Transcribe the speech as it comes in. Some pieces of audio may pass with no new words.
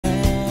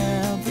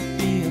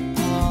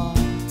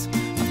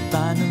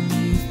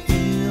finally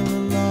feel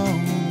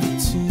alone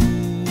too.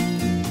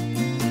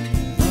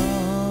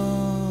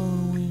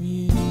 Alone with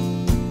you.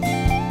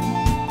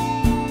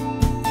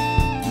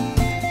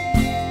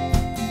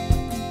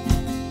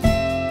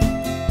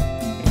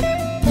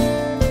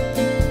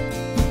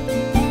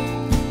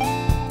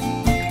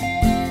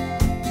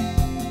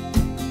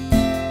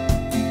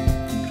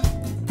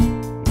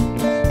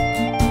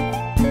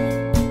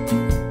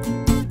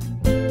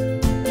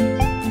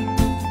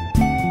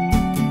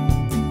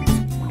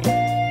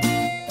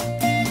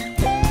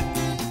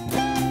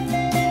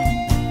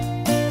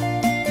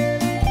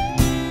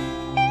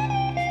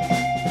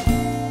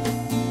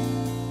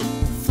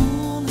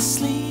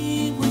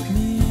 Sleep with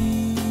me.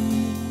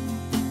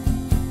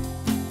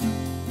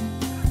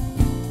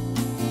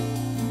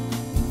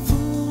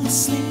 Fall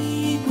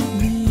asleep with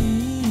me.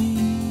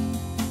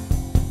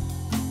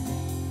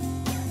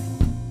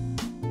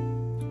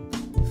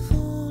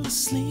 Fall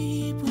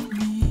asleep with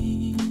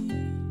me.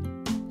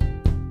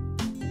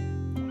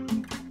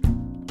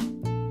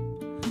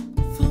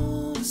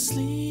 Fall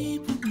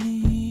asleep with me.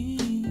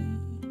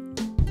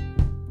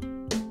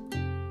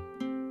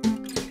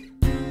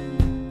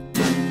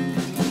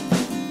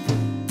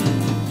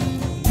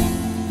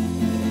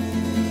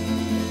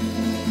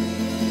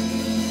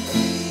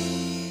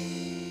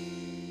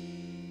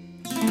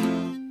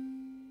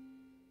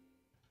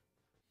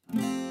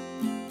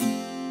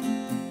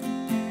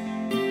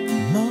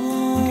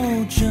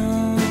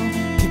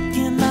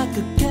 Kicking like a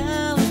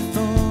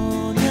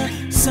California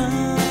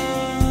sunrise.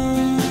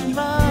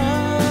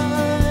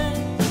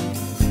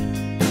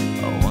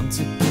 I want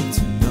to get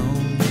to know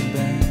you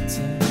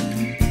better.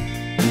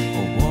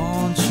 I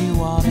want you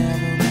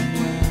whatever the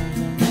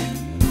weather.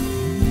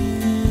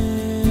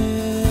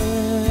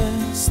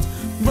 Mist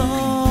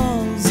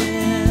rolls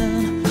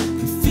in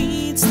and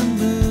feeds the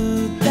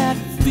mood, that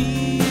feeling.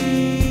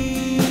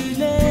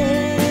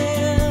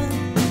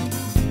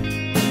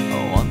 I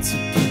want to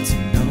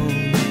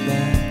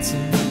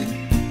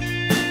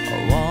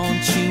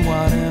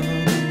whatever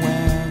the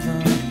weather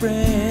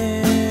brings.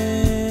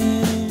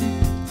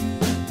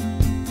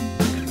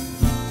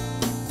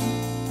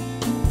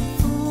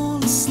 Fall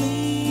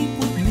asleep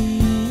with me.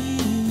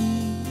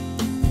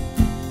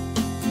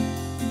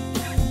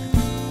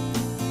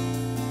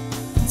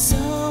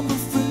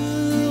 Tumble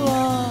through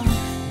our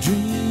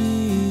dreams.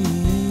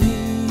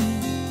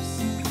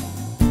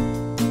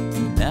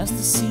 And as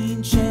the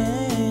scene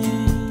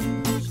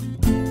changed,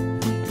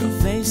 your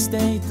face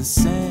stayed the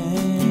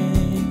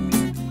same.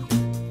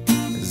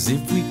 As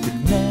if we could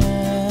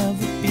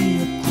never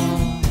be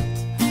apart.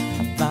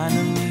 I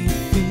finally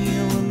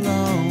feel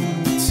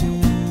alone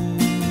too.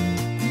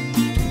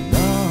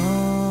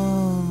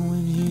 Alone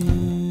with you.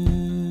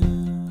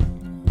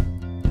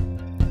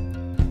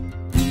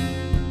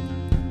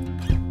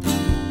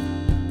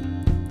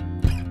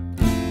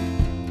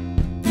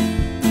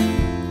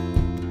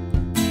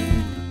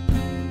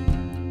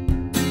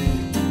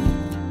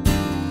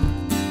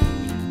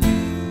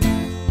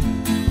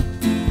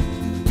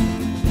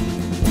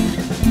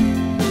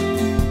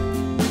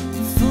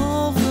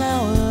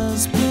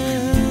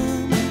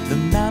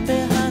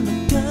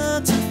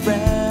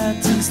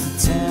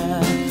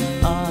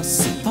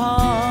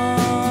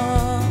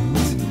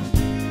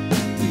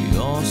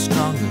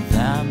 Stronger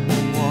than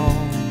the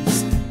walls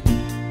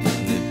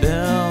they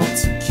built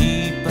to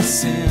keep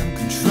us in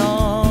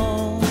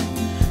control.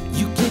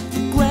 You kick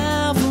the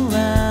gravel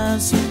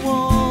as you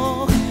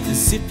walk,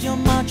 as if you're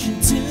marching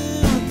to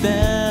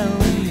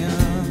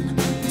rebellion,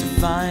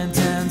 defiant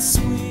and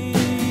sweet.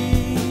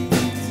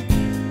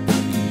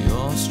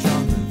 You're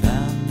stronger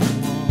than the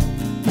walls.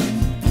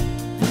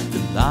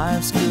 The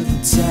lives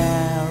couldn't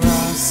tear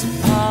us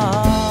apart.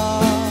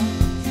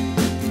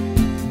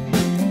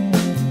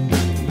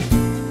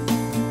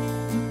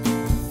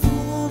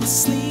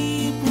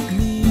 Sleep with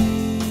me.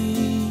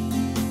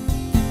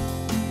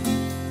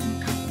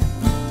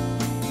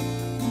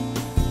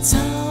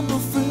 Tumble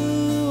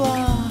through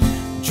our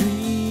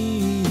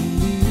dreams.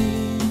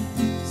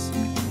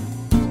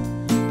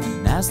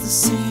 And as the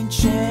scene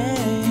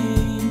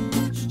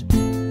changed,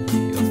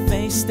 your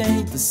face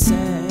stayed the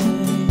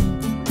same.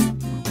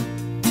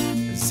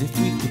 As if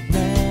we could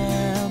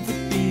never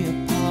be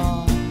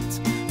apart.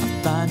 I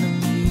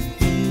finally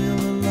feel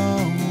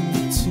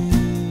alone too.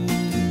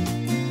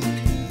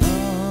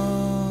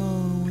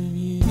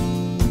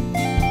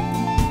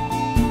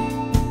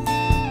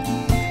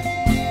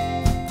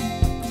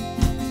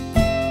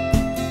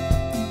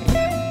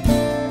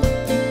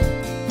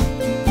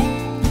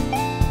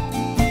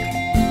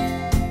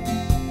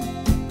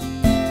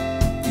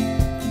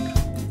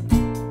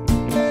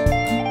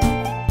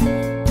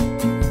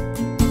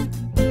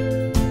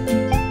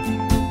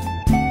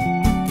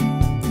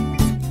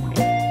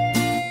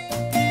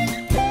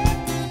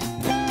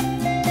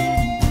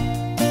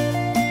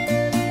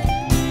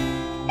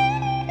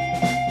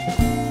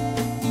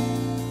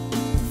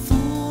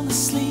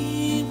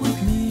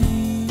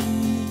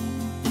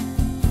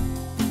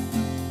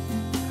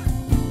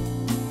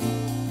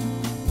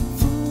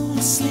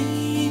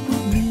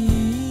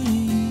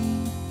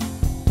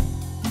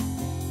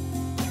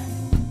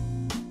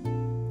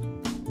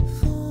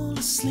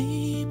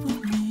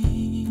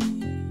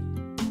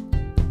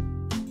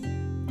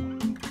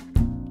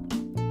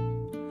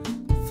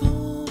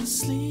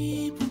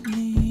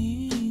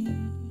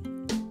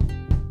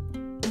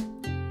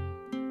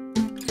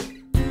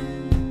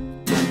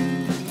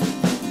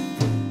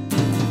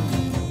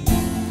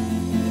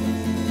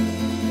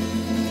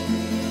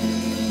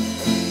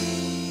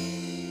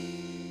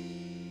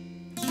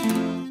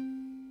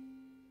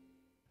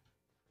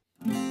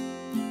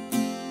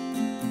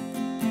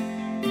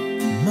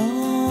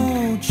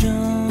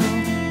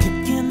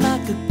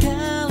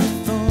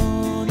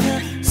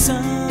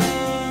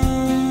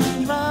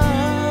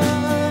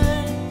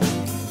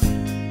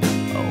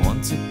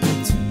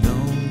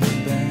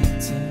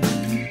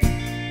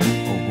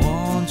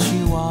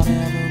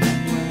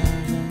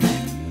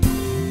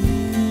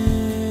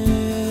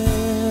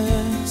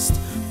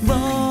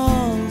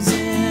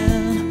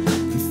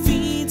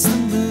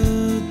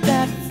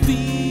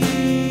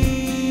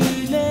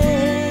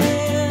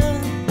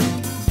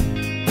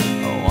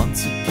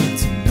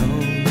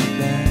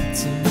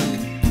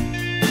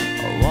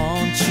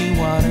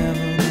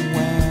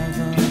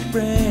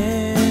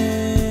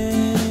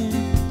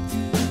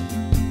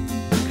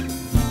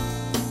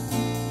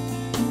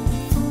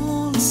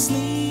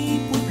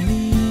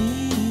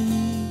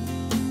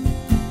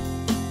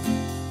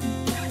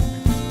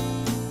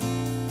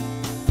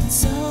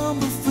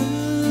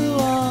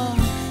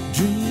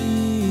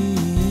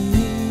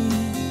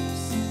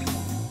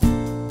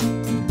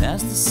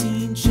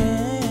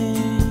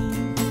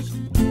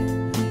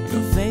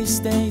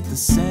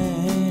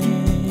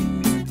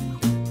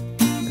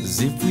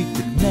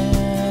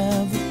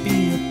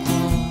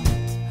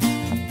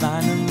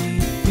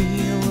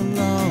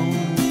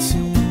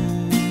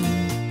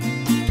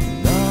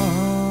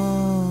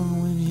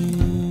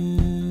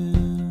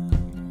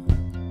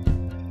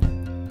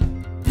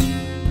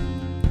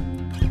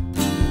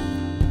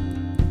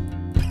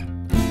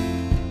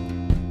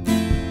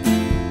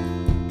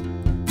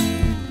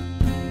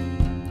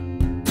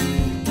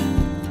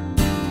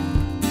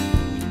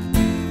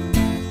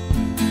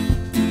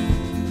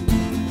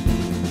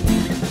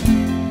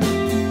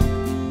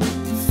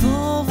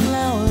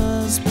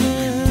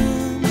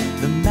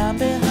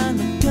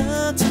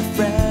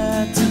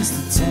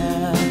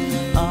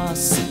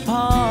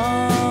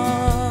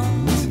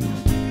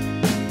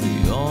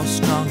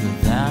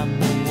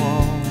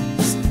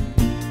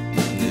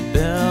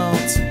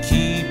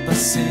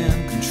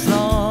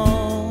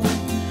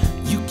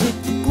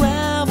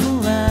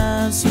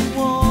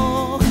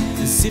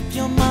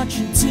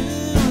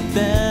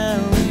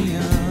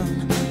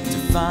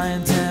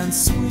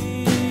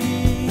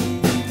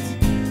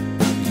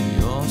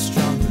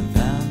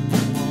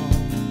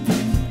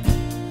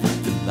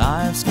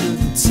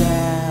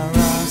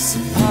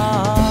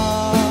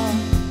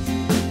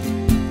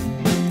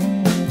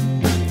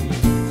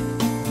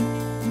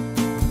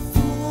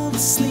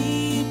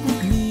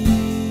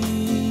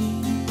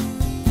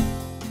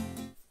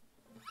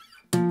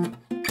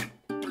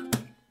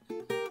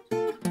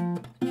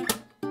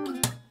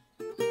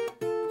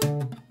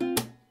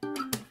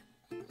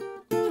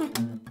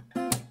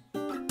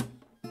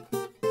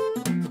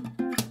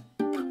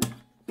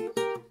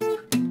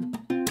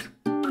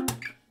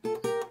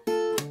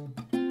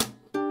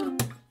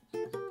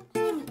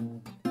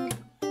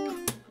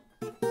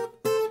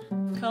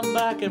 Come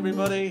back,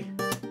 everybody.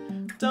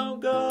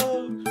 Don't go.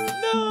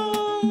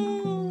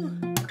 No.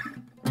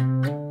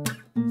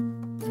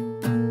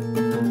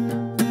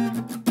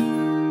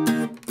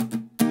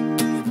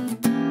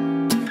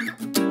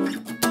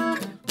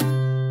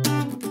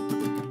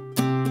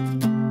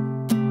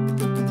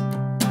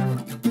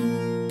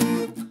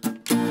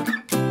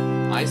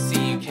 I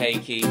see you,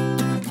 Keiki.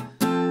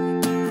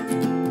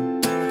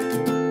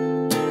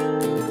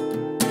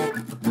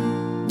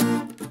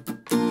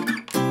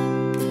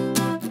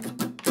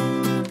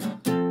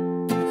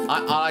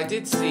 I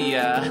did see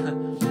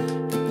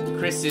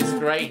Chris's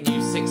great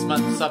new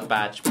 6-month sub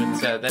badge, but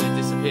then it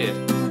disappeared.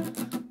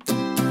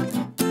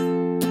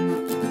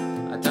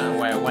 I don't know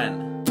where it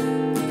went.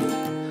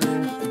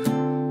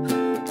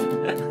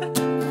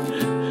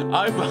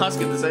 I'm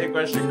asking the same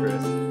question,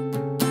 Chris.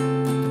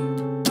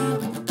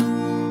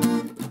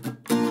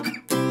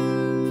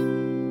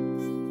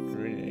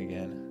 Read it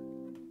again.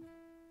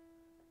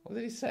 What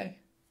did he say?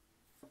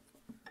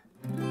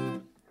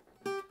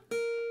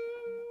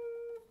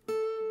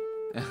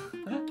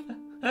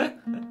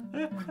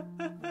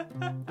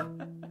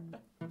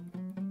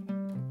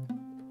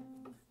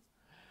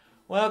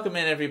 Welcome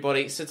in,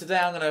 everybody. So today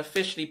I'm going to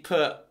officially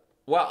put...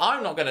 Well,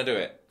 I'm not going to do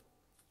it.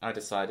 I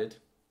decided.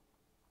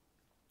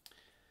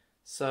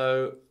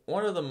 So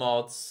one of the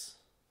mods,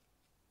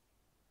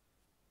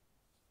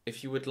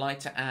 if you would like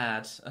to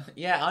add...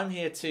 Yeah, I'm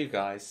here too,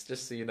 guys,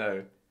 just so you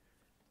know.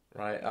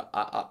 Right,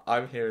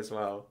 I'm here as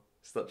well.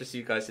 It's not just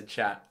you guys in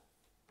chat.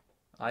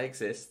 I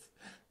exist.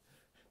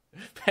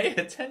 Pay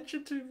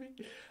attention to me.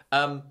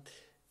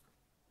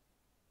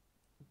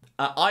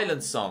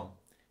 Island Song.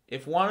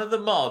 If one of the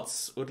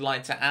mods would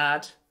like to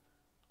add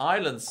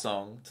Island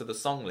Song to the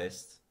song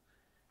list,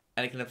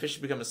 and it can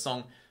officially become a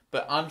song,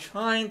 but I'm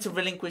trying to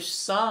relinquish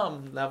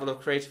some level of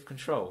creative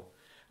control.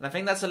 And I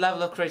think that's a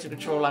level of creative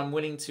control I'm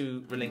willing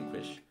to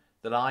relinquish.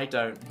 That I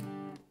don't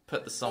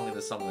put the song in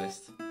the song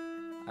list.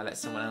 I let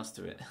someone else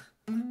do it.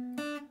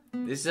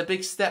 This is a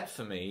big step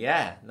for me,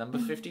 yeah. Number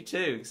 52,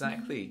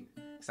 exactly.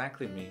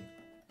 Exactly me.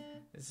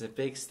 This is a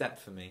big step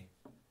for me.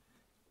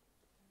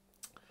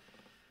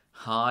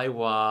 Hi,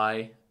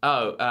 why?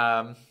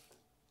 Oh,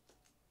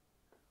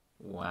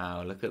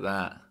 wow, look at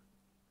that.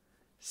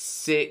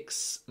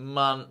 6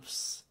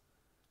 months.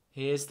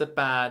 Here's the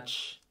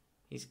badge.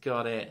 He's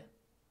got it.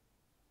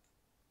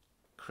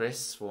 Chris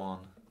Swan.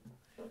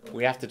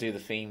 We have to do the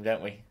theme,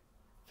 don't we?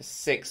 For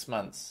 6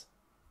 months.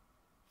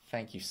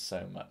 Thank you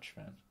so much,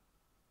 man.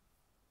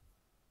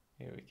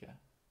 Here we go.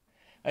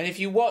 And if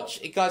you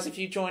watch, guys, if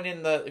you join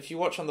in if you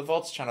watch on the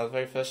VODs channel, the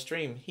very first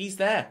stream, he's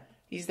there.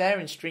 He's there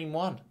in stream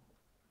 1.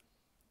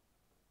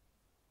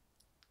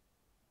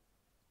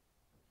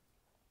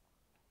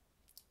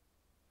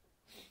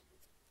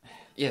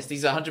 Yes,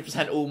 these are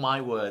 100% all my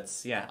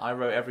words. Yeah, I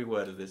wrote every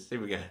word of this. Here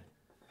we go.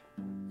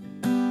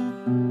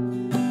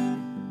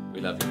 We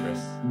love you, Chris.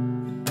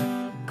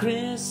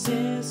 Chris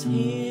is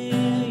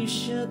here, you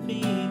should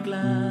be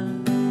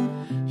glad.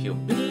 He'll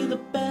be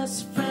the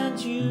best friend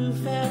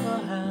you've ever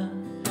had.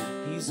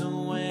 He's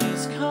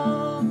always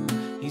calm,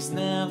 he's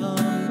never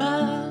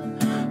mad.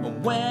 But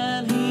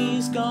when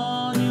he's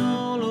gone,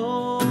 you'll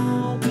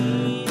all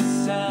be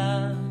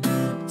sad.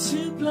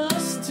 2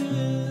 +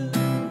 2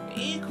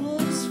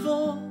 equals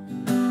 4.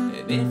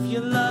 And if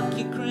you're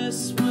lucky,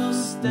 Chris will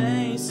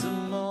stay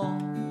some more.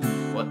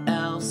 What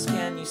else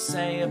can you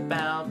say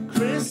about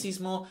Chris? He's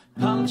more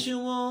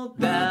punctual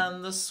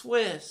than the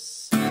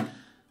Swiss.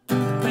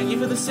 Thank you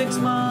for the 6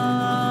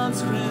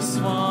 months, Chris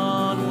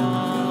Swan.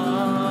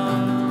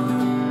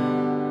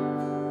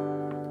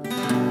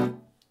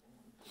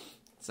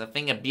 It's a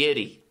thing of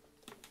beauty.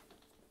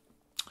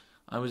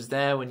 I was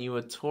there when you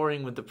were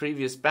touring with the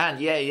previous band.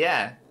 Yeah,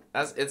 yeah.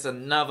 It's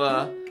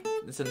another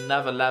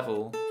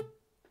level.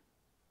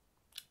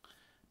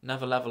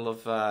 Another level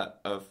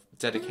of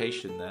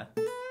dedication there.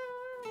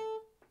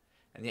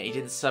 And yet he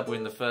didn't sub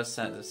in the first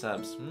set of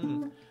subs.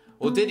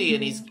 Or did he?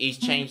 And he's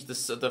changed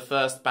the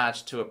first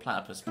badge to a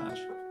platypus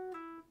badge.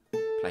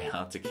 Play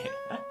hard to get.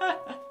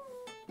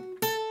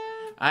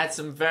 I had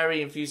some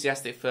very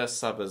enthusiastic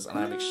first subbers, and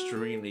I'm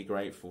extremely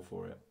grateful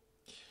for it.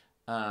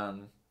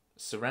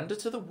 Surrender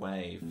to the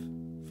wave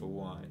for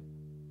why?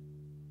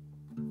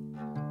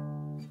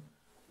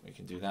 We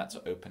can do that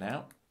to open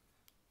out.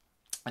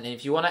 And then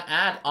if you want to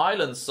add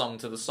Island Song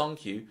to the song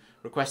queue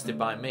requested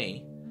by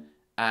me,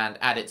 and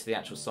add it to the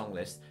actual song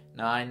list.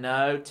 Now I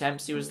know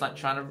Tempsy was like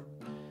trying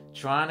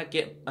to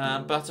get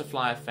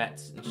butterfly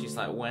effect, and she's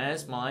like,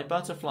 "Where's my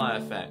butterfly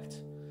effect?"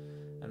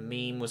 And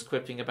Meme was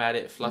quipping about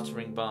it,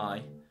 fluttering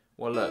by.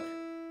 Well, look,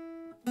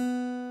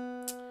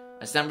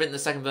 I still haven't written the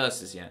second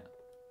verses yet.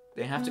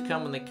 They have to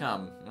come when they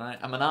come, right?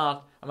 I'm an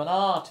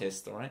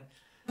artist, all right.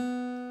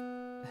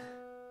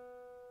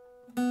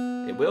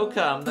 It will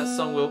come. That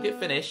song will get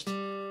finished.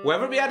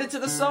 Whether it be added to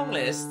the song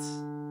list,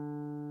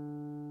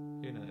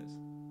 who knows?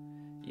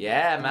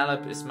 Yeah,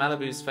 Malibu. It's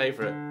Malibu's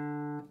favourite.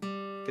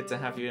 Good to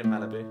have you in,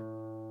 Malibu.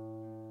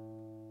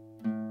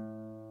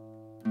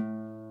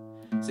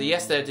 So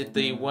yesterday I did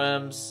the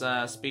Worms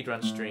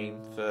speedrun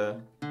stream for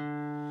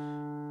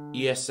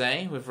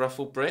ESA with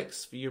ruffled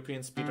bricks for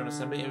European Speedrun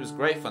Assembly. It was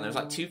great fun. There was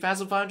like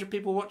 2,500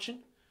 people watching,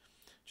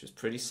 which was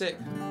pretty sick.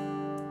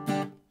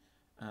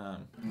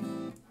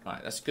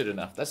 Right, that's good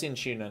enough. That's in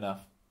tune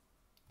enough.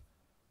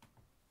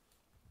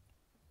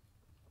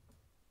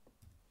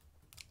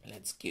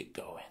 Let's get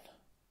going.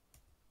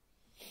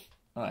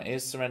 Alright,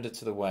 here's Surrender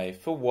to the Wave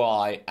for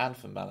Y and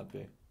for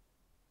Malibu.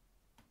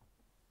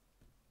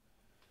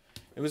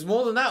 It was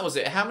more than that, was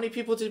it? How many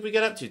people did we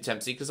get up to,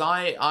 Tempsy? Because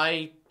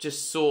I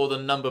just saw the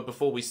number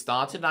before we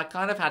started, and I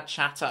kind of had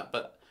chat up,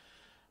 but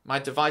my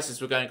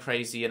devices were going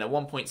crazy, and at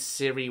one point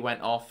Siri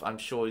went off. I'm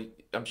sure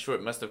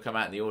it must have come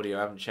out in the audio.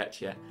 I haven't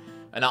checked yet.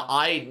 And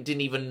I didn't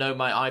even know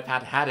my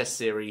iPad had a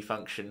Siri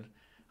function.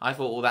 I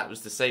thought all that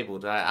was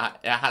disabled.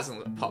 It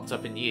hasn't popped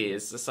up in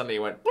years. So suddenly it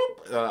went,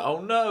 boop.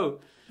 Oh no!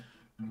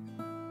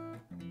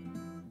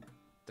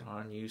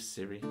 Darn you,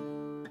 Siri.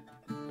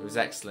 It was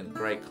excellent.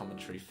 Great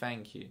commentary.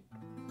 Thank you.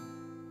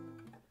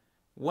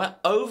 Well,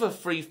 over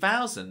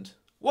 3,000.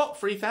 What?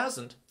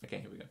 3,000? Okay,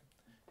 here we go.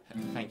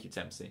 Thank you,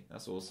 Tempsy.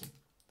 That's awesome.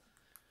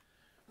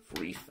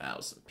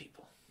 3,000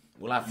 people.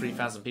 We'll have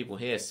 3,000 people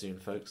here soon,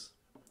 folks.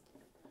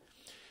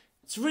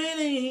 It's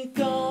really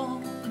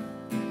gone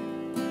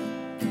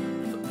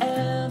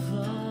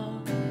forever.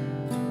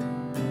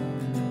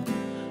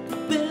 I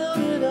built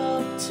it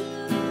up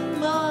too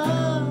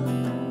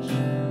much.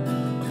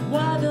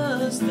 Why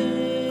does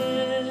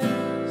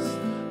this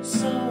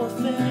so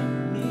affect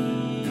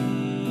me?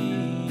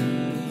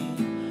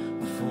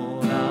 I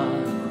thought I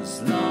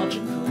was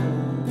logical.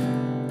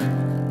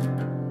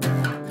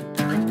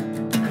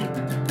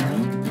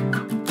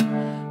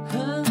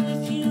 And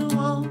if you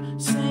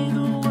won't say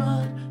the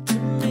word to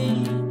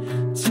me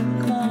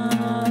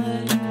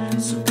tonight,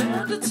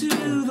 surrender to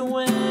the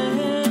way,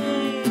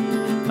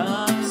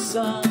 my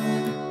son.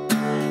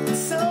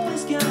 It's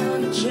always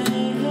gonna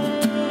change,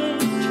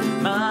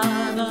 my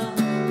love.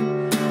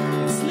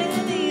 It's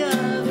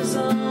linear, there's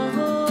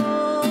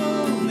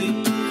only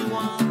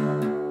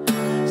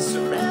one.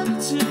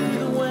 Surrender to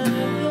the way,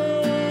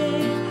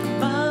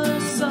 my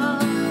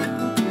son.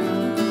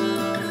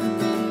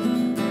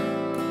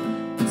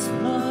 It's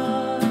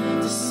my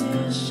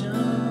decision.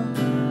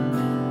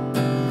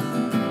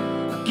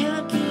 I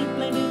can't keep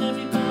blaming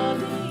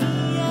everybody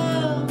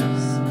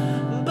else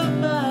but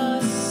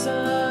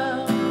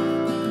myself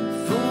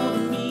for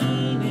the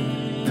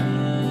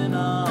meaning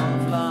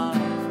of life.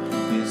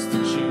 Is to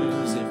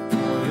choose it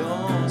for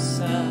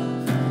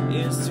yourself,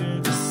 is to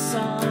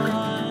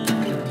decide.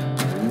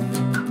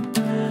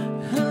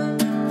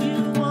 And if you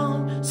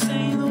won't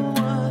say the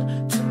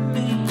word to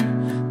me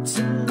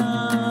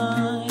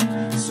tonight,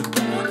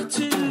 surrender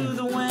to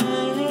the way,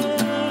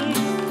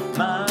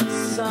 my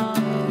son.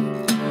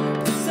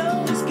 It's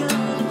always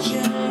gonna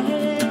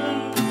change.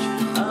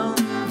 I'm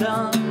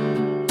done.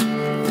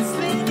 It's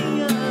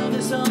linear,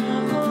 there's only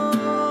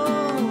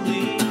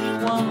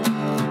one.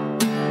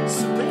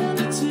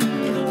 Surrender to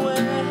the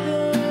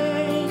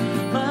way,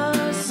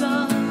 my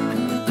son.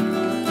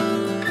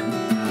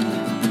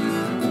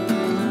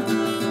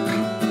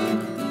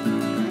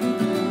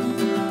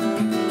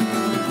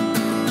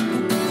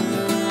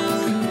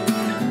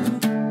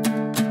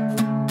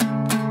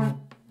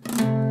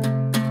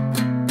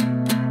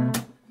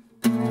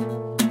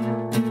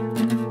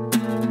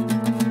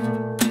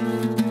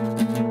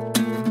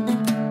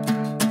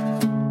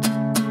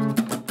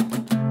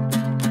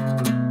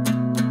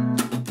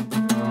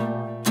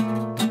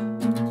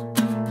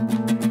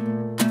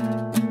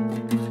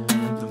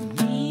 The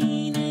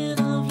meaning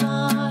of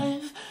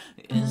life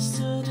is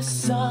to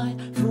decide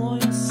for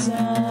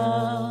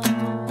yourself.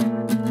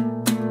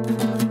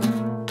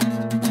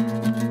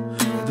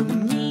 The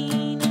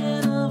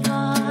meaning of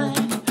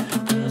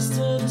life is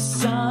to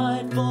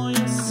decide for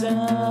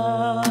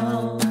yourself.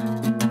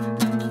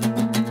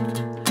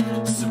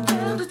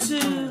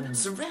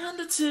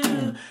 Surrender to,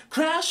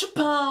 crash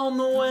upon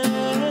the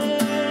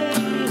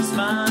waves,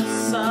 my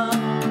son.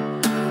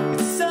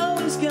 It's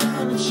always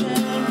gonna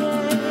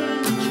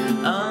change,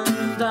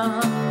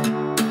 undone.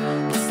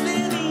 It's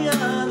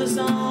linear, there's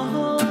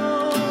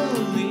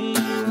only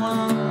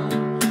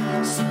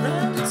one.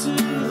 Surrender to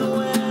the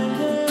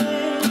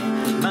way,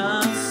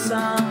 my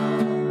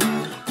son.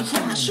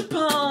 Crash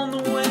upon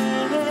the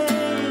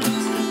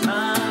waves,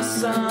 my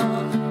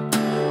son.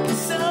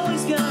 It's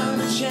always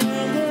gonna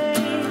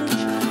change,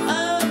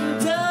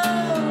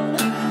 undone.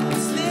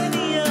 It's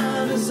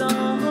linear, there's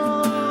only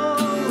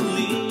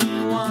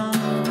one.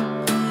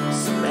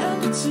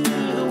 Surrender to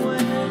the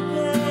way,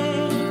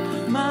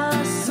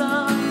 my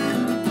son.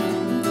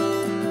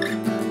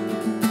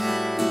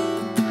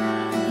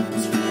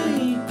 It's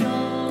really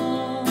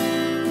gone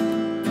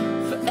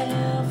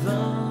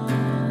forever.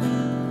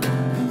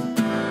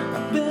 I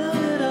built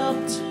it up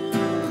too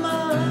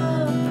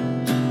much.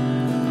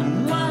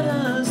 And why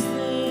does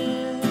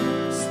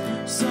this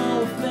so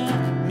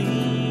affect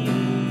me?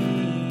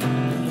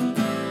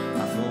 I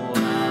thought I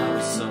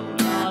was so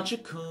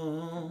logical.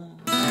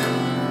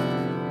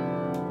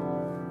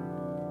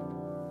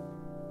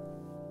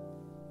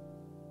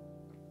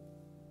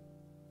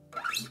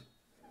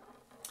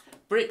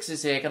 Bricks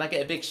is here. Can I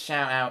get a big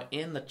shout out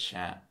in the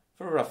chat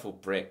for Ruffled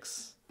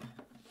Bricks?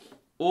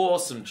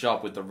 Awesome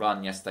job with the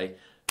run yesterday.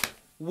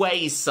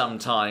 Ways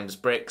sometimes,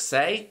 Bricks,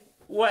 eh?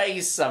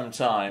 Ways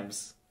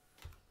sometimes.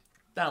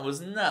 That was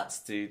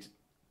nuts, dude.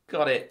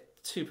 Got it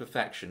to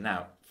perfection.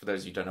 Now, for those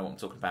of you who don't know what I'm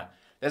talking about,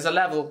 there's a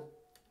level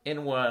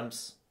in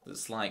Worms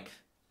that's like,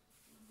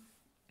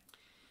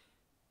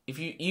 if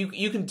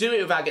you can do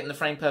it without getting the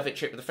frame perfect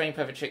trick, but the frame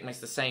perfect trick makes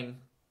the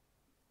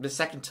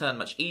second turn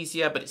much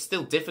easier, but it's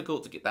still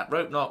difficult to get that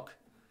rope knock.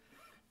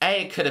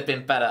 It could have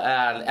been better.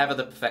 Ever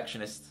the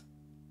perfectionist.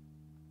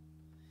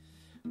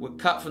 We're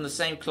cut from the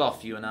same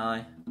cloth, you and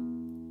I.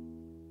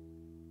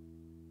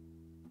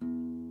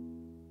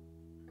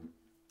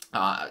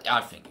 I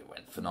think it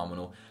went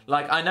phenomenal.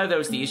 Like, I know there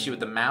was the issue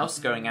with the mouse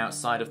going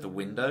outside of the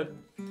window.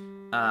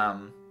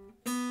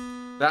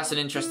 That's an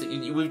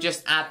interesting... We'll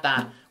just add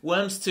that.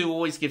 Worms 2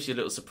 always gives you a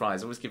little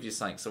surprise. Always gives you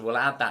something. So we'll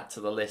add that to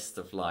the list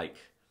of, like,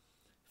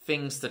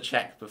 things to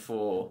check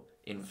before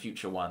in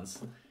future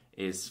ones.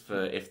 Is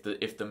for if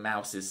the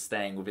mouse is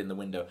staying within the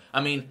window.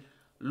 I mean,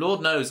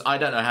 Lord knows I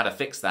don't know how to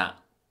fix that.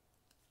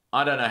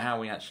 I don't know how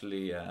we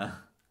actually...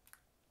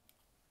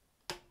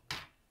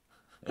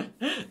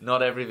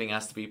 Not everything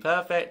has to be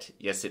perfect.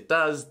 Yes, it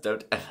does.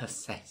 Don't ever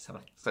say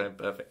something so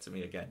imperfect to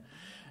me again.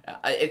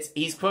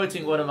 He's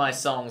quoting one of my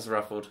songs,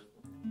 Ruffled.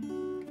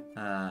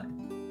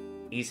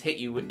 He's hit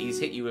you with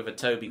a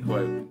Toby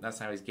quote. That's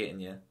how he's getting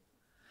you.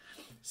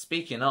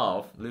 Speaking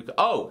of Luca,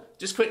 oh,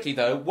 just quickly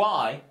though,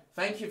 why?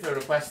 Thank you for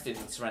requesting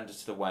Surrender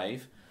to the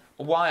Wave.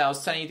 Why? I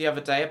was telling you the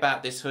other day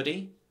about this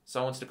hoodie,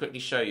 so I wanted to quickly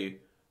show you.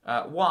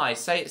 Why?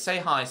 Say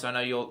hi, so I know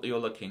you're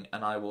looking,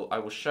 and I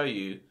will show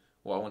you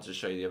what I wanted to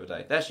show you the other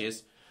day. There she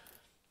is.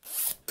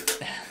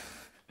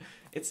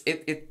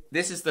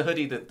 This is the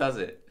hoodie that does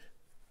it.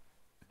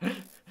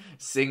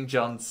 Sing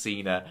John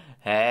Cena.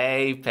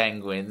 Hey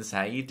penguins,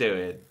 how you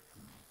doing?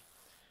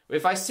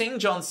 If I sing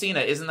John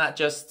Cena, isn't that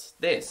just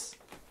this?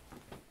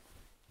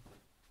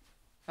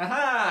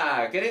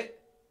 Aha! Get it?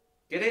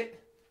 Get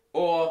it?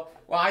 Or,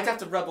 well, I'd have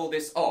to rub all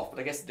this off, but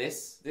I guess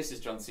this is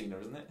John Cena,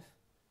 isn't it?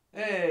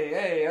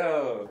 Hey,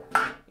 oh.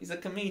 He's a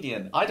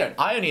comedian.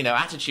 I only know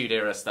Attitude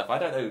Era stuff. I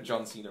don't know who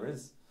John Cena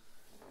is.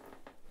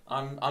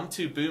 I'm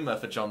too boomer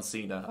for John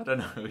Cena. I don't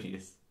know who he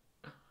is.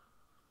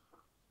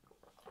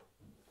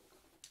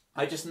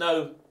 I just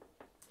know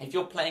if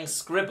you're playing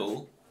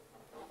Scribble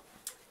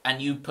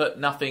and you put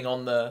nothing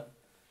on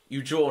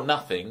you draw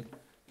nothing,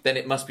 then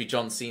it must be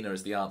John Cena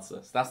as the answer.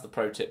 So that's the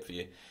pro tip for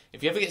you.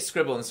 If you ever get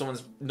Scribble and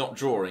someone's not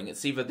drawing,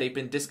 it's either they've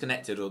been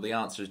disconnected or the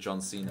answer is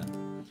John Cena.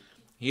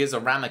 He is a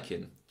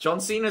ramekin. John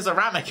Cena's a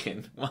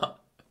ramekin? What?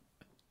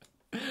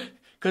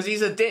 Because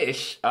he's a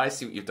dish. I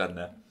see what you've done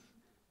there.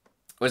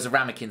 Or is a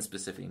ramekin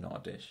specifically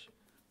not a dish?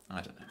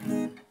 I don't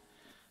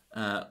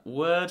know.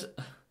 Word...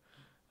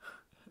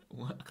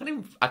 I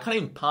can't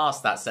even pass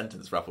that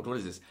sentence, Ruffled. What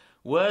is this?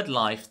 Word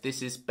life,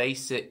 this is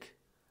basic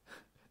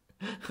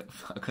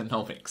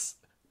economics.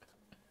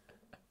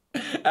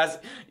 As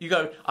you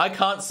go, I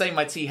can't say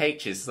my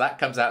THs, so that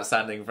comes out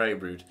sounding very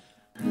rude.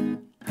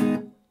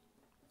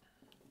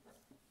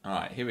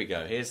 Alright, here we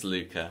go. Here's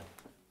Luca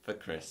for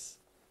Chris.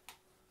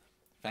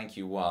 Thank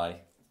you,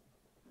 Y,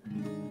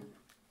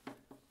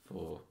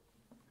 for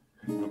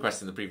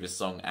requesting the previous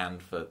song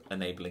and for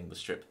enabling the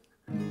strip.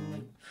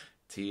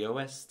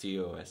 TOS,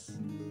 TOS.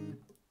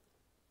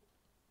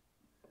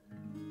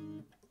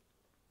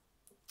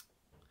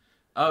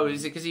 Oh,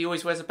 is it because he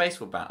always wears a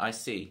baseball bat? I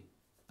see.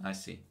 I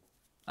see.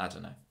 I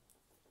don't know.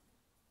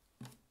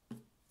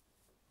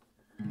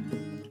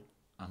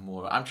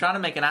 I'm trying to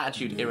make an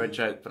Attitude Era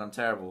joke, but I'm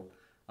terrible.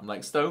 I'm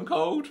like Stone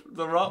Cold,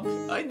 The Rock.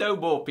 I know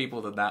more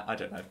people than that. I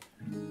don't know.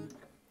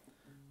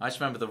 I just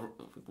remember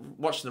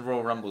watching the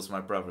Royal Rumbles with my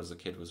brother as a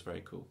kid was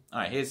very cool.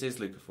 Alright, here's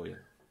Luca for you.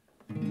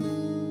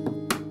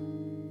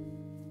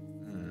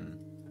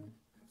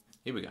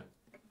 Here we go.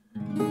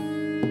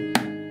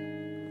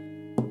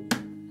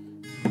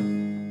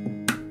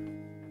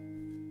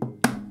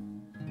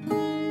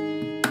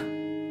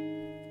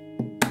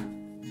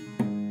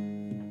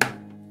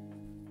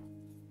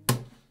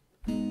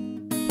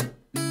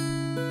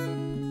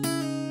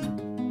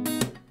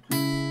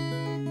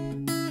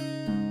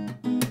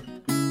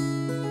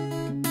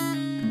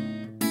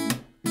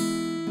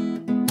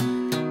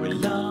 We're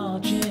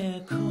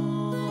logical,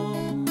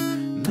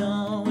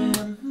 no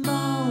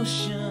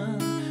emotion.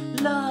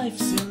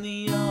 Life's in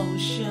the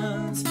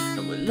oceans,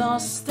 and we're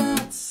lost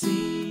at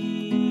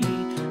sea.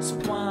 So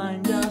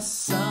wind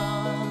us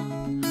up.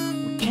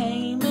 We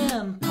came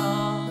in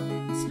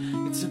parts.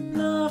 It's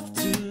enough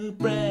to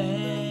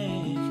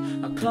break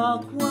our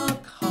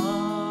clockwork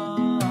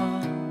hearts.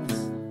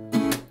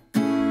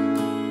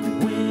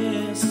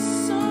 We're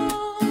so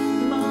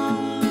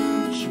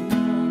much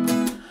more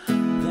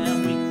than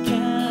we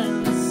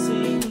can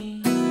see.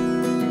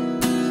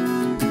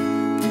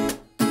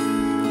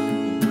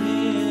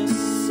 We're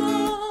so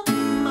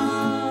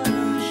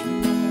much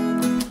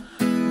more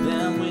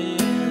than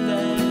we're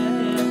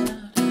led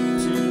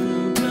to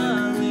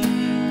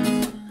believe.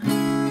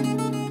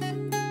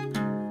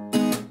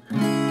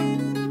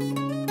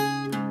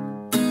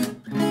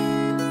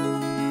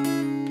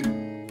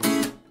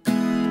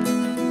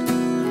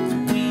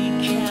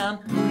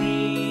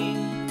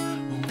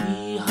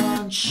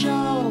 hunch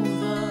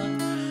over,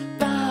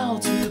 bow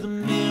to the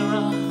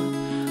mirror,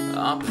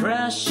 our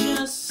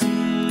precious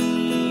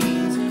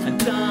scenes, and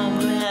don't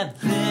let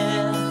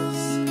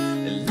this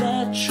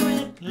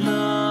electric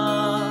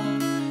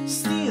love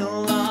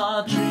steal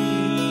our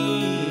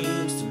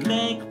dreams to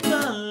make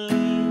believe.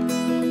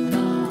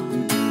 No,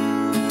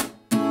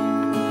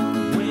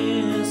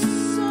 we're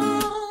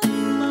so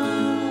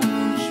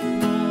much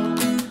more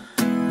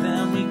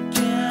than we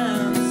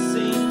can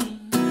see.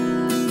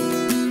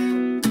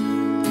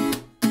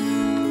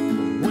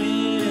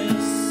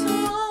 We're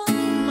so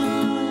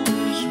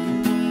much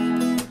more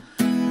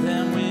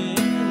than we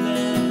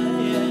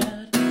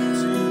led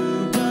to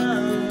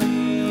believe.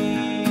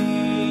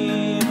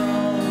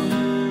 Oh,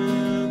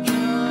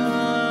 Luca,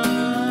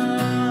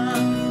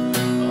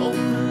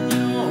 open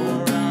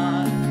your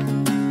eyes.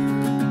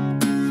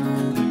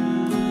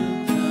 Luca,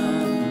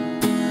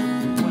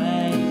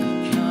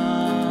 wake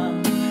up.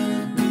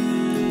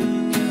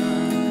 Luca,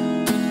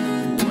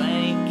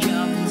 wake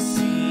up and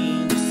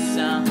see the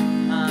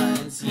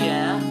signs,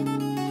 yeah.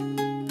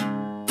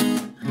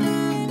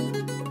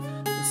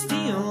 And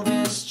steal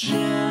this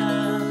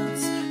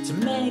chance to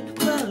make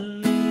believe.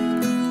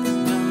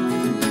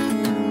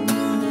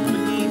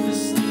 Beneath the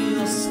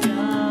steel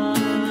sky,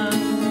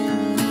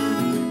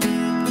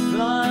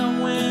 fly on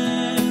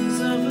wings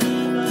of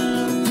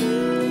liberty.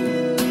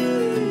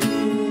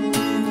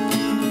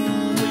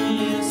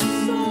 We're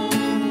so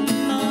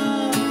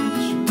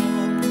much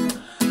more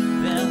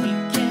than we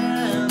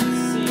can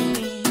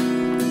see.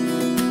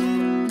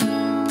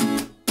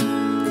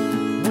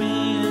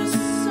 We're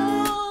so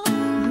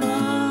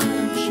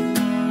much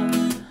more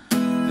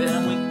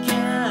than we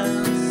can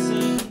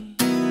see.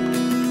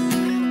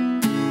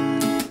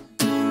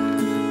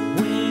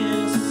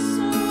 We're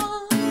so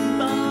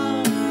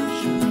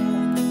much more.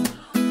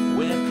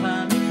 We're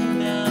climbing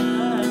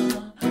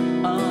now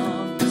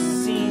up the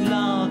sea,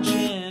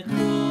 logical.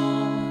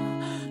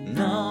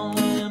 No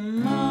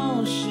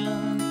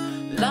emotion,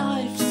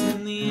 life's in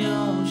the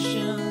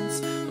oceans,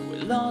 and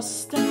we're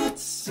lost at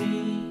sea.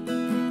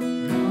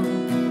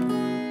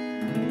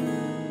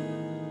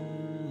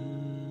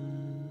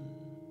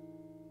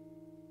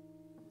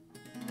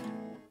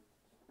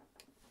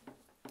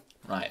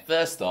 Right,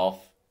 first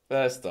off,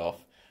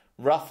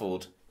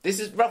 Ruffled. This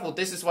is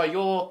why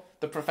you're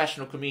the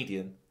professional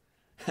comedian.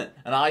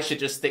 And I should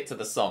just stick to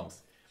the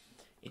songs.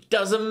 It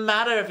doesn't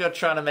matter if you're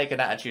trying to make an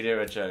Attitude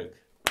Era joke.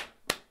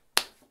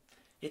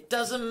 It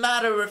doesn't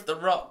matter if the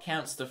rock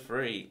counts to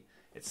 3.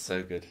 It's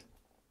so good.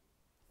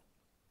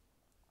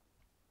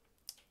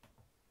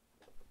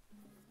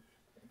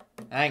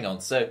 Hang on,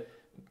 so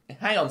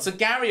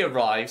Gary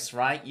arrives,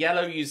 right?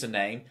 Yellow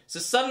username. So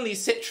suddenly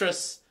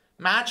Citrus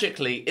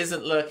magically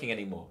isn't lurking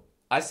anymore.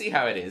 I see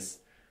how it is.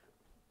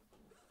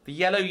 The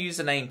yellow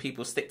username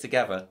people stick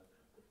together.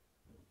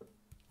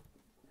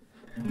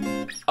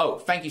 Oh,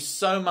 thank you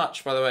so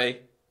much, by the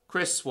way,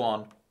 Chris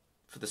Swan,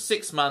 for the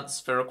 6 months,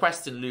 for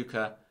requesting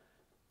Luca,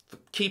 for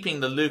keeping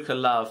the Luca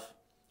love.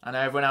 I know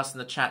everyone else in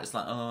the chat is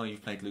like, oh,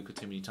 you've played Luca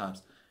too many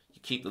times. You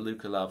keep the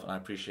Luca love, and I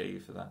appreciate you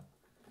for that.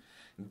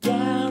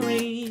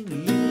 Gary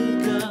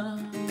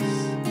Lucas,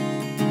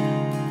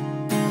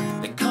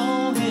 they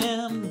call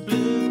him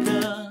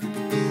Lucas.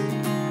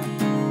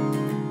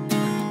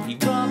 He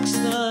rocks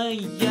the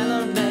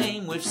yellow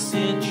name with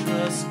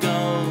Citrus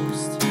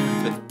Ghost,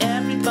 but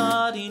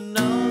everybody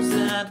knows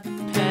that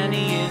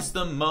Penny is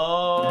the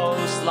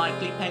most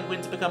likely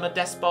penguin to become a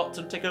despot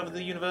and take over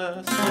the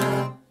universe.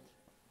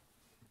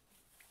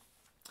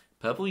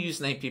 Purple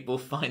username people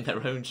find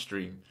their own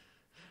stream.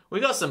 We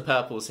got some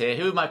purples here.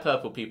 Who are my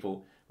purple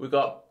people? We've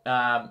got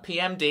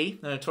PMD,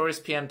 the notorious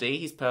PMD.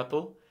 He's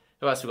purple.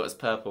 Who else we got as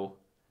purple?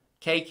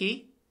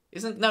 Keiki?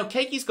 No,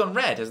 Keiki's gone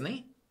red, hasn't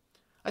he?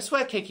 I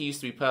swear Keiki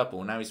used to be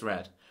purple, now he's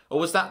red.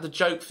 Or was that the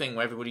joke thing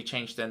where everybody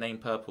changed their name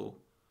purple?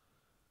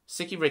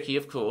 Sicky Ricky,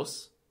 of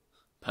course.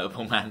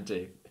 Purple Man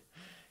too.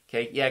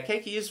 Yeah,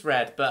 Keiki is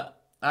red,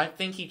 but I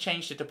think he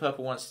changed it to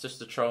purple once just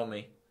to troll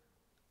me.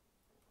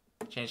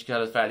 Change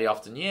colours fairly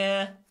often,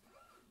 yeah.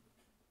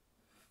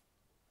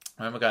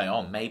 Where am I going?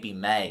 Oh, maybe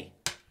May.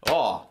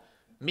 Oh,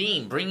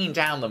 mean, bringing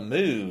down the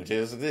mood.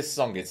 This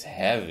song gets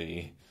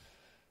heavy.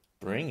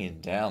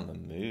 Bringing down the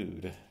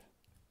mood.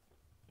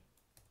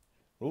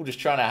 We're all just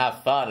trying to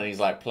have fun, and he's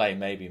like, play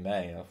Maybe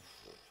May. All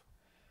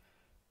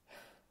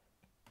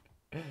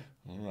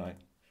right.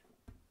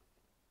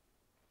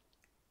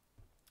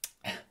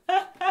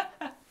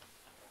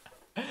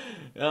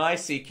 Oh, I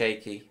see,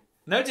 Keiki.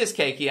 Notice,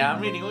 Keiki,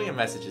 I'm reading all your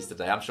messages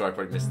today. I'm sure I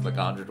probably missed like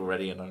 100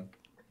 already. And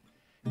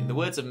in the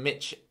words of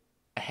Mitch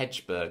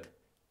Hedgeberg,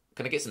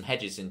 can I get some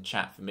hedges in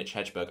chat for Mitch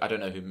Hedgeberg? I don't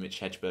know who Mitch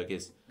Hedgeberg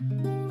is.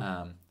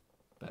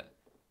 But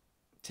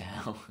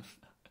down.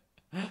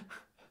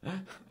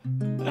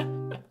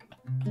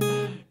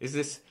 Is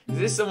this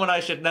someone I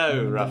should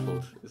know,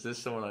 Ruffled? Is this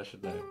someone I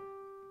should know?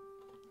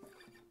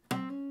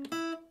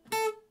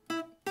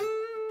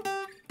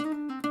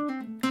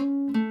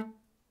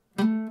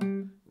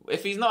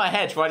 If he's not a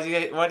hedge, why does he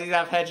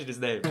have hedge in his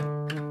name?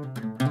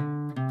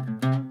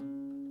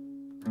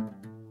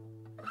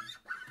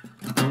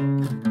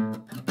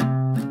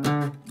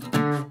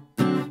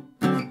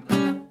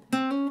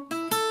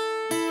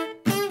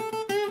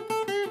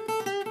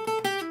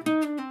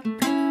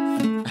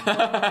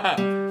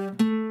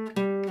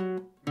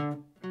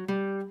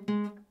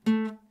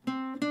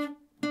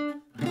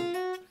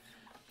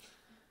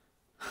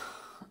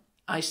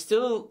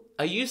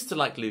 I used to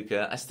like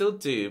Luca. I still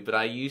do, but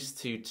I used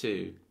to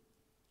too.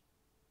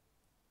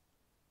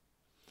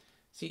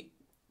 See,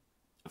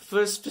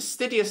 for as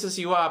fastidious as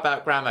you are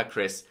about grammar,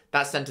 Chris,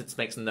 that sentence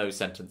makes no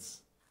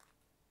sentence.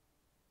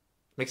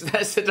 Did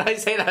I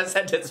say that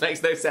sentence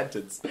makes no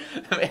sentence?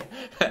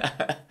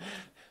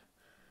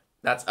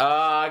 That's,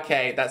 oh,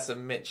 okay, that's a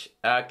Mitch.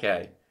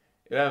 Okay,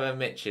 whoever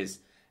Mitch is.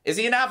 Is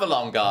he an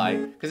Avalon guy?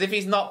 Because if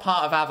he's not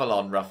part of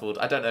Avalon, Ruffled,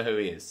 I don't know who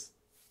he is.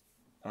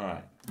 All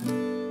right.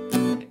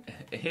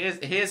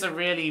 Here's a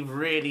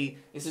really,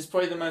 this is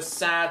probably the most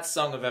sad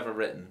song I've ever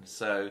written,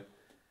 so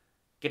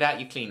get out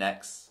your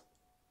Kleenex.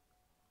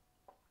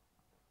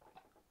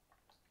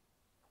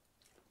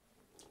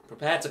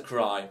 Prepare to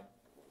cry.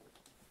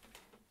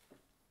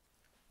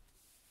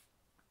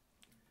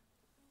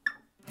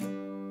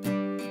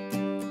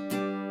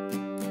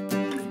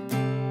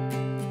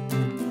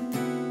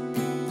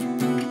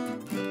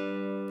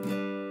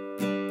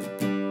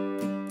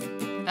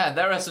 Yeah,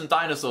 there are some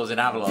dinosaurs in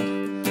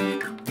Avalon.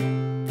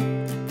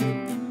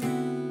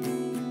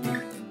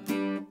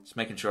 Just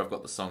making sure I've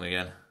got the song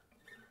again.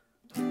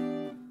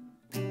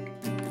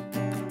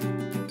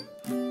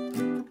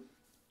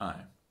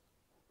 Alright.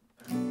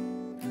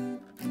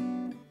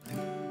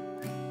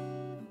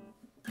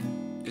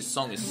 This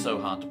song is so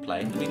hard to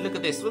play. I mean, look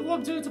at this. Look what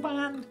I'm doing to my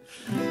hand.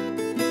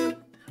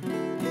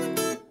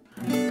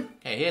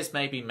 Okay, here's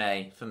Maybe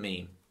May for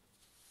meme.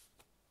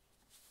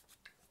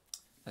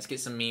 Let's get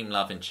some meme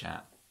love in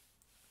chat.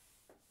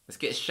 Let's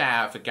get a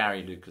shout out for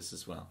Gary Lucas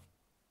as well.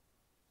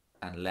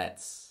 And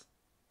let's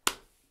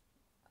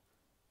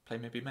play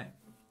Maybe May.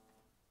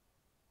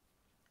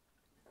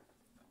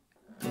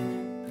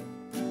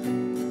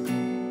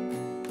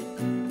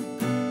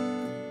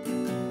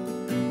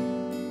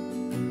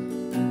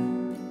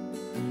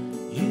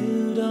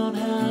 You don't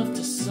have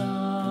to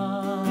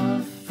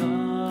suffer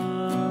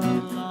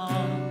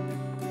long.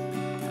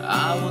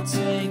 I will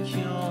take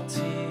your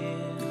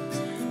tears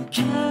and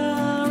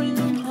carry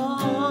them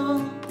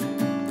home.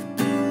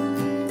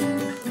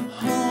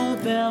 Hold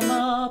them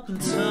up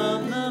and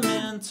turn them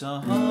into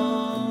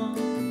home.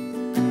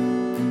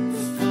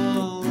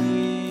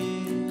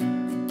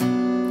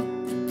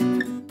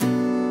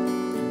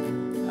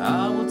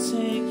 I will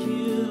take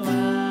you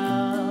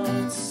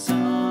outside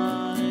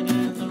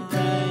in the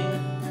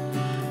rain.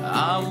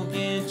 I will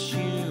get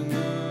you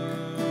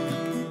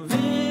moving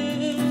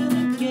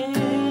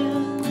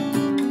again.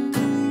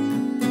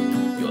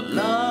 Your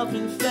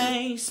loving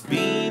face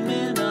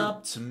beaming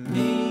up to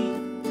me.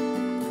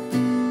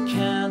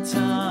 Can't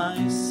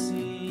I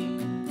see?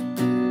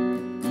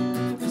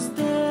 'Cause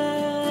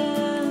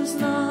there's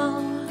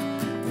no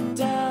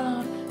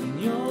doubt in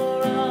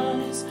your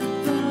eyes that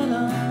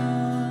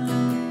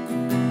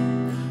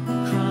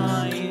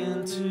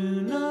crying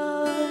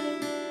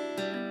tonight,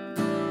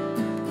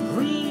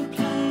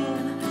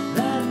 replaying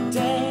that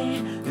day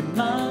in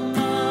my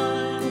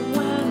mind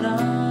when I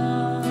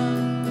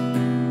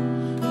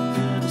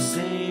could have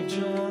saved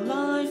your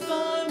life.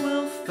 I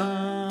will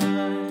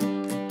find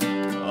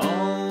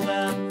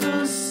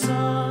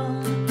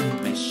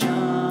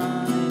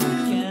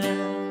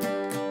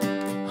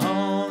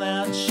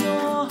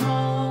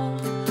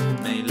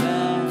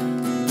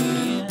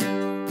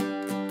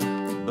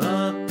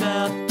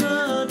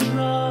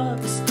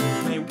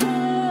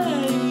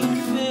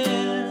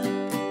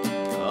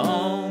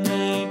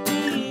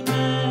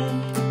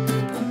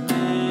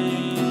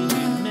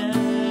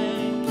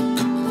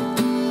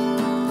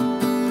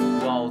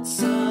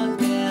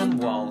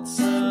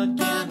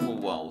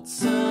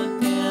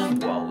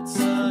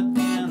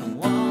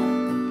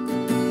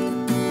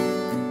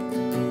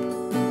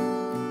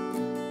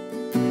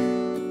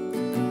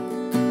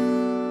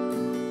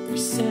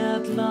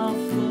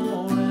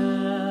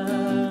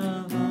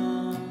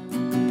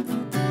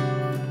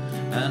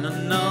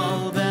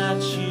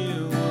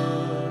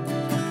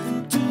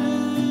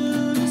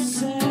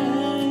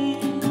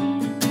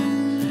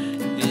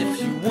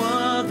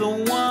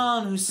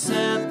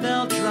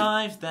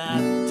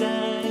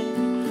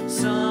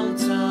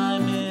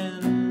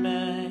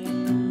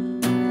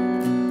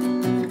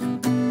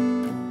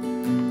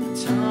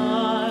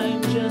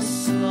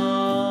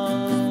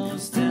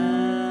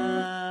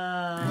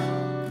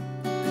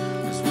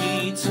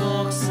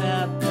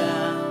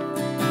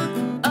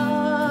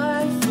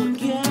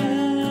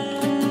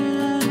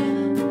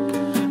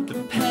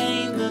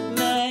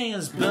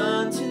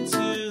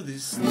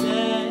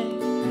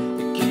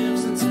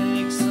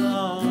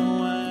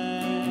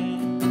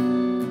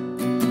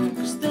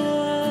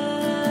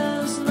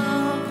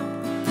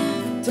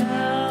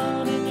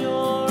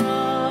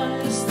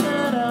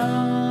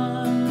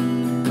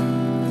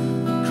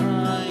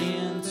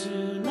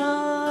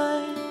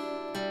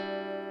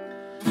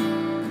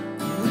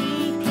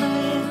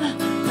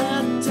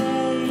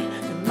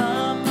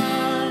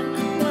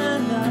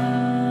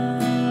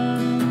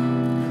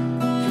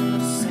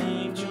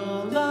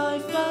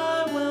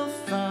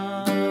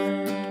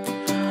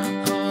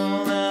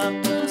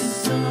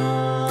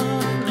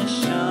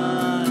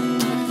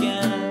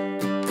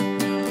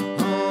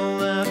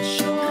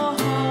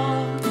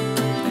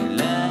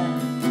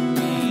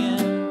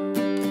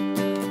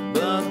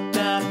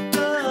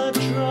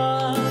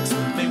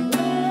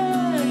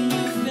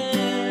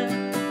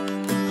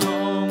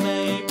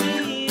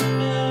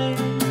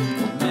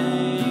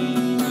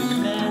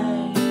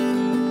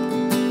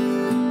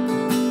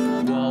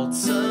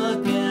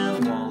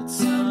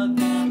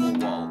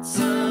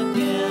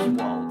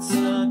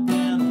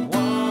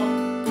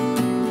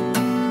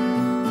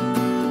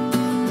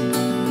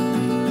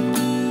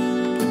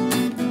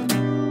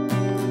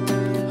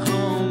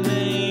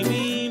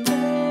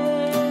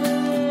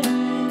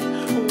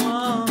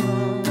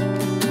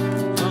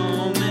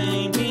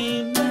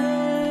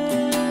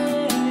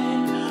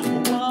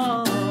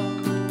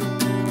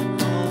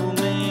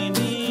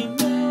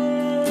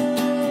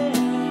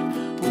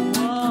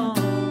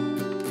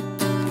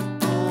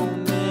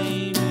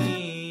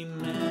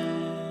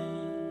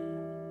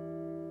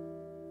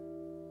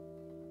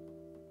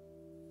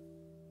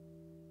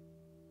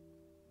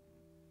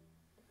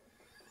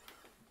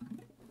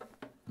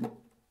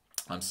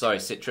I'm sorry,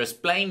 Citrus.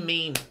 Blame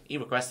Meme. He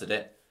requested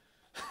it.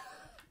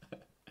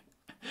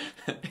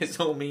 It's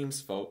all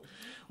Meme's fault.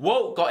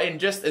 Walt got in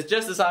just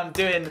as I'm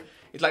doing.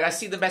 It's like I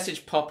see the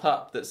message pop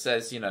up that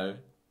says, you know,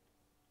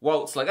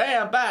 Walt's like, hey,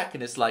 I'm back,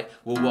 and it's like,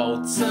 we'll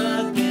waltz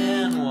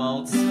again,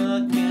 waltz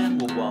again,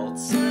 we'll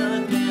waltz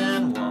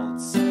again,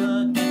 waltz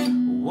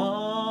again,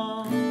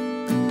 waltz.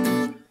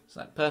 It's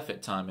like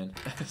perfect timing.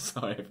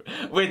 Sorry,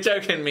 we're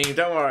joking, Meme.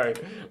 Don't worry,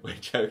 we're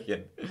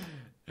joking.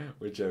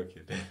 We're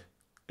joking.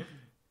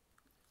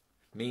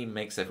 Meme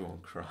makes everyone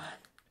cry.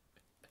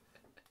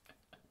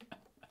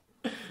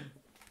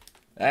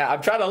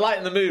 I'm trying to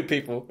lighten the mood,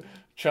 people. I'm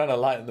trying to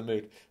lighten the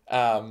mood.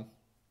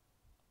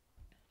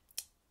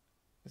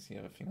 What's the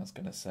other thing I was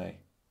going to say?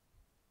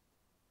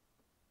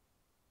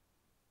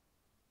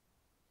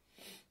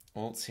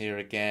 Walt's here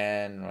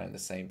again, writing the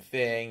same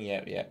thing.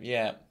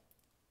 Yep.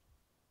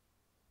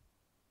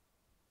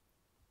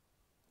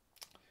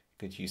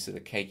 Good use of the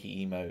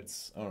cakey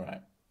emotes. All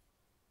right.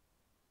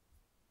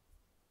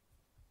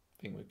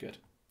 I think we're good.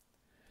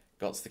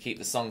 Got to keep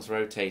the songs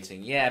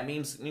rotating. Yeah,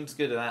 meme's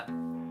good at that.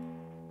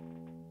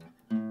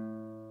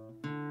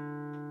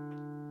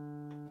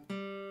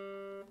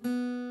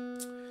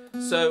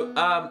 So,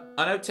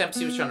 I know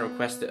Tempsy was trying to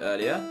request it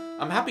earlier.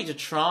 I'm happy to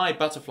try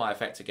Butterfly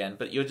Effect again,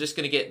 but you're just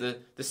going to get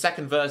the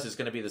second verse is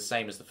going to be the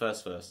same as the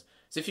first verse.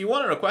 So if you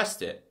want to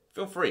request it,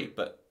 feel free,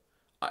 but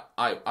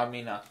I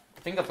mean, I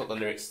think I've got the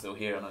lyrics still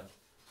here and I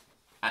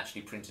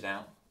actually printed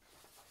out.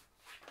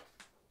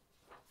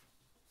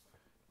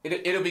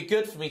 It'll be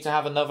good for me to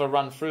have another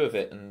run through of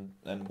it and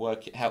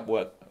help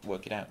work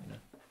it out, you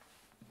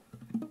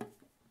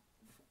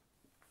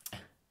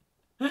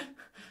know.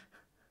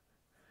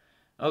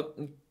 Oh,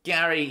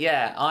 Gary,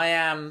 yeah, I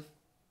am,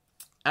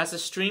 as a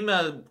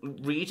streamer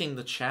reading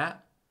the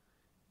chat,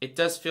 it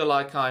does feel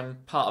like I'm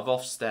part of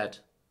Ofsted,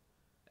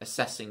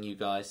 assessing you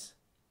guys,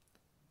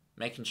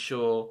 making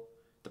sure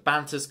the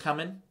banter's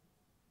coming,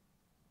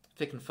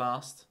 thick and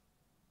fast.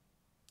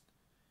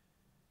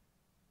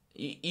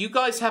 You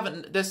guys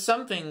haven't, there's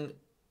something,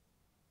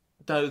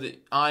 though,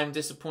 that I'm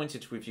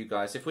disappointed with you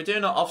guys. If we're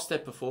doing an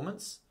Ofsted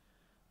performance,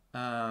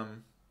 God,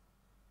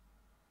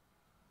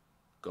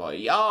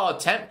 oh,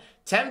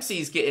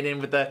 Tempsy's getting in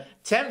with the...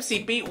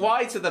 Tempsy beat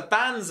Y to the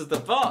bands of the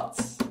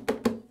vods.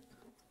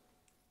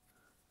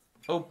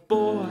 Oh,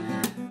 boy.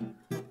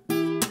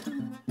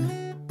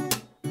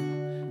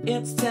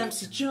 It's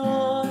Tempsy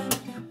Joy.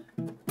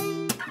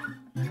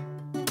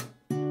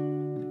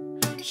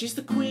 She's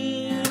the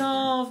queen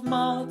of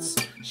mods.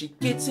 She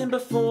gets in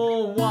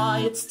before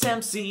Y. It's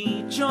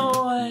Tempsy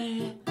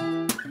Joy.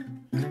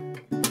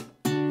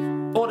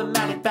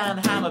 Automatic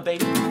band hammer,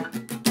 baby.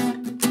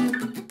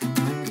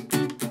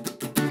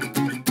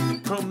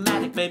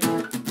 Chromatic, baby.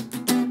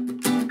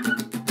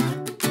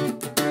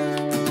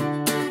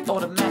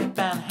 Automatic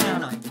band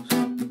hammer.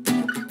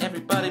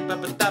 Everybody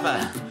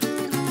bubba-dabba.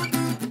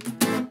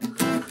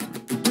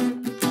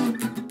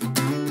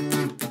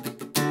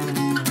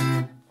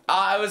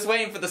 I was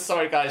waiting for the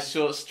sorry guys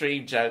short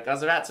stream joke. I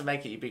was about to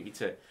make it, you beat me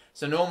to it.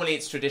 So normally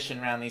it's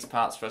tradition around these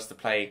parts for us to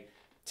play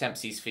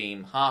Tempsy's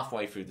theme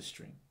halfway through the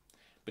stream.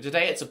 But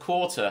today it's a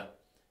quarter.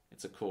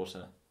 It's a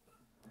quarter.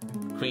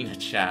 Queen of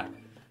chat.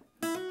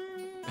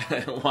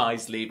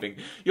 Why's leaving?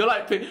 You're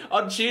like,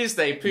 on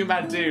Tuesday,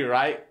 Pumandu,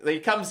 right? He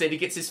comes in, he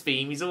gets his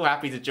theme, he's all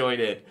happy to join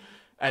in.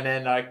 And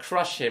then I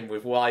crush him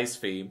with Y's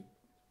theme.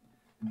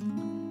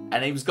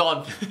 And he was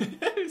gone.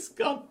 He was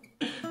gone.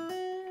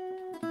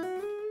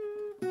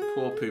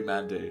 Poor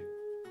Pumandu.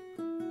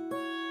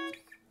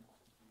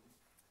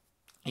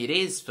 It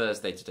is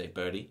Thursday today,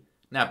 Birdie.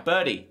 Now,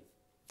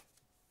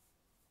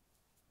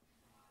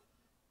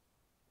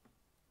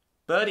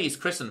 Birdie's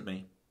christened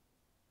me.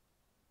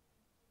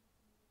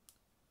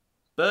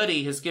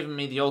 Birdie has given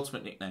me the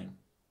ultimate nickname.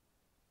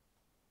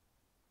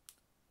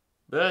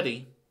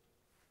 Birdie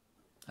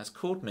has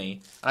called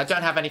me, and I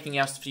don't have anything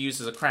else to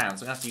use as a crown,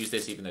 so I'm going to have to use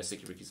this even though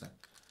Sicky Ricky's there.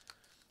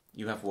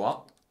 You have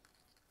what?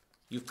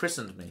 You've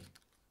christened me.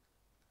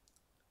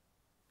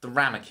 The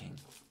Rammer King.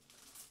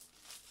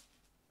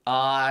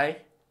 I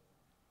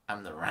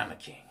am the Rammer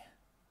King.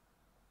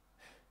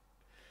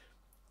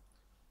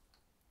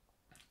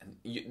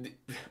 And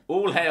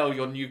all hail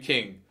your new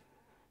king,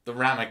 the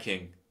Rammer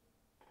King.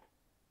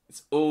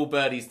 It's all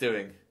Birdie's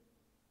doing.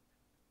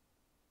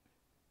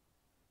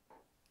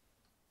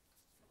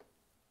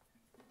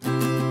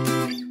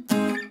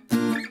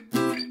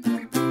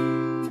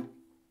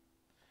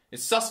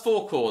 It's sus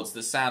 4 chords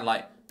that sound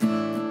like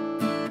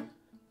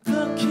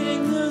the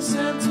king has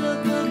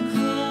entered the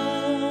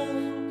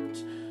crowd.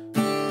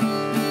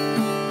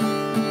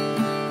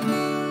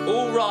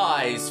 All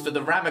rise for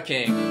the Rammer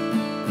King.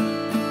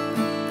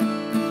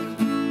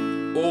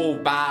 All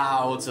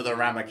bow to the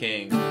Rammer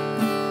King.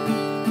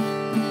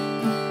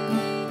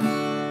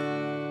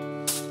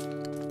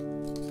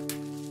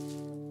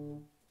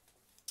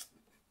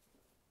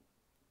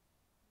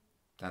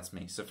 That's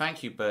me. So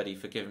thank you, Birdie,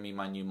 for giving me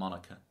my new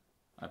moniker.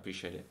 I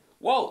appreciate it.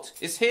 Walt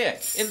is here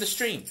in the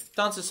stream.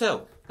 Dancers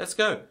Hill. Let's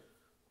go.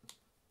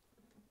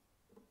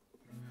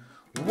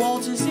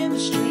 Walt is in the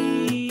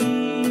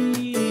stream.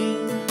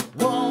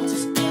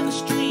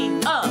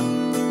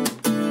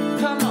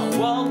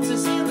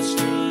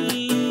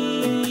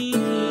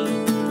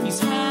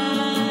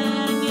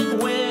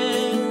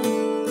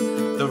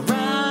 The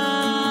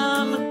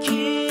Rama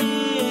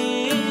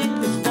King,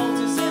 his vault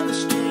is in the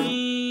stream.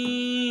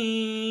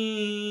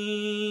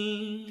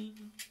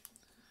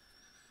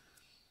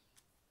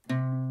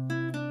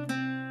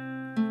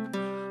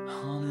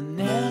 On an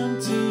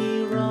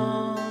empty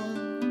road,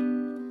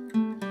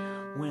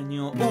 when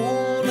you're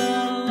all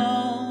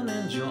alone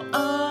and your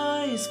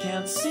eyes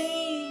can't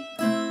see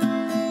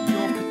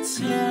your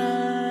potential,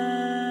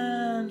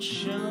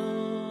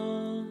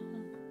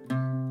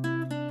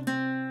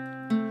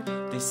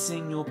 they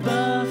sing your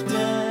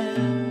birthday,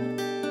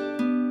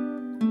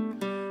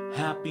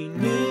 Happy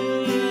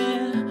New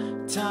Year,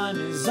 time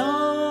is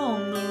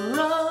on the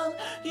run,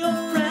 your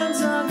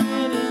friends are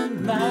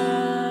getting married.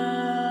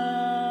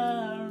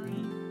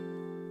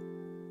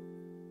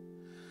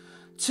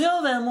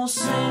 Till then we'll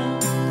sing,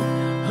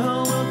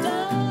 oh we'll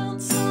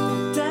dance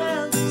on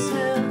dances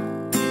here,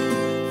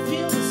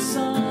 feel the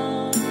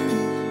sun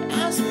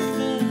as we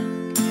fit,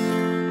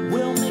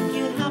 we'll make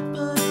it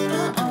happen in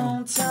our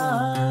own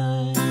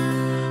time.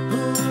 Oh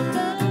we'll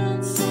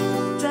dance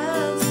on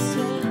dances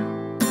here,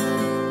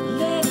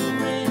 let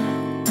it rain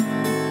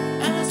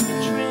as we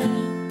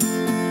drink,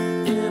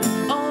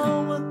 it'll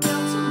all work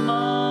out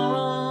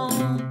tomorrow.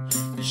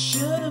 You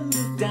should have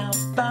moved out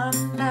by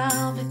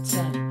now, they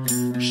tell you.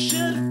 You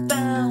should have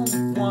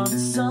found one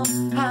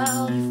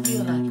somehow. You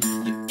feel like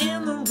you're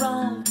in the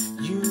wrong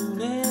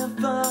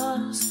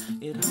universe.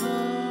 It hurts.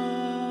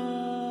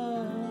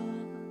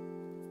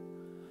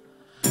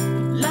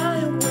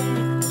 Lie awake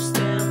most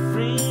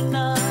every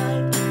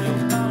night in your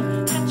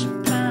mind, hatch a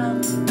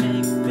plan to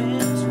make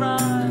things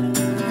right.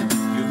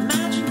 You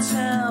imagine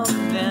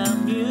telling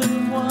them you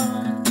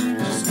won.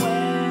 Just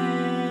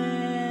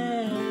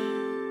wait.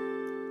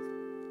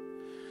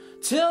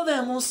 Till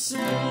then we'll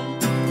sing.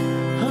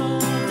 Oh,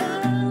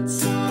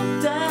 dance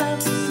on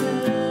dances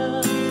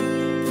here,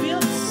 feel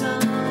the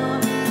sun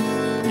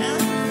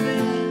as we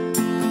fade,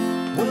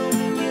 we'll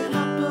make it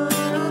happen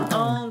in our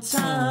own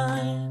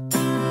time.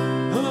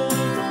 Oh,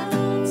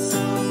 dance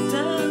on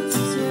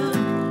dances here,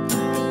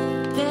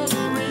 let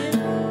it rain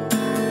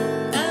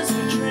as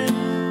we drink,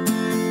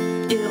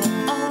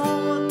 it'll all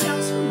work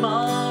out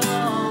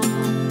tomorrow,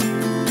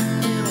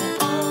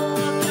 it'll all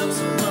work out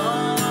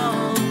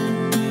tomorrow,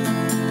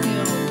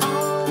 it'll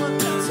all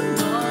work out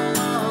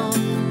tomorrow,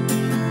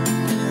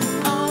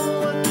 it'll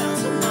all work out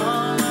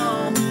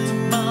tomorrow,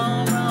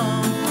 tomorrow.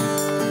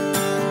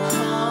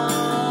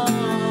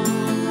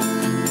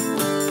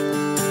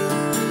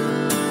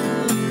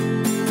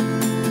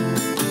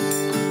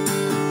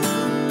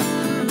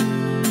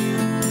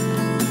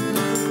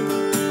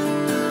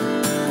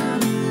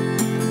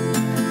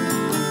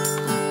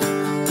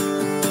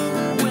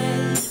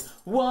 Wait,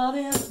 what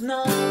if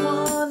no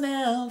one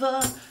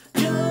ever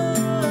comes?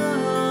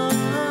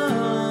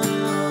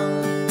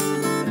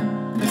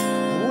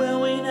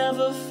 Will we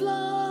never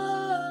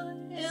fly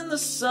in the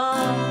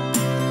sun?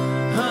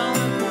 Oh,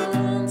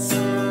 dance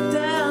and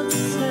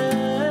dance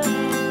here,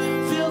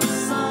 feel the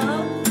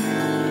sun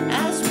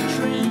as we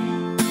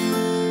drink,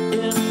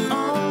 it'll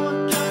all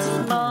work out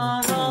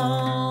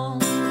tomorrow.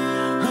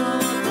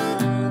 Oh,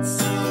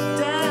 dance and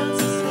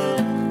dance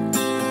here,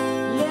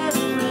 let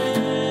it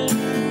rain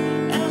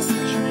as we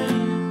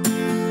drink,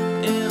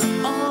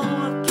 it'll all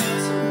work out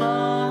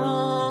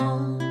tomorrow.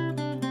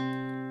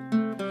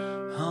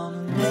 On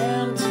an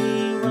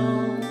empty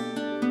road,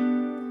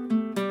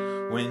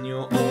 when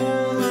you're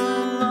all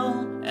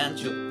alone and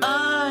your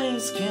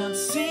eyes can't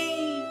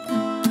see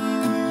your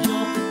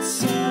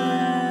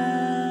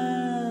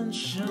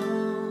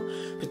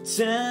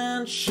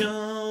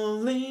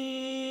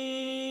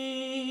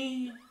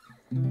potentially.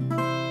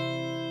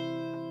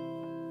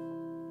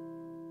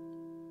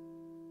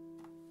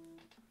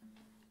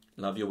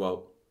 Love your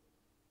woe.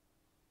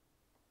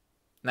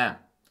 Now,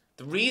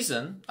 the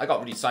reason, I got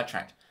really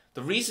sidetracked,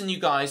 the reason you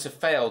guys have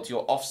failed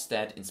your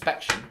Ofsted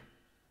inspection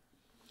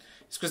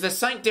is because there's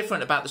something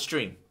different about the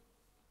stream.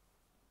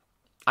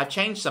 I've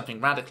changed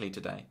something radically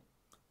today.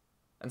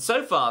 And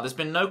so far, there's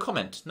been no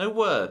comment, no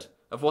word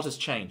of what has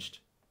changed.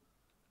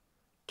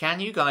 Can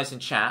you guys in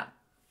chat,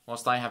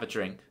 whilst I have a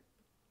drink,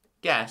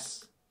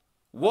 guess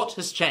what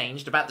has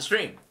changed about the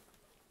stream?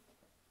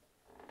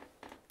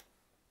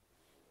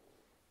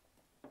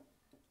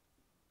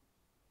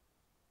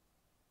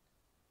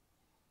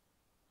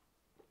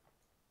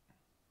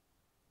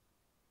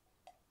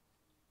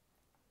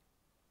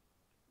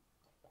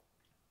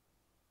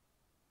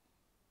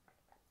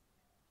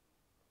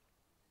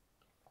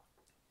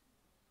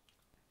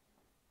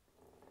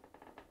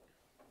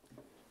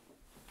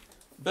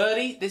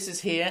 Birdie, this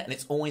is here, and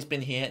it's always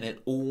been here, and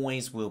it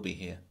always will be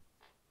here.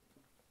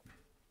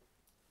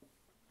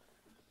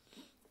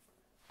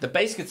 The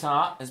bass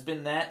guitar has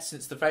been there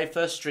since the very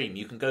first stream.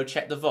 You can go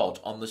check the VOD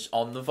on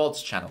the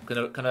VODs channel.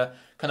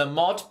 Can a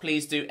mod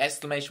please do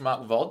exclamation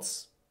mark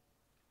VODs?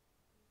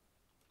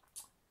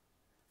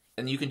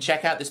 And you can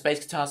check out this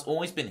bass guitar's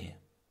always been here.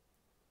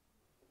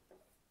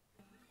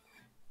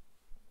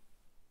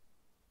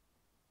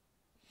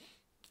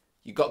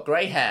 You got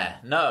grey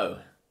hair? No.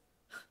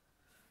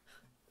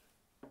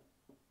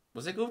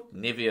 Was it called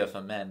Nivea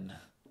for men?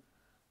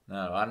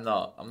 No, I'm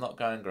not. I'm not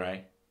going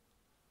grey.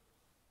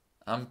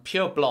 I'm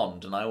pure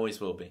blonde, and I always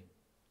will be.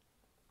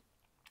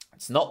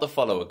 It's not the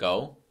follower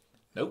goal.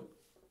 Nope.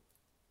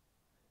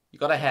 You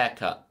got a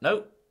haircut.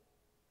 Nope.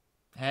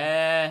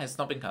 Hair has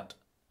not been cut.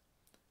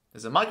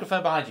 There's a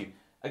microphone behind you.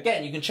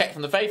 Again, you can check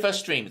from the very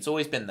first stream. It's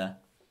always been there.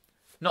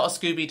 Not a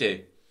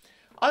Scooby-Doo.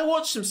 I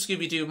watched some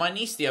Scooby-Doo with my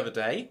niece the other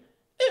day.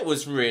 It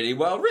was really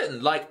well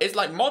written. Like, it's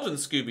like modern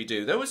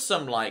Scooby-Doo. There was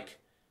some, like,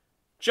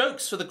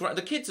 jokes for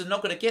the kids are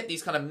not going to get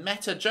these kind of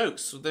meta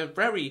jokes. They're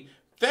very,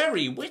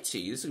 very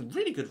witty. It's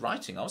really good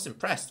writing. I was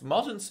impressed.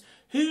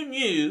 Who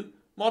knew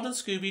modern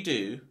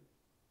Scooby-Doo?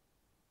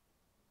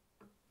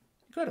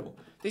 Incredible.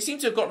 They seem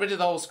to have got rid of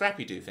the whole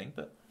Scrappy-Doo thing,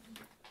 but...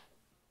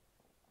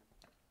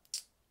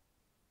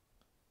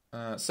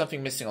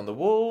 something missing on the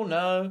wall?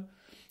 No.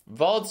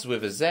 Vods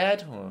with a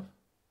Z or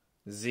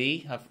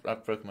Z?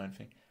 I've broken my own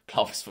thing.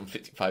 Clock is from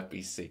 55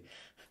 BC.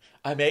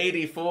 I'm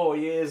 84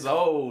 years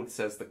old,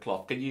 says the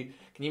clock. Can you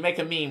make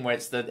a meme where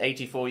it's the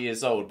 84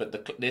 years old, but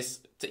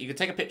you can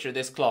take a picture of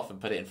this cloth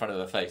and put it in front of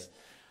her face.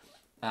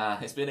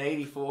 It's been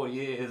 84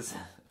 years.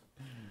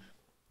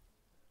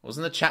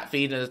 Wasn't the chat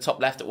feed in the top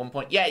left at one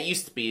point? Yeah, it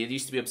used to be. It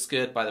used to be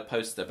obscured by the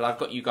poster, but I've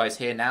got you guys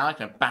here now. I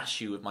can bash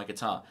you with my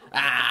guitar.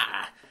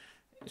 Ah!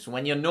 It's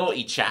when you're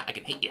naughty, chat. I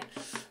can hit you.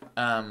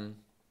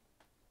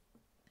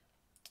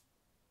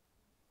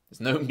 There's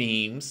no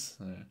memes.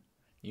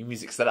 New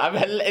music set.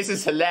 This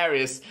is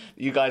hilarious.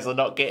 You guys are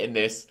not getting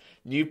this.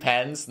 New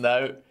pens.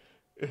 No.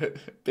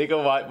 Bigger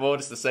whiteboard.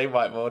 It's the same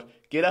whiteboard.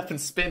 Get up and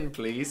spin,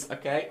 please.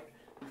 Okay.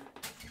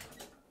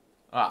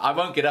 I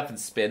won't get up and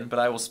spin, but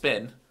I will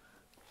spin.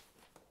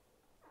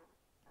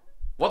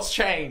 What's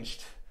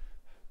changed?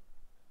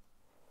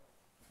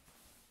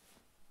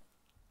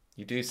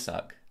 You do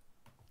suck.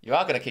 You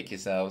are going to kick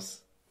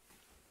yourselves.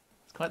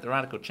 It's quite the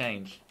radical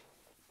change.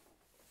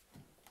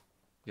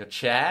 Your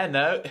chair?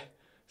 No.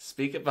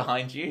 Speaker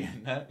behind you?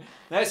 No.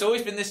 No, it's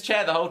always been this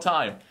chair the whole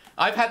time.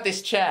 I've had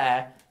this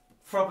chair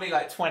probably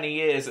like 20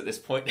 years at this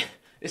point.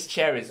 This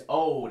chair is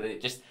old.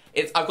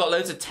 I've got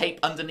loads of tape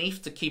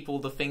underneath to keep all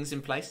the things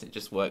in place. It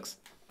just works.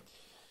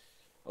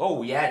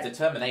 Oh, yeah,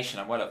 determination.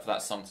 I'm well up for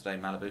that song today,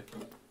 Malibu.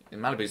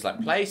 And Malibu's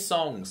like, play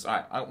songs. All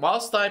right,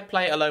 whilst I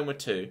play Alone with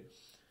Two,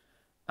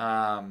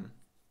 I'm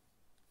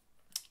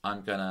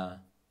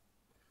gonna...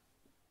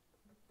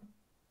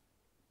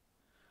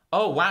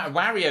 Oh,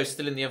 Wario's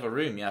still in the other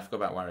room. Yeah, I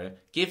forgot about Wario.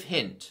 Give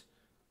hint.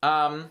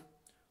 Well,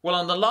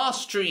 on the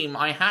last stream,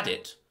 I had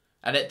it.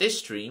 And at this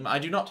stream, I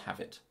do not have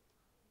it.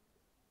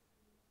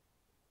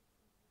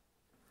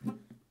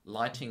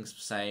 Lighting's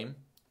the same.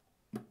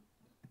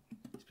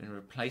 It's been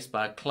replaced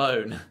by a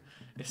clone.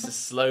 This is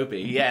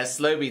Slowby. Yeah,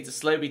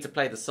 Slowby to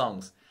play the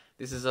songs.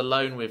 This is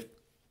Alone with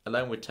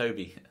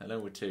Toby.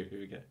 Alone with Two. Here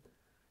we go.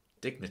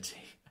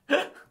 Dignity.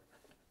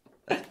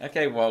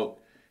 Okay, well,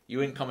 you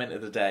win comment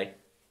of the day.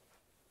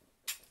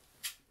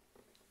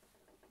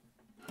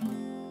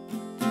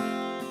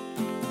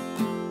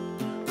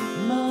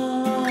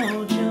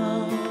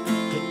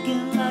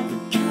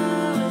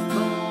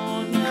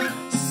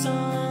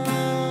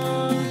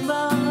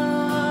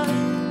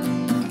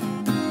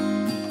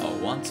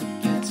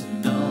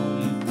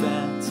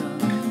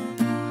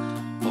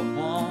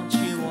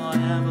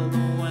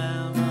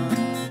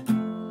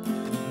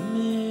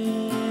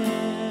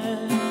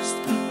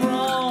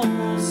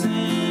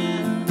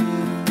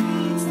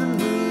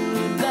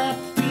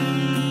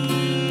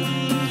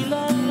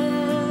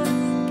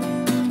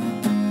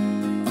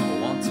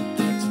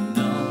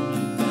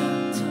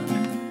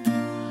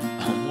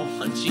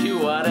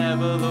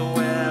 Whatever the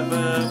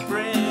weather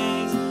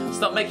brings.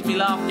 Stop making me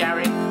laugh,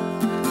 Gary.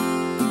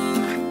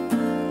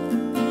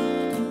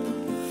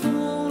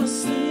 Fall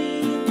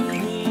asleep with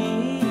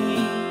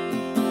me.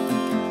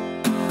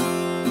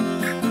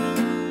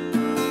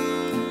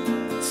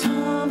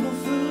 Tumble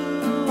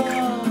through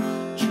our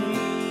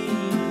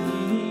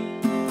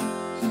dreams.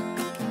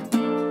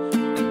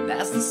 And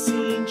as the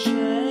scene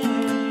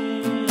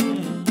changes,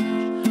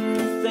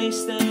 your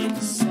face stays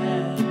the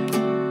same.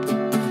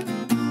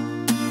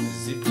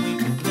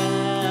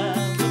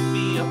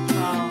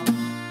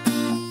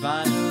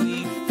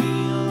 Finally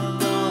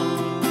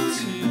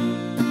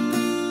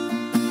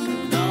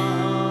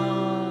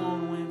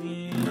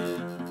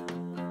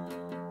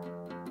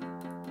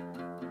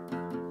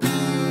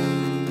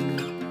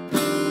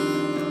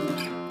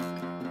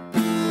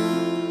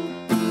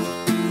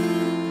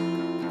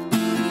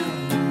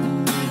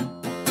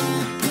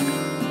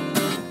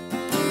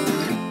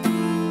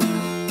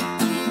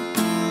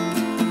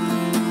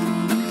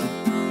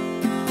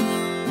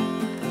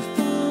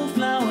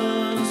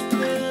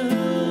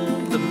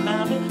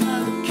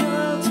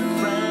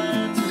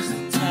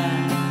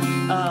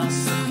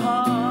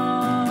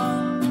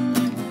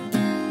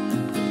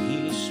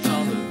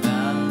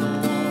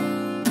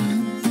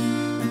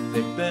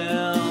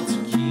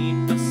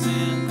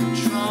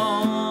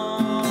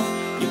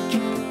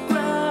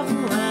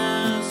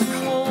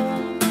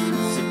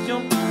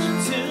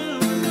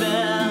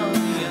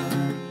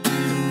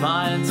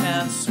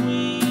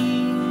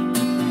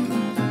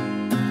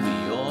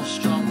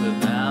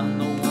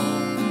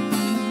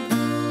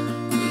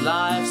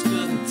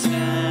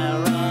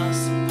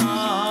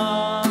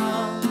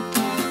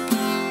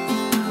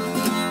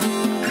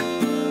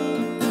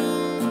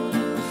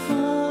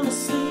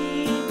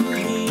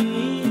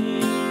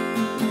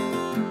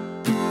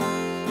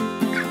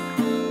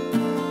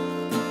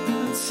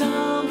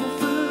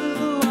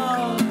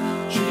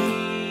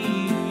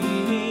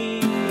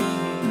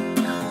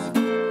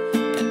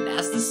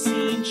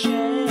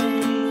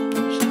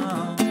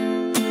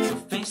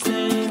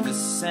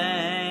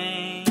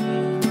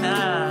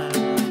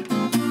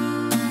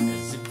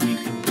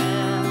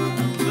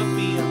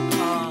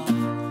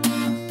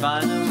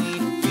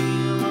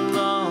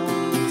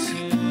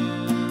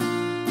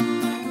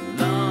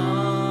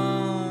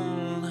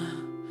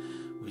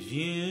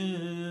you.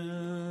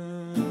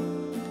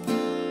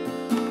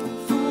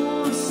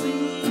 Fall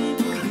asleep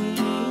with me.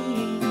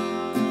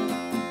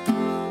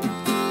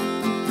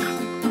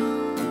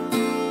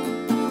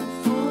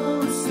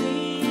 Fall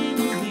asleep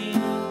with me.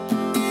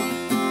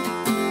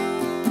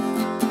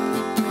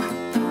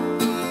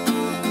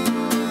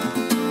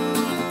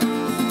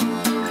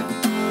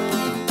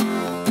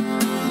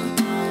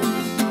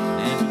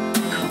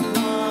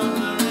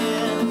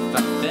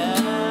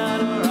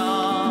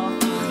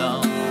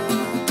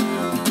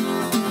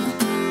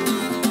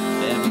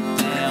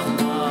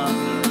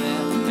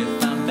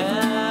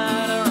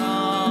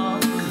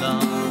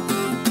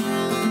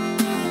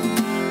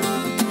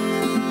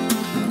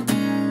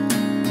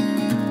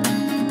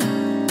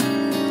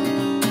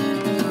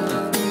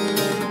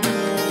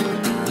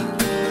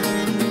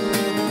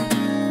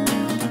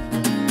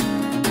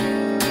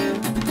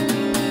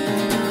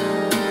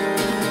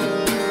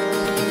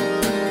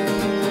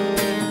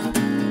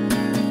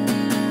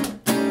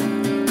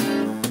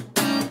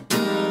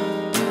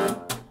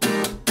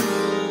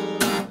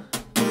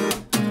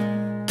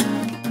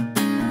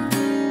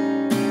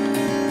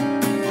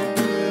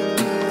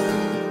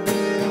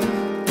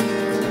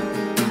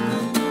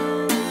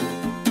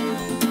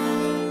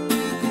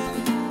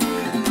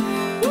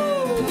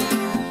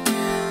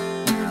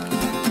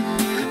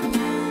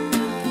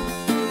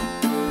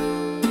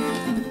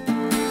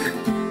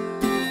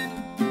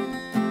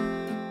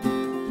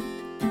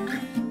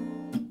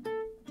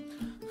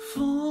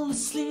 Fall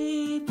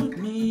asleep with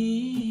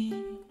me.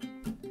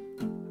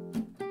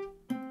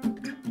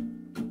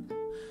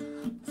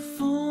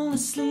 Fall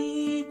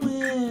asleep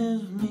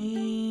with me.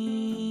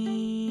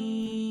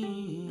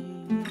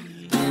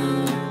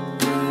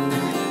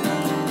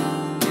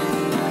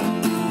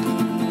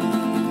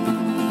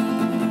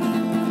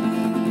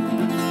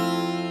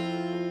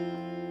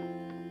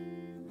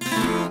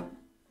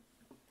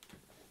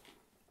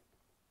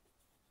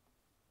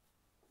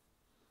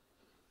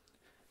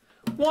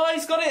 Why?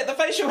 He's got it! The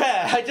facial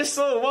hair! I just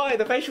saw why,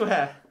 the facial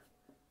hair.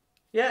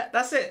 Yeah,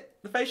 that's it.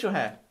 The facial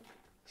hair.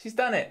 She's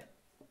done it.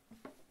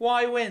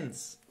 Why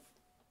wins?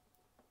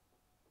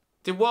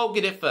 Did Walt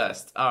get it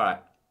first?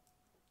 Alright.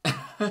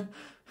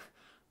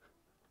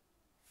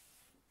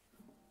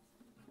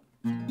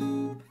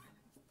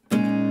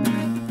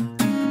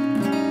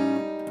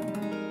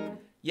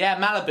 Yeah,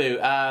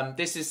 Malibu.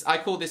 This is, I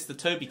call this the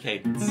Toby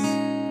cadence.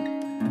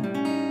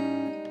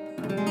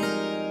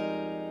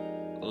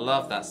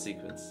 Love that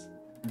sequence.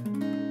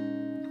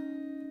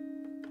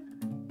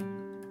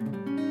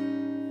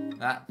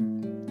 That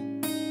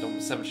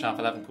 7 sharp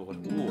 11 chord.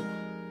 Ooh.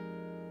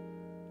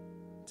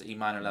 It's E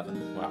minor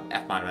 11. Well,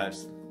 F minor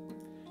is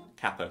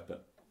capo,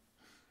 but.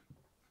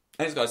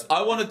 Anyways, guys,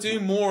 I want to do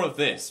more of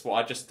this, what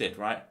I just did,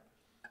 right?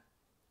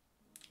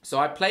 So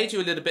I played you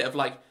a little bit of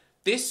like,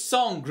 this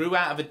song grew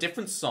out of a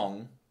different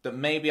song that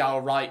maybe I'll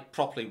write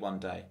properly one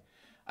day.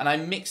 And I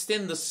mixed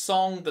in the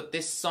song that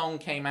this song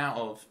came out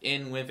of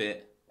in with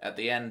it at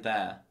the end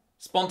there.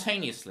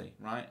 Spontaneously,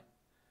 right?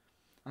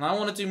 And I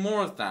want to do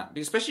more of that,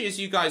 especially as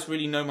you guys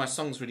really know my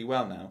songs really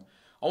well now.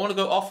 I want to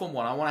go off on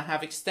one. I want to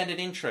have extended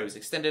intros,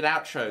 extended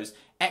outros,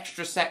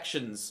 extra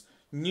sections,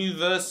 new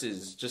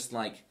verses, just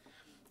like...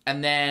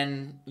 And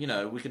then, you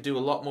know, we could do a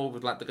lot more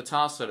with like the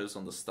guitar solos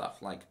on the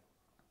stuff. Like,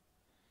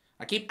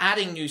 I keep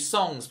adding new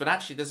songs, but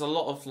actually there's a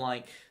lot of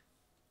like...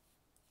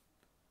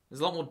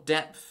 There's a lot more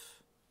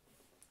depth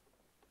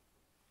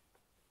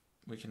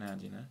we can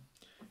add, you know?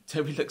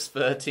 Toby looks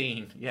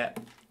 13, yeah.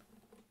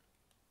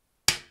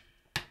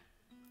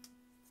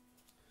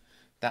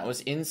 That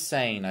was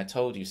insane, I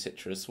told you,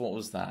 Citrus. What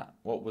was that?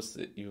 What was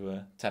it you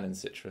were telling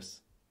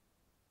Citrus?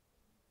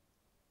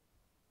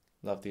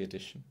 Love the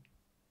addition.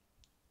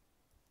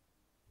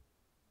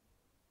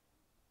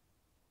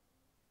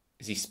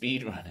 Is he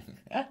speed running?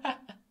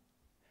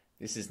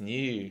 This is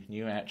new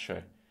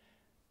outro.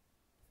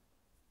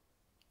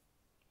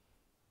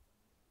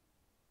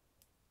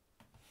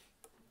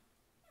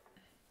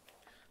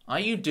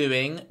 Are you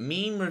doing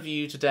meme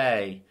review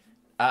today?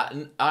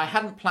 I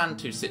hadn't planned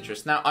to,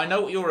 Citrus. Now, I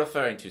know what you're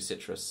referring to,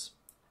 Citrus.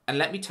 And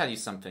let me tell you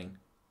something.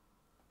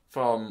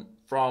 From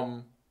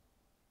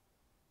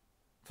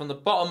the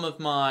bottom of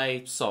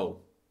my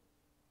soul,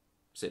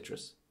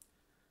 Citrus.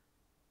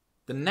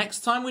 The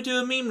next time we do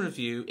a meme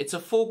review, it's a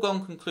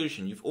foregone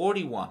conclusion. You've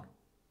already won.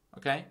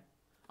 Okay?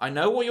 I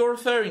know what you're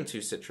referring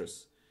to,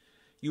 Citrus.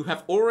 You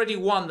have already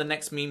won the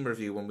next meme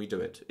review when we do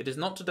it. It is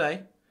not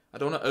today. I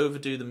don't want to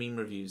overdo the meme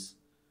reviews.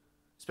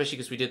 Especially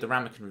because we did the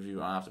Ramekin review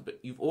right after. But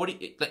you've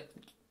already...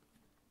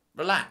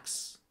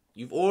 relax.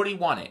 You've already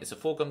won it. It's a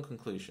foregone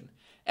conclusion.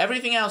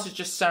 Everything else is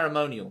just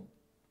ceremonial.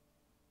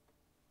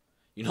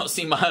 You've not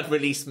seen my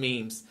unreleased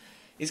memes.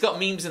 He's got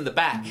memes in the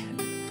back.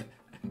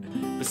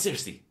 But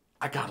seriously,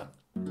 I got him.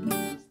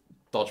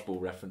 Dodgeball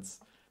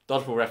reference.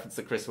 Dodgeball reference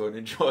that Chris won't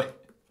enjoy.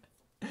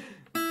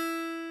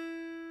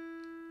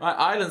 Right,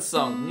 Island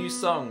Song. New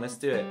song. Let's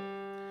do it.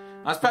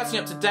 I was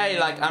practicing up today.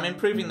 Like, I'm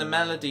improving the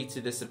melody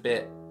to this a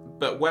bit.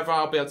 But whether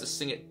I'll be able to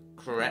sing it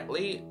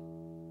correctly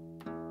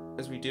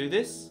as we do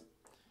this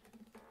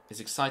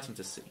is exciting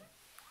to see.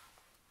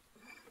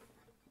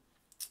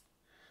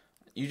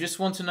 You just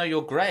want to know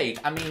your grade.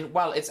 I mean,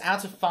 well, it's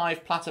out of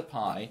 5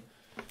 platypi,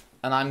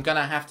 and I'm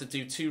gonna have to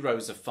do 2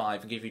 rows of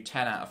 5 and give you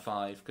 10 out of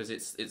 5 because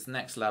it's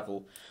next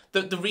level.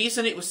 The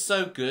reason it was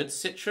so good,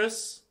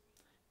 Citrus,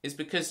 is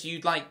because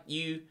you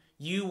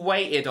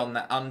waited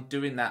on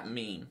doing that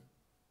meme.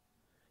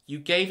 You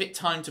gave it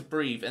time to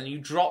breathe, and you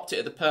dropped it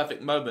at the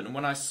perfect moment. And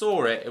when I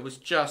saw it, it was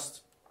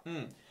just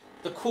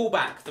the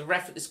callback,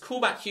 it's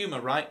callback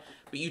humor, right?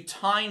 But you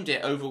timed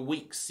it over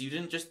weeks. You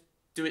didn't just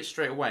do it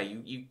straight away.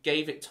 You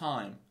gave it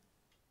time.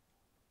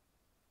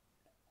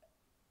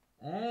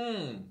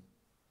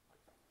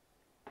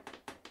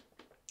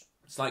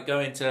 It's like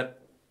going to,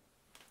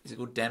 is it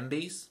called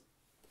Denby's?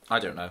 I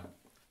don't know.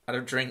 I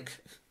don't drink.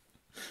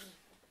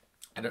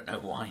 I don't know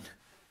wine.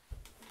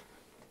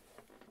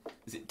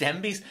 Is it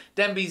Denby's?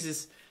 Denby's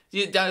is.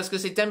 I was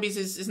going to say Denby's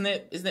isn't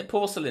it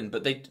porcelain?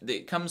 But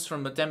it comes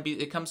from a Denby.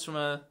 It comes from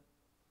a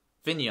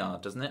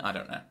vineyard, doesn't it? I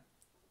don't know.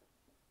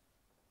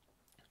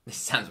 This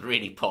sounds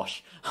really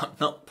posh. I'm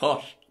not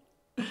posh.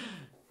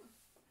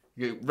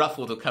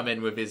 Ruffled will come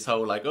in with his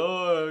whole like,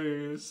 oh,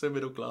 you're so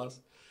middle class.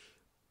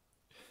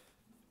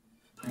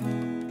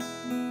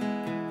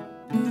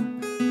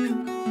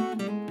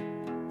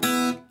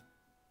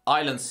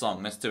 Island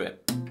song. Let's do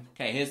it.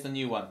 Okay, here's the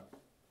new one.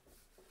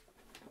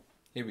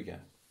 Here we go.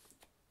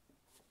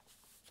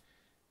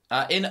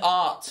 In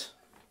art,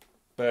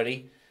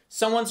 Birdie,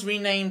 someone's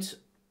renamed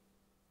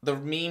the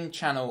meme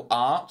channel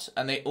Art,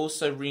 and they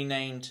also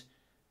renamed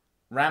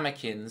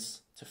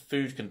ramekins to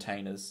food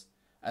containers.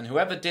 And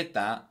whoever did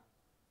that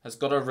has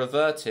got to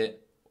revert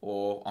it,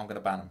 or I'm going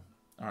to ban them.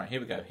 All right,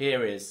 here we go.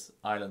 Here is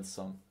Island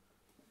Song.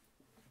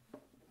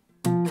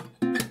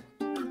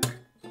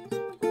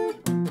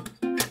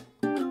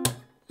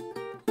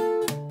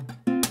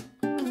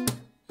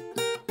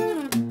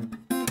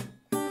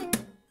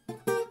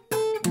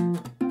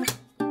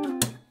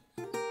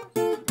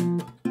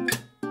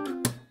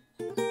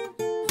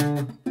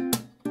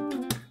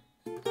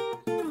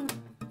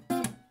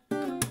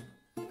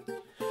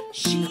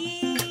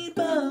 She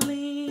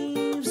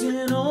believes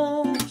in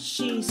all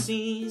she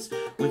sees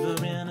with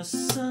her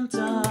innocent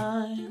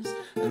eyes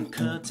and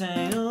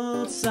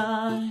curtailed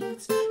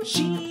sides.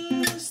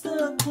 She's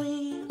the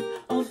queen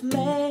of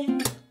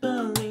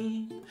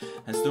make-believe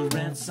as the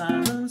red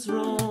sirens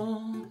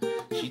roar.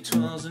 She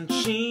twirls and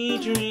she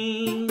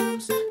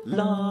dreams,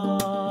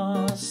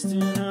 lost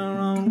in her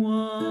own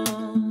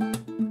world.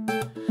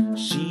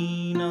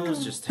 She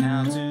knows just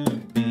how to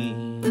be,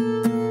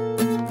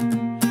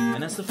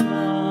 and as the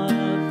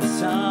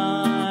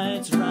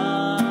tides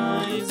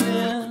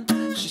rising,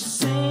 she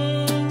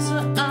sings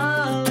her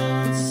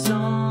island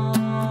song.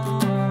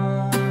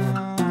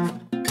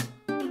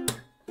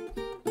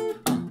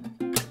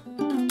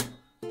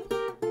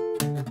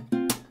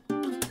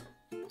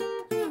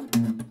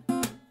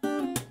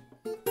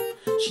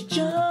 She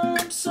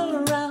jumps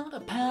around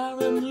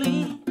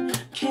apparently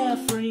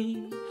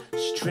carefree.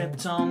 She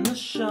tripped on the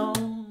shore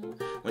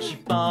where she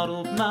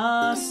bottled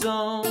my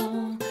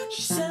soul.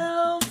 She's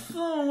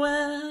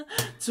self-aware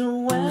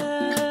to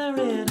where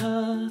it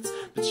hurts,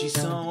 but she's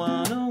so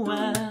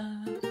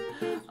unaware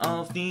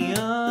of the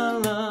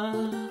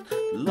alert,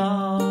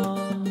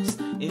 lost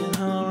in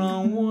her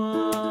own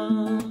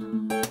world.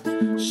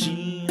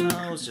 She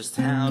knows just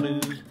how to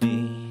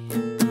be,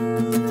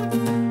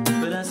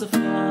 but as the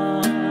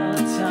flood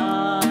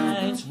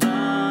tides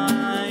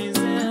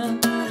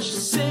rising, she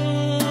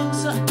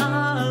sings her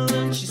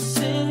island, she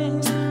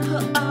sings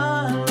her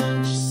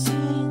island, she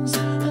sings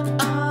her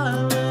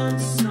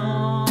island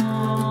song.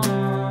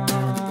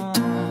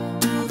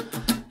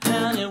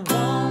 And it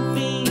won't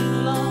be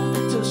long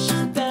till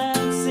she's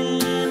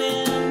dancing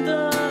in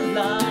the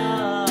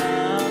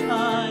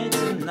light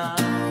tonight.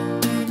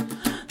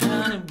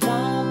 And it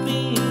won't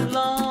be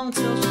long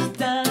till she's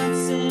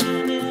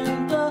dancing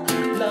in the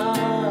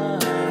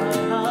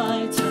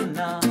light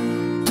tonight.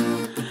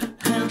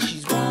 And she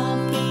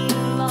won't be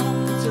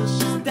long till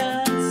she's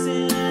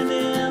dancing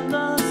in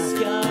the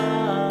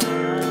sky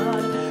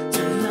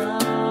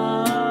tonight.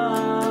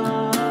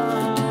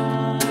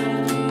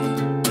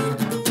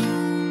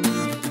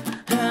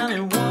 And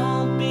it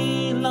won't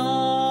be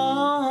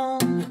long.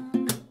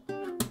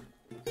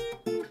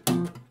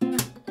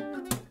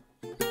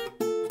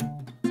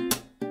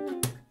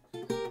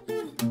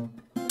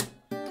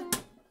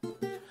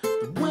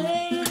 The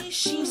way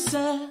she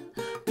said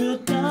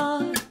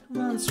goodnight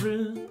runs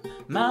through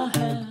my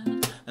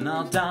head, and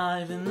I'll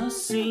dive in the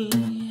sea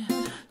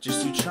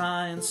just to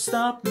try and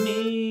stop me.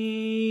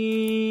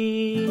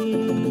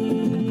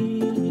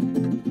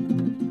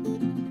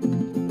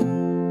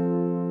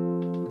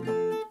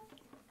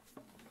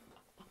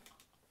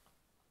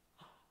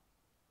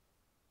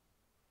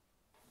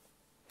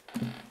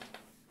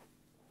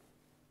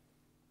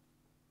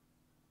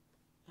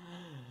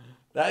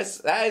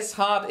 That is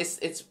hard.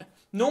 It's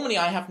normally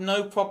I have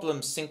no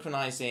problem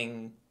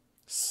synchronizing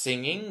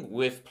singing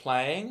with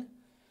playing,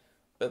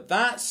 but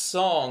that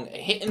song,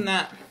 hitting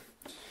that,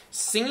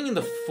 singing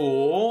the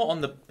 4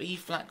 on the B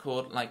flat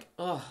chord, like,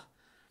 ugh.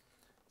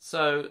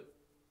 So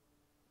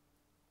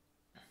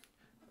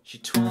She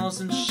twirls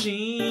and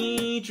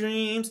she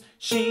dreams,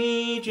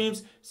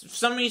 For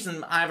some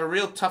reason, I have a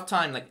real tough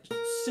time, like,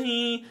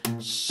 she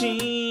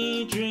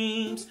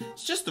dreams.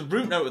 It's just the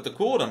root note of the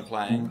chord I'm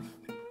playing.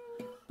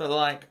 But,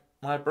 like,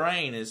 my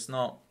brain is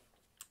not...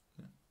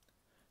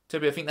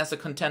 Toby, I think that's a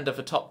contender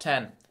for top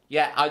 10.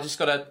 Yeah, I just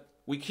gotta...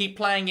 We keep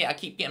playing it, I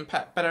keep getting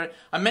better.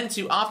 I meant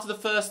to, after the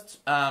first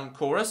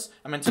chorus,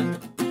 I meant to...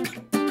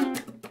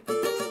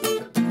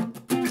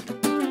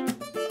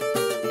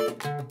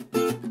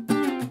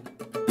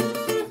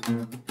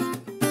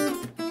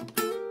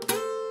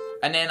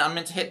 And then I'm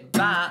meant to hit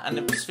that and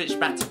then switch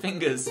back to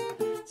fingers.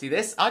 See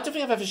this? I don't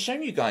think I've ever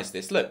shown you guys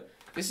this. Look,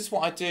 this is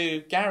what I do.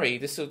 Gary,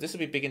 this will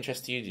be big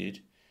interest to you, dude.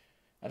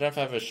 I don't know if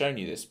I've ever shown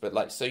you this, but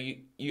like, so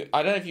you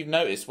I don't know if you've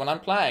noticed, when I'm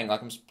playing,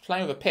 like I'm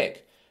playing with a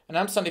pick, and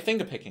I'm suddenly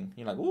finger picking.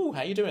 You're like, ooh,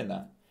 how you doing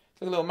that?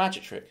 It's like a little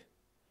magic trick.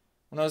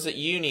 When I was at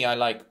uni, I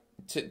like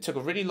took a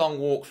really long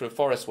walk through a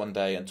forest one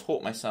day and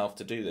taught myself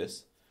to do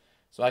this.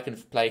 So I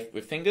can play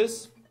with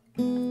fingers,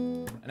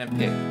 and then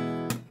pick.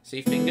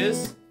 See,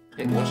 fingers,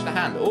 pick, watch the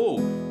hand.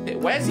 Oh,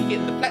 where's he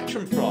getting the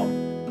plectrum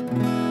from?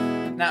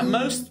 Now,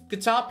 most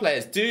guitar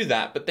players do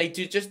that, but they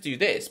just do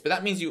this. But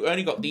that means you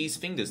only got these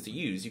fingers to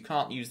use. You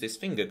can't use this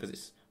finger because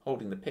it's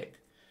holding the pick.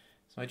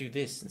 So I do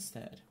this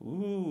instead.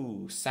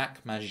 Ooh,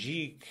 sac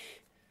magique.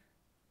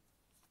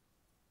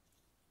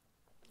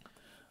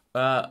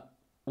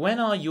 When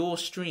are your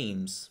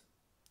streams?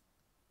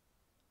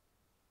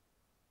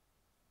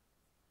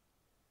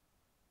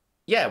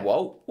 Yeah,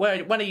 Walt.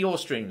 When are your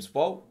streams,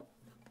 Walt?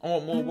 I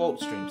want more Walt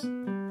streams.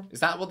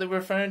 Is that what they were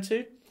referring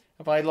to?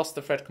 Have I lost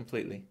the thread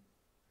completely?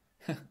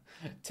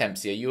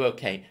 Tempsy, are you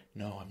okay?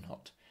 No, I'm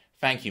not.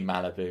 Thank you,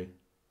 Malibu.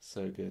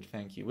 So good,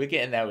 thank you. We're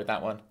getting there with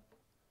that one.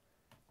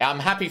 I'm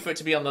happy for it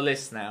to be on the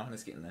list now.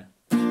 Let's get in there.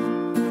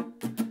 And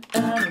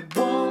it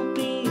won't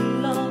be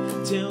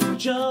long till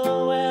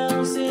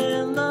Joel's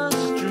in the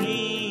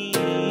stream.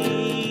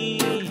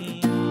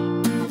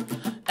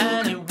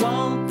 And it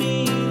won't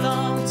be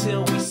long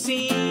till we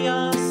see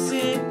our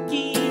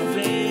sicky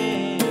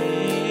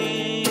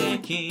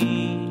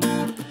Ricky.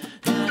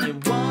 And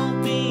it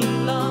won't be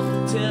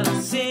long till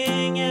I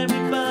sing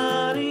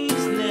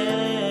everybody's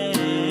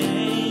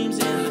names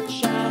in the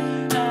chat.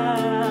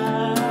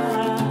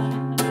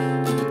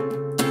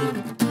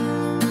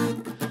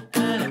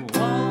 And it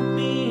won't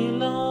be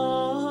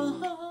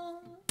long.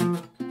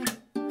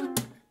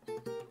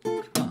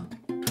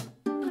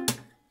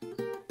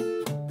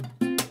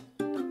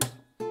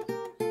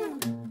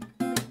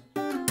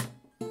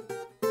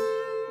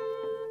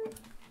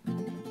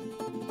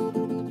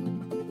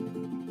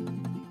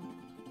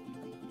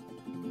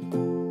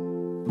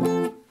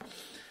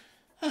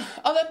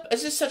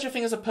 Is there such a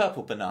thing as a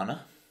purple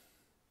banana?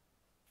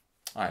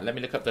 Alright, let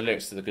me look up the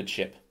lyrics to The Good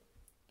Ship.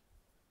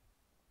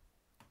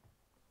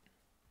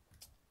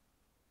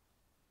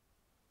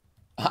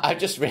 I've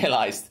just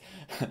realised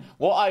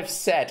what I've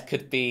said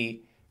could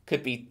be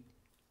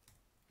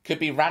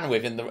ran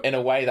with in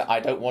a way that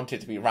I don't want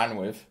it to be ran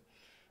with.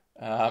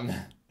 Should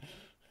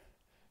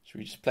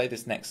we just play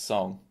this next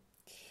song?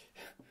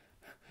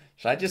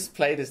 Should I just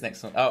play this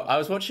next song? Oh, I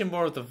was watching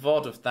more of the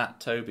VOD of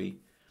that, Toby.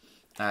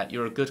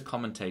 You're a good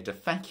commentator.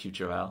 Thank you,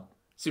 Joel.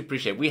 Super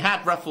appreciate it. We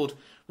had Ruffled,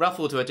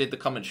 who I did the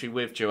commentary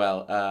with,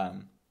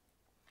 Joel.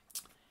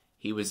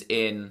 He was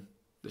in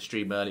the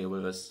stream earlier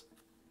with us.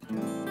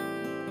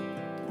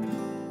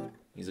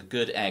 He's a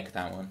good egg,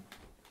 that one.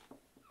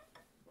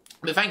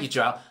 But thank you,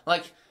 Joel.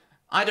 Like,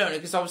 I don't know,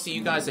 because obviously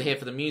you guys are here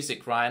for the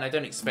music, right? And I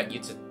don't expect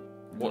you to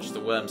watch the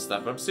Worm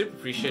stuff. But I'm super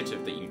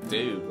appreciative that you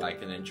do,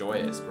 like, and enjoy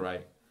it. It's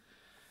great.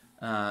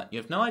 You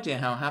have no idea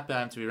how happy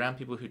I am to be around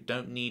people who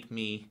don't need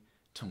me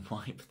to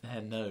wipe their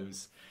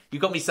nose. You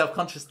got me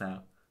self-conscious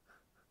now.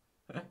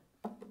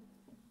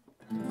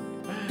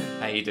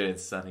 How you doing,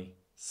 Sonny?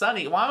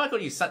 Sonny, why am I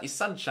calling you Sonny?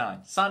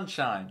 Sunshine.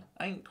 Sunshine.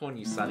 I ain't calling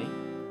you Sonny.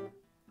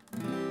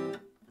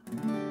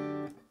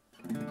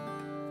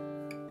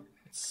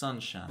 It's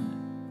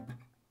Sunshine.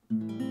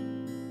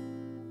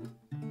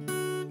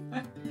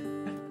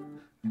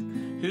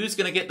 Who's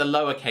gonna get the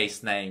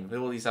lowercase name with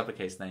all these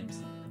uppercase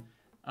names?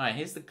 Alright,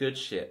 here's The Good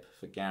Ship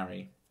for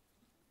Gary.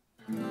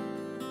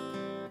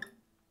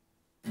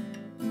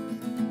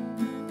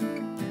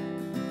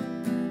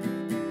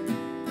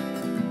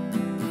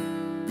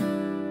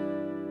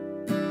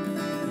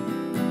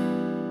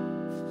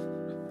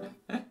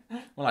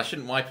 Well, I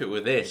shouldn't wipe it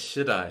with this,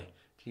 should I?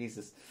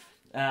 Jesus.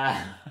 I'm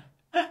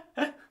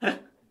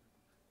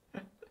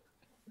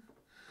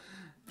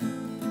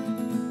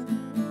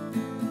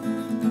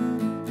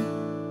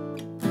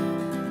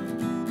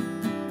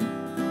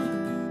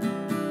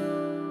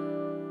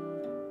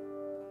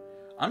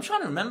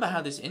trying to remember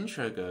how this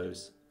intro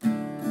goes.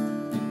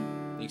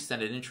 The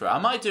extended intro. I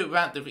might do it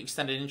without the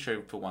extended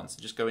intro for once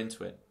and just go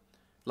into it.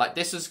 Like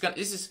I'm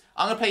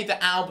gonna play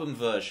the album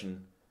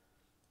version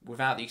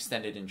without the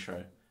extended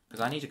intro.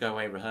 Because I need to go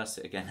away and rehearse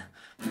it again.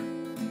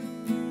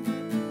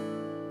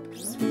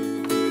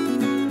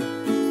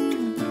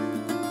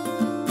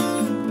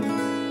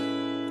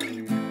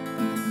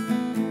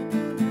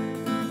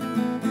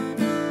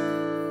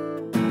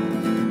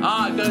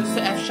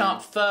 F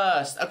sharp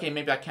first. Okay,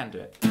 maybe I can do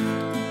it.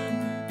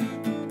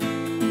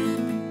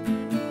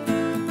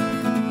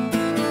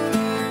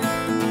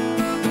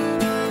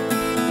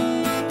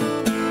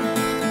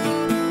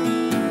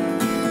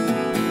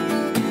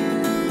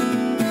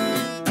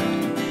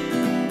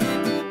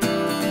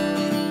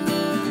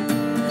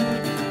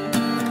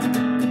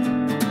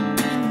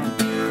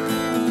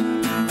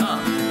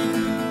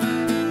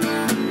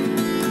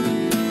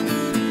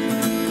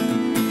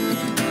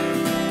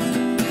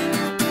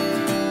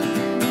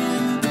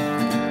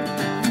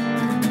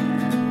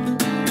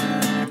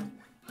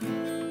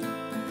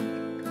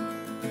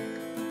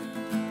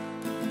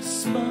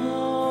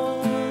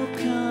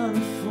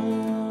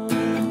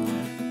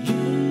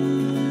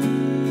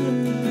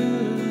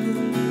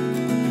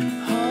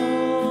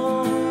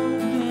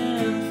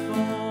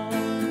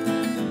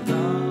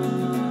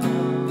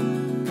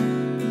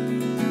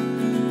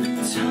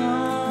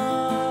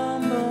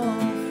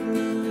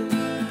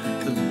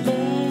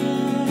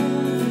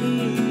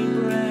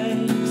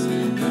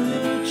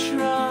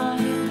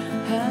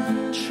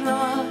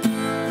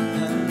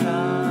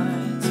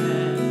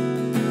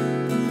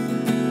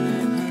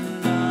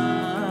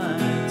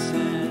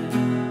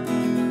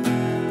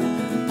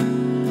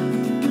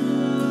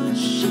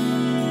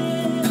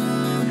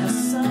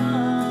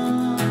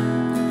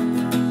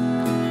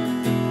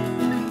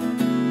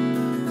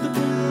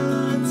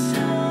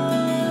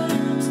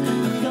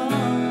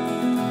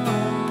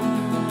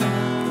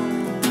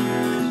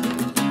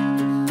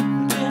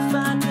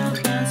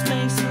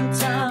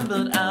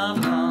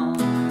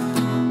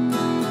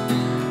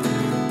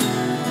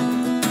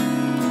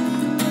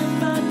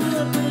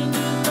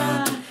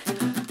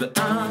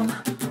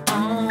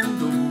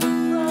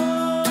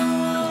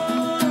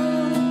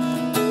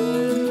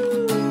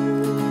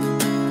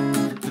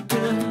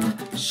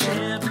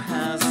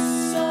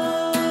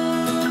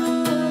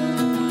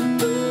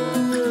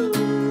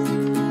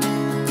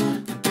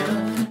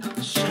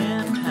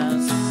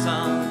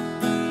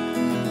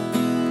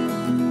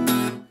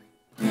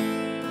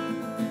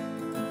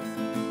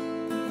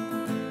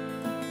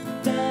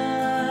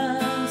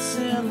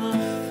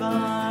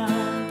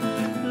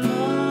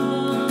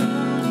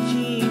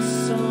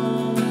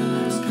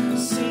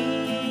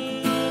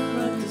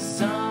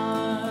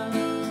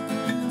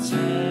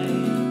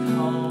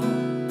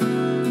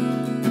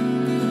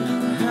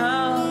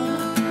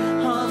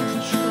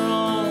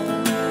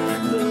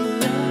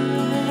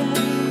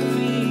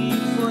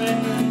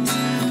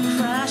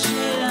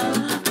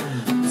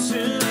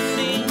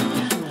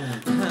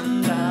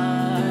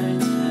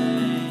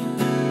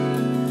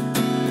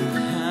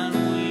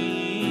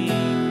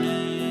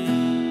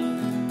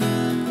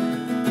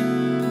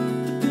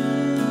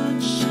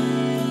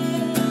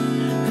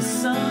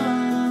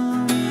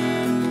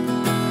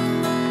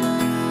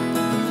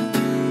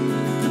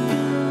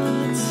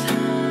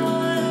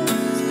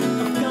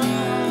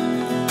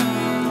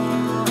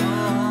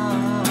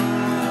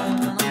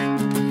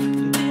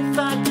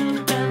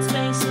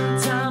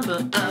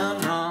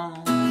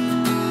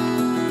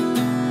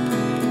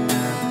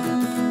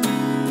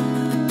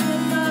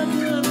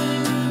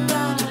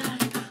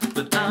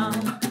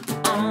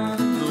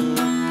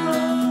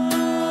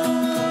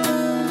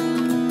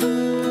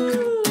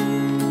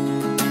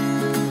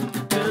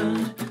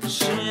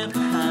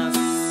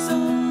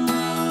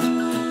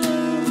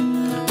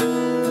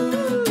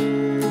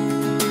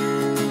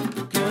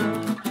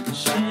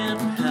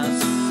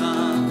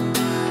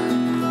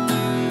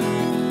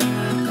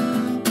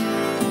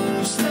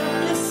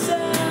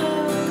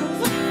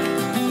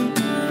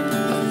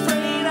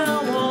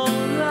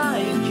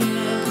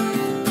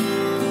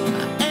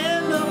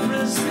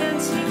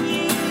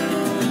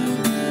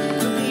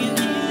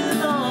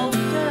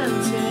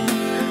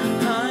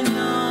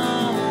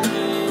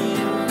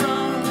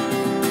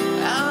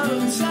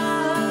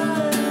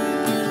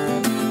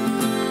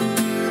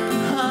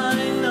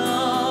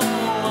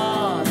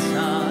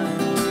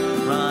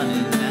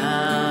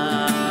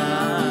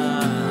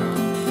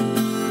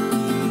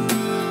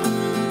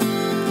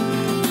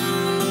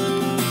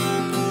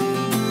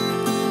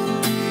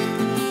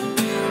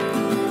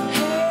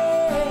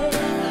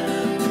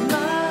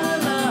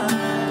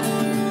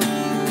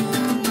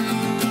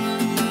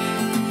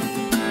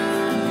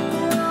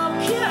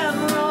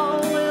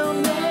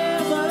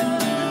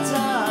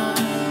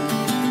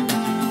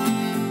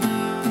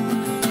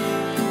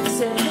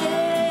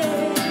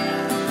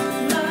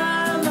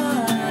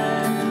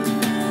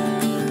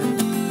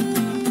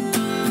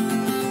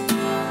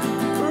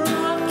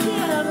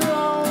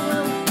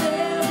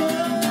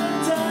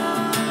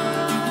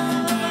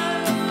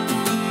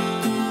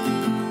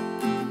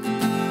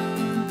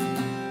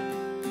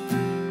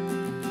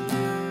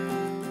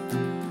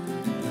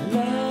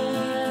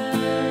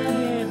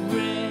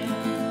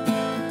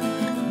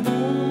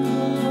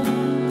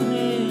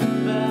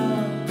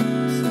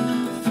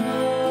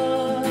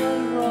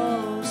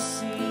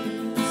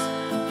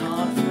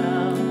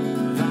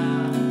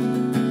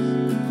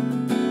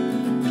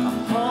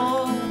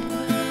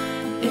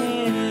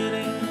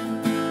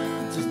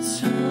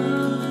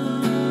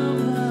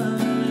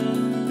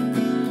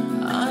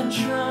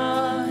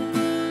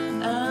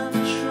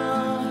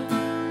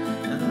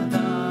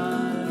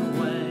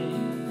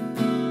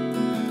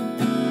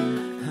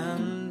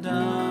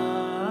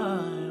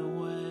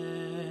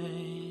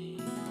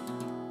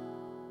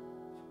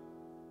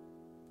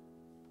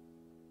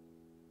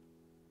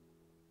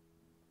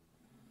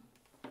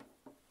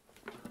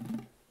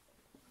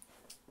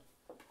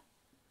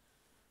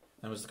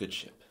 was the good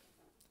ship.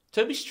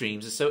 Toby's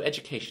streams are so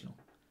educational.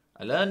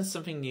 I learn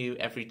something new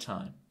every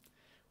time.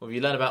 What have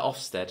you learned about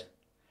Ofsted?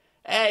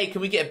 Hey,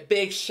 can we get a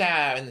big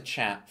shout out in the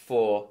chat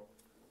for...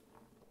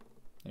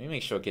 Let me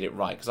make sure I get it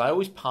right, because I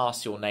always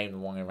pass your name the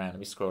wrong way around. Let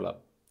me scroll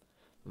up.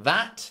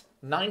 That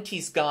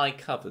 90s guy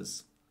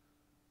covers.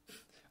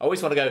 I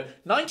always want to go,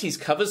 90s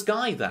covers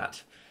guy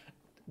that.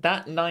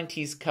 That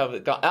 90s cover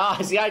guy... Ah,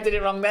 see, I did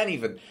it wrong then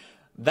even.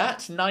 That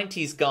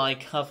 90s guy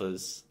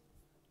covers.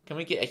 Can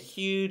we get a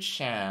huge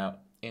shout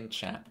in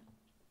chat?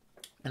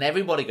 And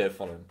everybody go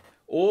follow him.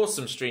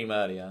 Awesome stream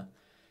earlier.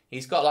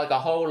 He's got like a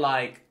whole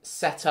like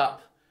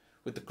setup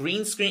with the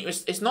green screen.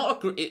 It's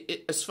not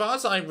a... as far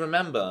as I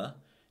remember,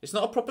 it's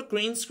not a proper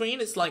green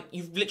screen. It's like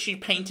you've literally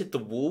painted the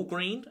wall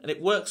green and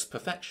it works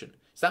perfection.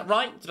 Is that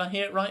right? Did I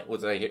hear it right? Or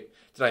did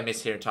I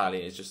mishear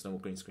entirely? It's just a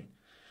normal green screen.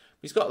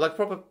 He's got like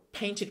proper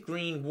painted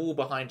green wall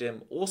behind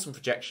him. Awesome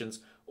projections.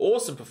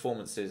 Awesome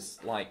performances.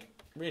 Like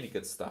really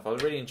good stuff. I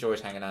really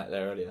enjoyed hanging out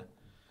there earlier.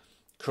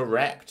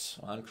 Correct.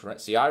 I'm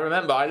correct. See, I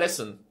remember. I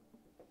listen.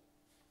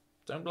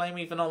 Don't blame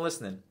me for not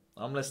listening.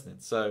 I'm listening.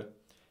 So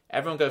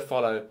everyone go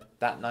follow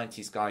that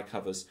 90s guy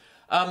covers.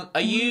 Are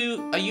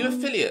you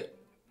affiliate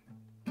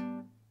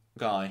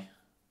guy?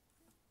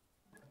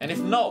 And if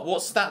not,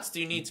 what stats do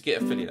you need to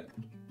get affiliate?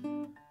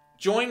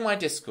 Join my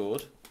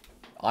Discord.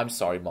 I'm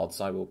sorry,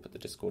 mods. I will put the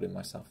Discord in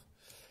myself.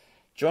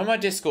 Join my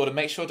Discord and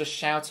make sure to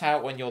shout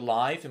out when you're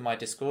live in my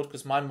Discord,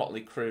 because my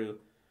motley crew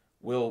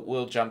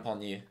will jump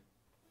on you.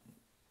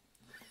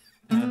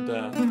 And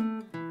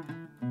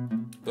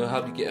we'll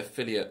help you get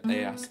affiliate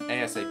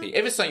ASAP.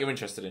 If it's something you're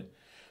interested in.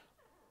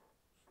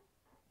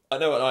 I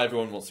know not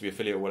everyone wants to be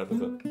affiliate or whatever,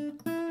 but...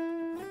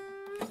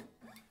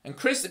 And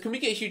Chris, can we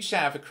get a huge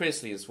shout out for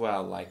Chrisley as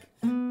well? Like,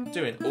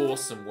 doing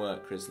awesome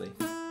work, Chrisley.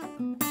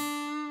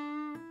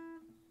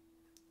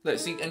 Look,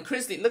 see, and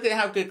Chrisley, look at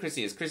how good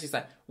Chrisley is. Chrisley's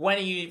like, when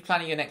are you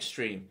planning your next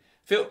stream?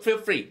 Feel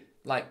free,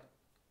 like,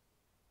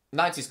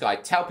 90s guy,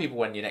 tell people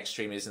when your next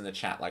stream is in the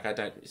chat. Like,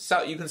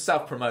 you can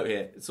self-promote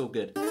here. It's all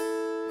good.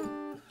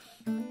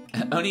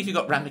 Only if you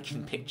got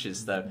ramekin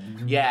pictures, though.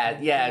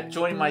 Yeah,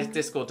 joining my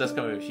Discord does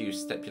come with a few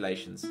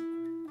stipulations.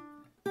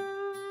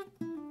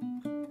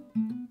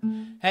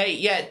 Hey,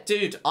 yeah,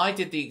 dude, I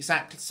did the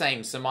exact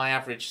same, so my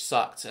average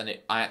sucked, and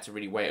I had to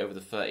really wait over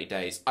the 30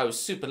 days. I was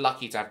super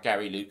lucky to have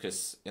Gary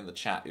Lucas in the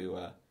chat who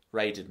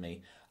raided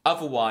me.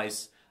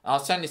 Otherwise, I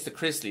was telling this to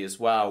Chrisley as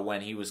well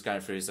when he was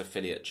going through his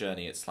affiliate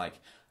journey. It's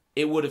like,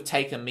 it would have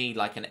taken me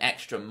like an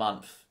extra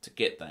month to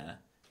get there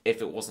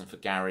if it wasn't for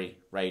Gary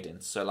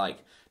raiding. So, like,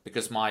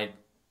 because my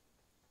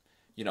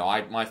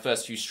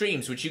first few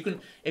streams, which you can,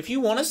 if you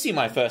want to see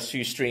my first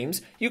few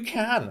streams, you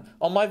can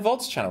on my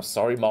VODs channel.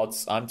 Sorry,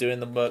 mods, I'm doing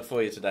the work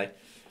for you today.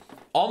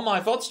 On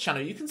my VODs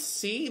channel, you can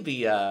see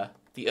the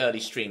early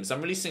streams.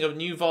 I'm releasing a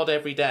new VOD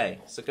every day,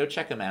 so go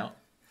check them out.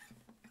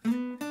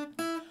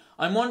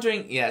 I'm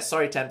wondering, yeah,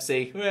 sorry,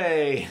 Tempsy.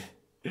 Hooray!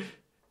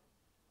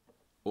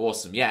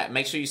 Awesome, yeah.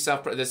 Make sure you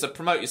there's a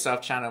promote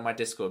yourself channel on my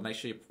Discord. Make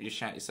sure you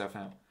shout yourself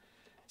out.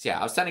 So yeah,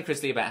 I was telling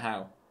Chrisley about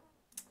how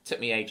it took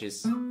me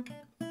ages.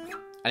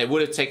 And it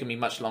would have taken me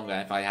much longer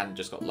if I hadn't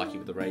just got lucky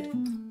with the raid.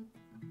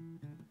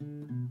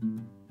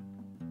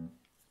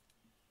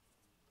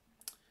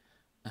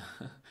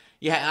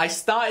 Yeah, I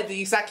started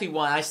exactly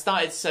why. I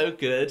started so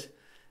good.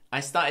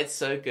 I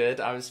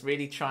was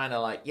really trying to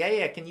like,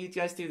 yeah, can you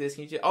guys do this?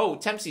 Can you do... Oh,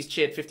 Tempsy's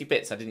cheered 50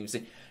 bits. I didn't even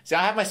see. See,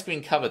 I have my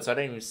screen covered, so I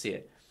don't even see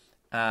it.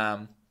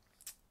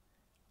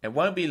 It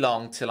won't be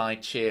long till I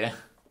cheer.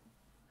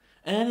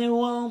 And it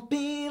won't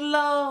be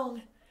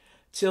long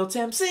till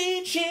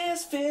Tempsy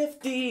cheers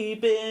 50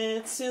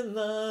 bits in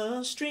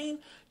the stream.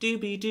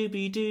 Doobie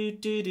doobie doo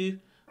doo doo.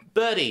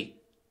 Birdie,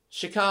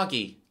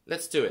 Chicago,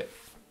 let's do it.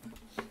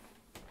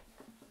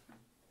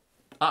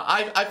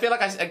 I feel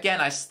like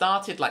I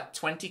started like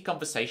 20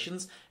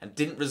 conversations and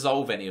didn't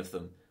resolve any of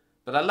them.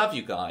 But I love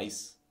you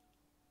guys.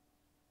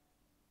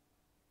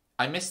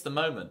 I missed the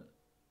moment.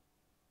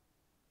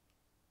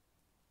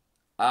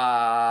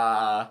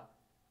 I'll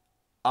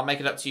make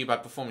it up to you by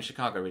performing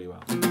Chicago really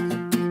well.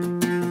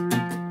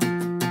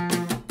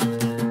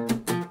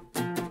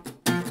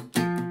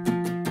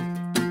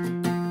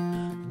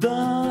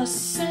 The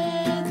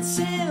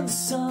setting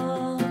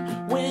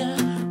sun, we're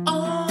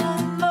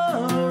on the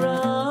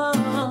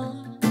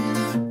run.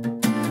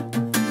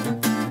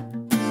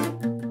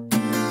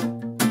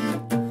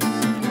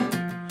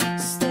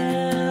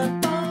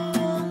 Step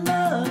on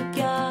the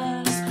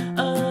gas,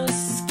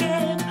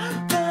 escape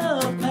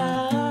the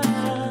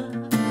path.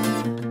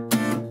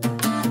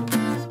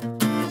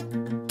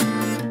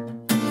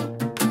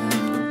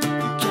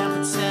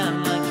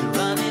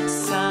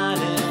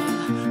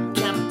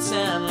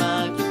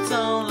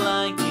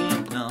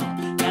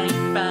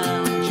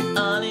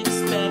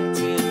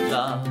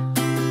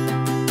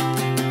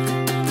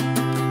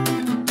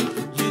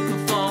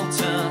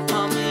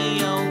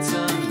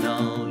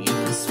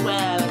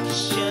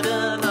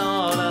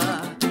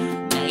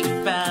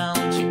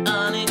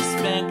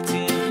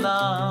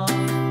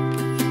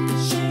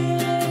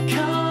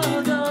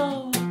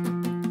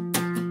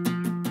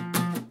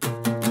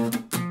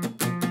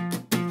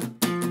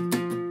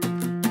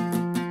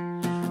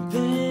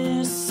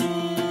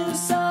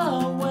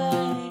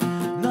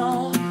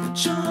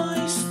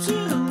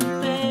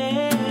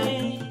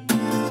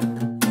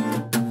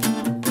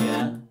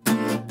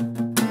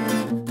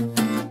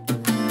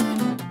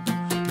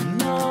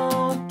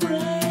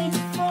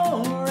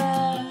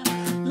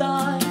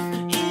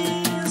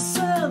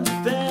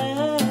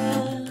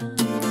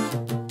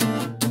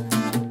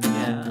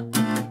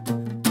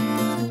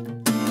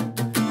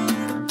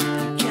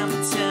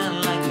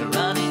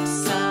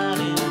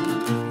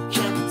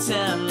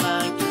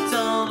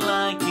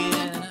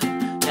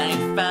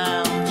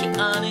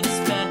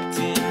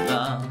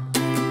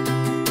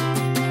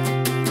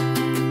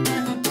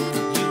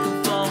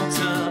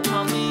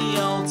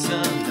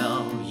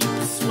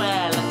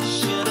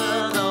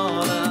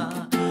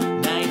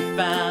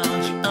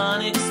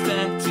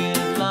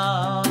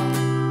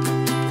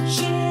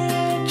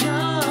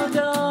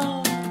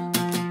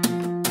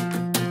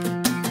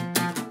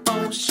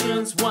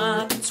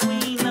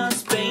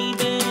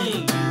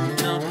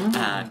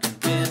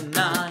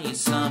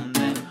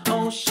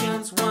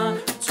 Oceans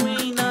wide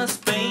between us,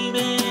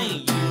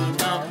 baby. You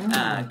know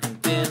I can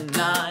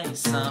deny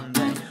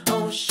someday.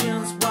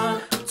 Oceans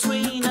wide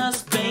between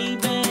us,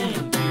 baby.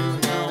 You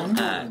know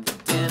I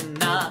can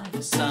deny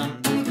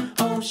someday.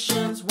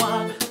 Oceans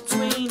wide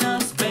between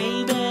us,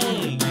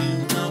 baby.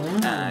 You know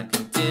I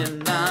can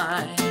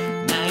deny.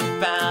 Now you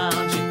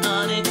found your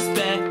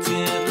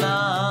unexpected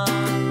love.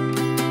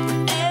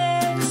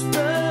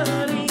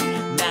 Expertly.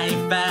 Now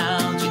you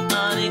found your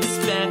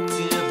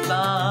unexpected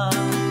love.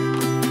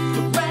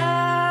 But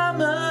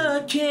I'm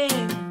a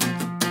king.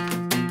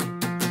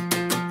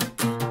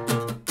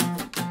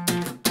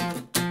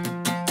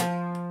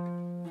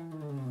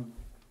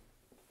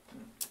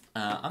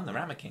 I'm the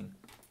Rammer King.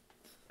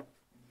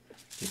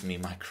 Give me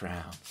my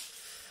crown.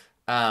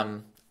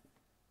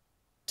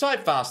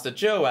 Typefaster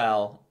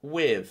Joel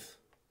with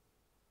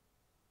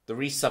the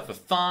resub for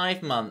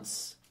 5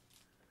 months.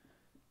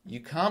 You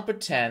can't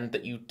pretend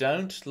that you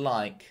don't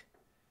like.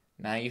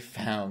 Now you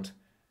found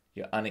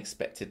your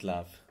unexpected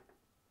love.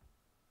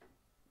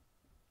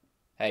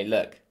 Hey,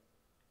 look.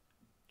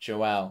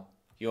 Joel,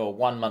 you're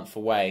 1 month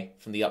away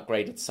from the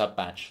upgraded sub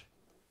badge.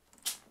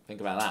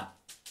 Think about that.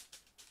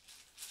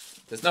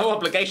 There's no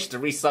obligation to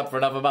resub for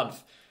another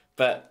month.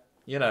 But,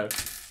 you know,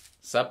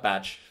 sub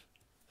badge.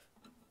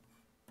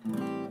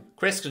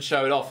 Chris can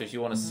show it off if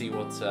you want to see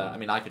what... I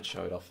mean, I could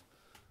show it off.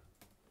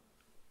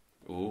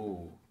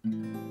 Ooh.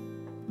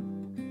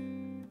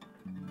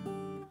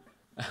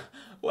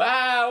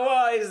 Wow,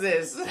 what is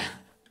this?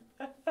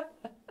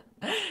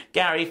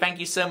 Gary, thank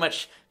you so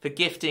much for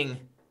gifting.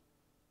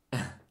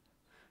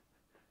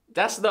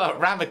 That's not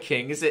Rammer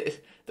King, is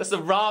it? That's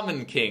the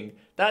Ramen King.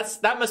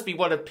 That must be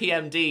one of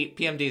PMD.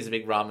 PMD is a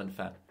big ramen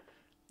fan.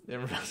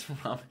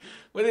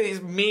 What are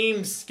these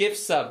memes, gift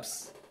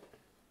subs?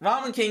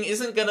 Ramen King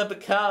isn't going to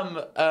become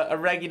a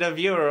regular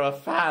viewer or a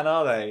fan,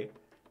 are they?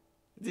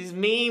 These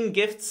meme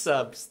gift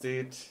subs,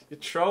 dude. You're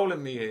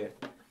trolling me here.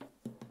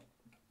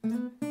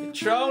 You're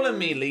trolling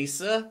me,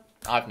 Lisa.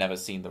 I've never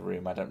seen The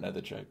Room. I don't know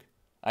the joke.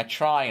 I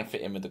try and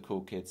fit in with the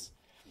cool kids.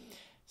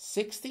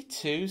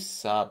 62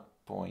 sub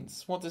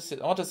points. What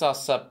does our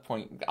sub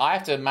point... I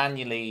have to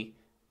manually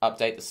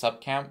update the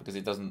sub count because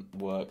it doesn't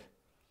work. It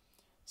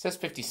says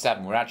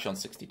 57. We're actually on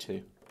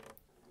 62.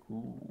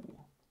 Ooh.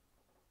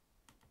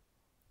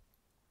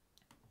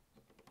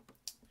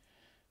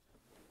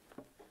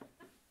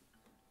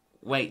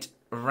 Wait,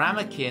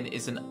 Ramekin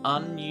is an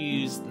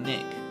unused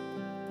nick.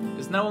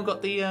 Has no one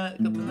got the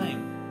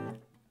name?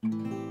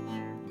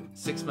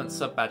 6 month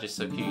sub badge is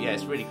so cute. Yeah,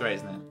 it's really great,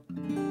 isn't it?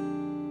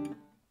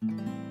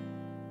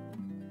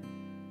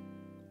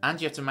 And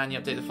you have to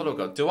manually update the follower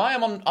goal. Do I?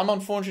 I'm on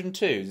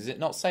 402. Does it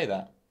not say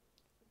that?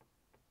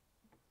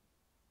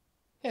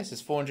 Yeah, it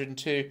says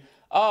 402.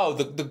 Oh,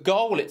 the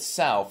goal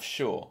itself,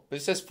 sure, but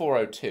it says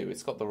 402.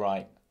 It's got the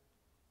right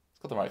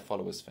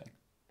followers thing.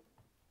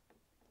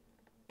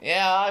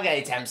 Yeah,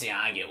 okay, Tempsy,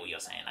 I get what you're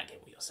saying.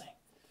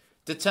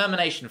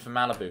 Determination for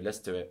Malibu. Let's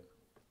do it.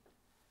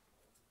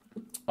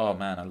 Oh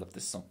man, I love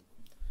this song.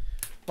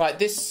 Right,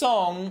 this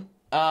song,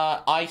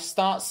 I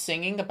start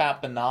singing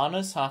about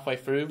bananas halfway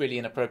through, really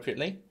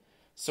inappropriately.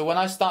 So when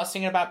I start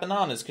singing about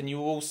bananas, can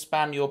you all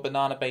spam your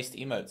banana-based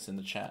emotes in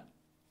the chat?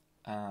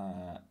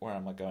 Where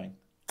am I going?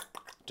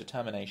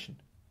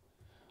 Determination.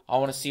 I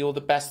want to see all the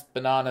best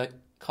banana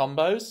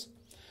combos.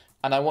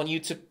 And I want you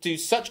to do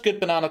such good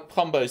banana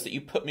combos that you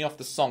put me off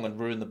the song and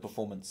ruin the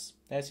performance.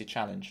 There's your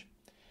challenge.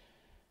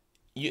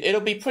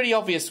 It'll be pretty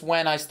obvious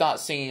when I start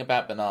singing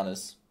about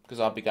bananas. Because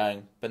I'll be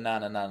going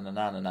banana na na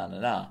na na na na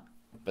na.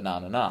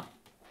 Banana na.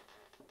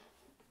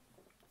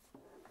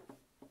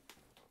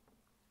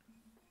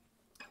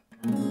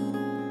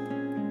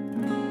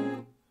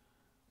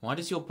 Why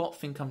does your bot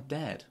think I'm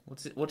dead?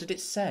 What did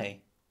it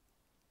say?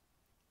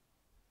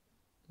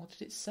 What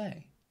did it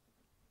say?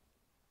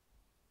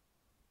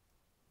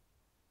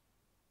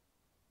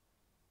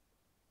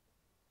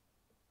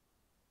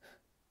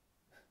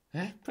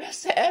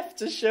 Press F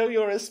to show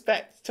your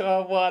respect to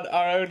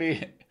our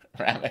only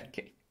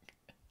Ramaki.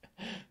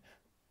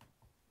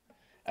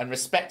 And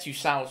respect you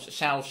shall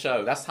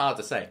show. That's hard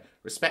to say.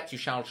 Respect you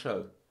shall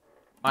show.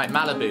 Alright,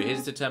 Malibu,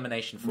 here's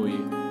determination for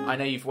you. I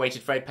know you've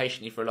waited very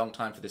patiently for a long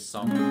time for this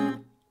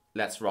song.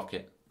 Let's rock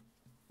it.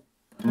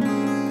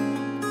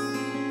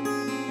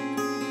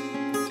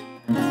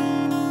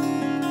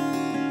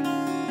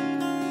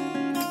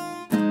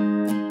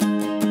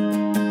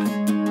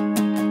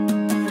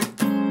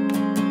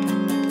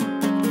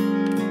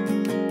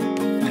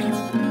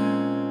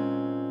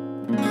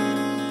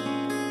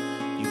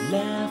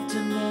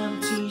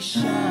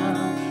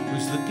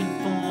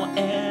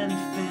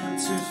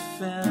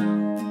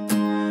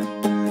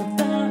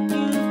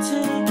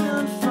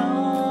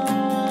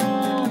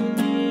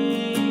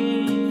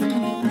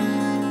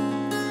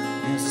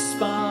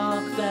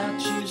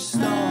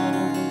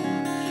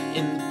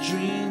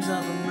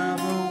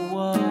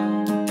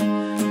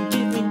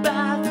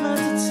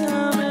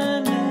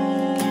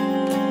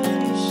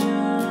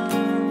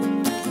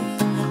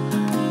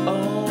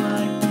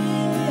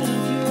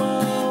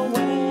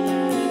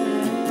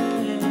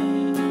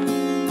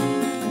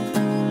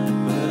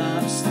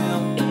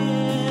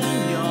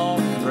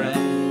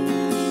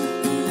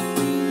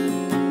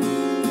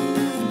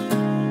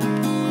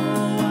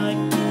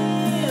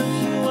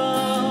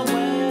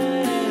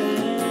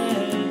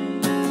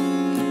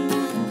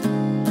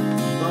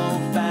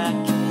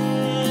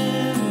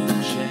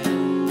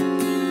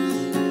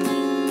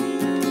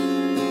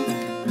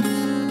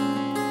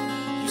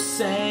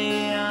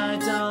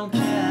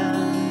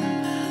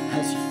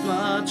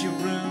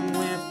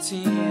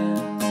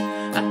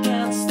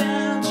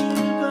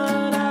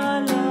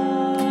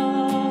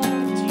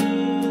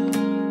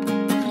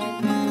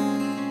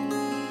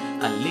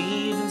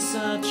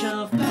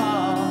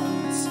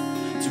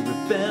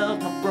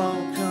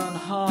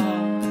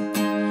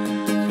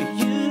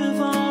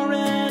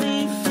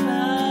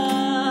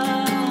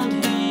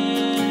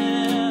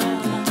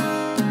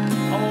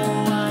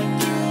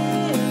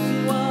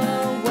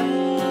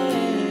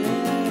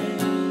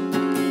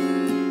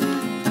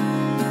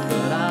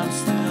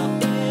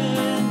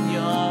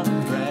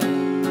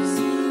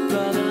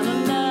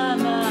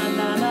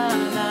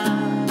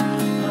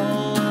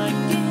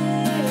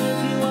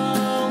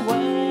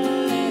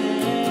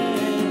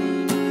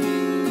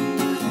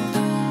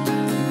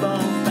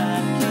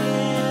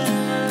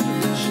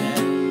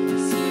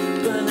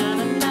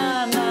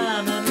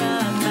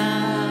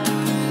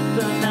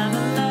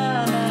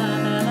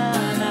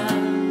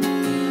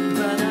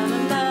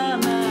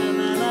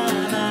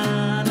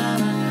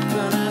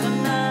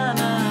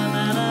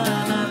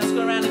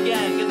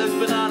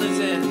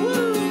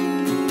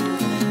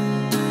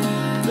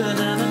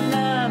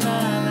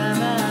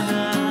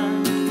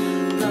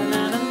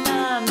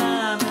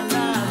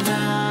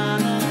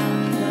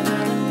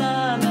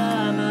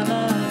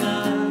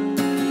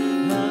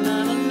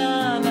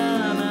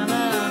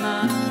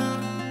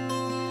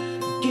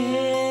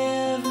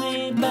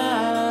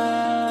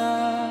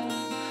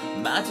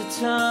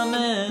 Give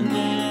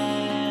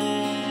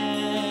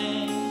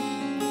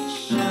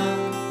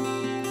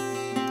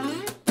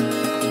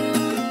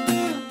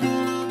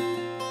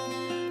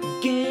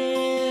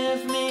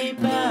me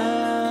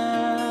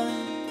back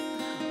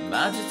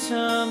my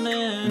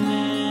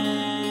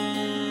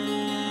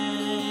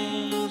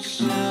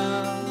determination.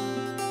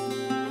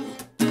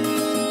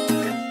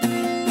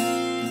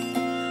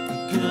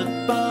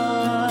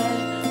 Goodbye,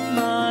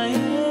 my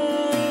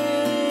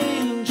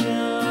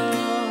angel.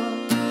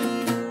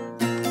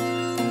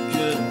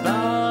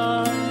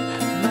 Goodbye,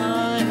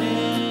 my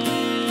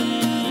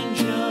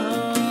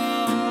angel.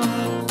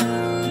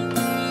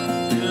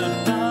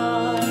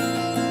 Goodbye,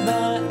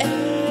 my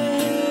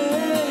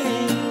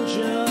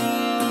angel.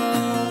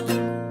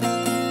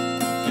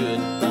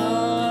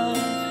 Goodbye,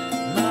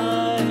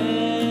 my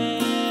angel.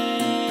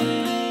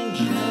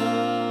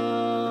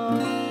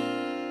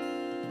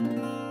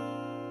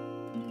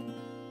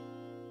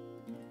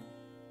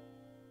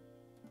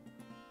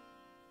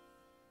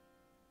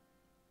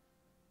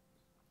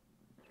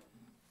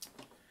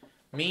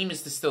 Meme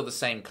is still the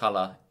same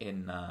color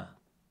in my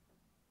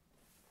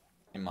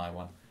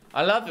one.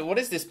 I love it. What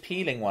is this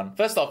peeling one?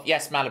 First off,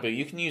 yes, Malibu,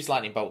 you can use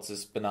lightning bolts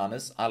as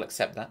bananas. I'll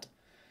accept that.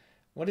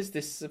 What is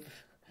this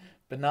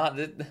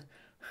banana?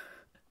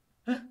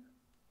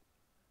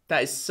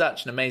 That is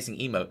such an amazing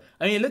emote.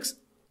 I mean, it looks...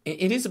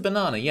 It is a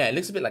banana, yeah. It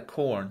looks a bit like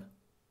corn.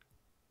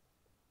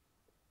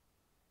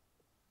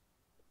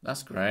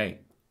 That's great.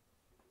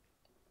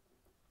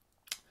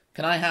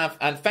 Can I have...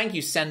 And thank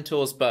you,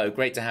 Centaur's Bow.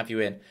 Great to have you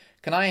in.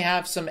 Can I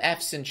have some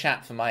F's in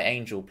chat for my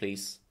angel,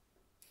 please?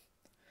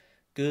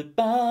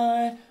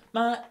 Goodbye,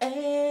 my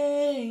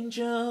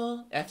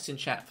angel. F's in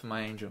chat for my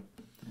angel.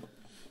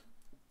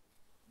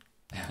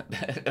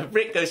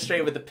 Rick goes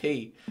straight with the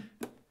P.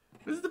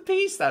 What does the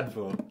P stand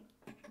for?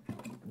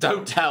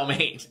 Don't tell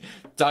me.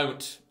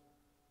 Don't.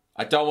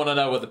 I don't want to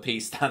know what the P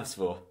stands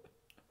for.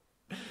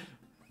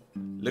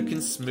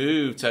 Looking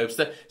smooth,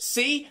 Tobster.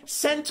 See?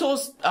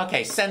 Centaur's...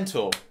 Okay,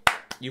 Centaur.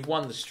 You've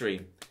won the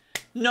stream.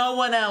 No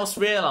one else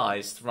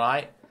realised,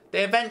 right?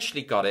 They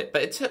eventually got it,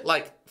 but it took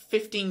like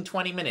 15,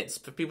 20 minutes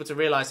for people to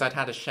realise I'd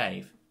had a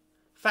shave.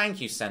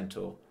 Thank you,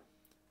 Centaur.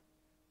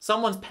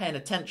 Someone's paying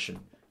attention.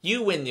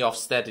 You win the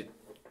Ofsted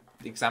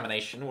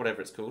examination, or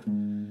whatever it's called.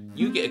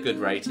 You get a good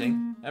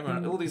rating.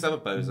 Everyone, all these other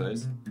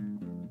bozos.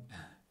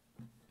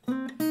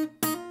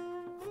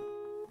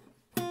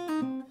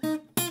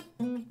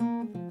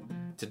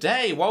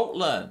 Today, Walt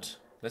learnt.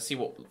 Let's see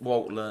what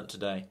Walt learnt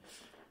today.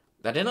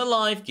 That in a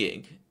live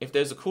gig, if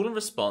there's a call and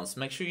response,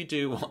 make sure you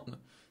do what...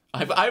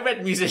 I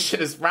read musician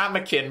as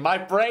ramekin. My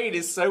brain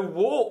is so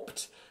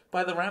warped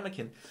by the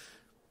ramekin.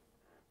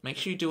 Make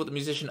sure you do what the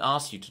musician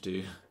asks you to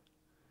do.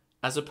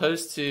 As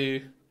opposed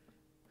to...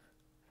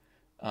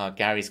 Oh,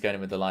 Gary's going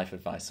in with the life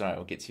advice. All right,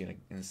 we'll get to you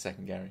in a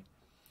second, Gary.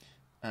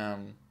 All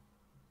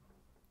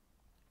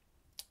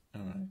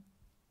right.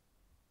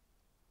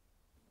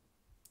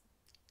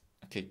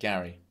 Okay,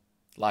 Gary.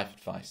 Life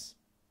advice.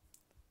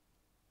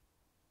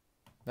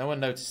 No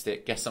one noticed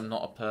it. Guess I'm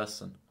not a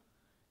person.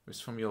 It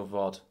was from your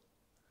VOD.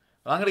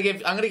 Well, I'm gonna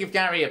give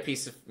Gary a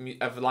piece of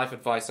life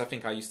advice. I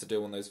think I used to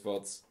do on those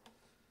VODs.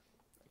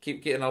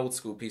 Keep getting an old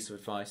school piece of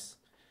advice.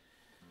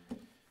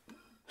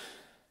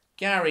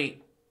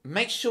 Gary,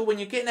 make sure when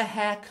you're getting a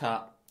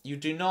haircut, you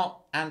do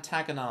not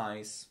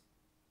antagonize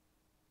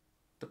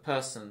the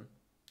person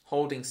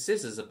holding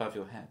scissors above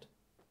your head.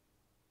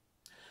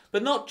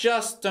 But not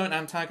just don't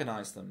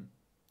antagonize them.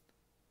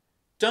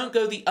 Don't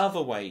go the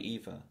other way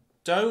either.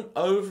 Don't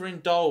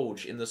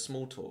overindulge in the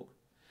small talk.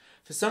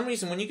 For some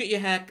reason, when you get your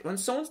hair, when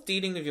someone's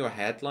dealing with your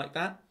head like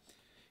that,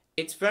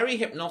 it's very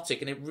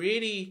hypnotic, and it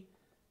really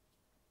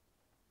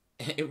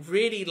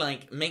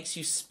like makes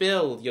you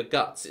spill your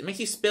guts. It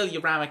makes you spill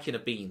your ramekin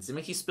of beans. It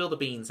makes you spill the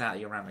beans out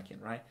of your ramekin,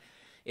 right?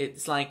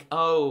 It's like,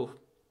 oh,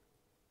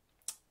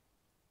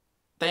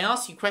 they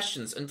ask you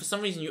questions, and for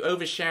some reason you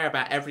overshare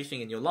about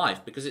everything in your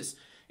life because it's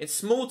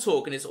small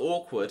talk and it's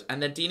awkward,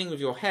 and they're dealing with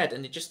your head,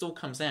 and it just all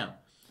comes out.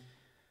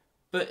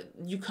 But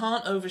you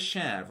can't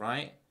overshare,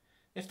 right?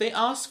 If they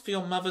ask for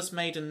your mother's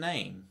maiden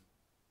name,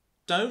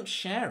 don't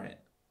share it.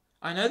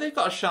 I know they've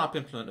got a sharp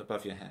implement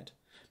above your head,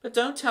 but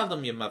don't tell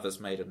them your mother's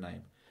maiden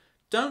name.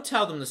 Don't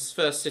tell them the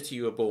first city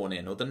you were born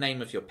in or the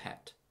name of your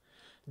pet.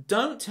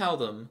 Don't tell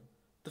them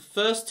the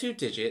first 2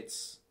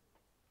 digits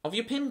of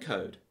your PIN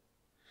code.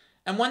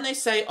 And when they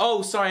say,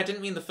 oh, sorry, I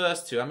didn't mean the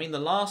first 2, I mean the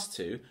last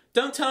 2,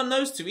 don't tell them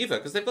those 2 either,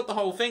 because they've got the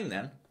whole thing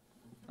then.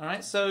 All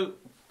right, so...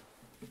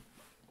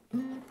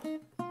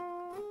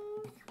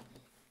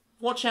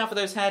 watch out for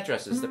those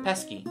hairdressers, they're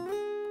pesky.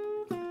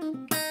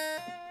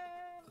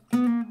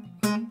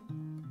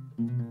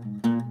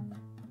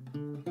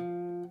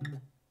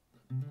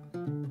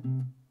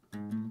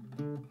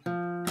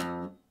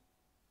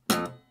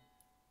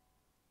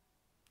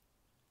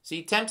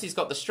 See, Tempty's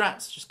got the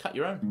strats, just cut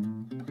your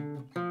own.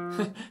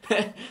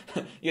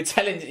 You're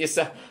telling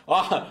yourself,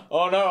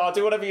 oh no, I'll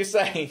do whatever you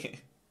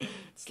say.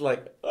 It's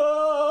like,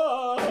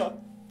 oh.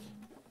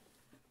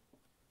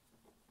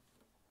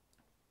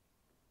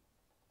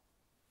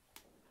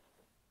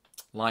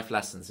 Life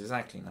lessons,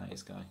 exactly,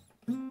 nice guy.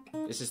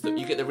 This is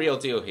you get the real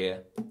deal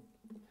here.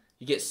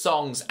 You get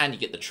songs and you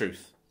get the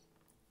truth.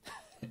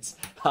 It's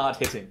hard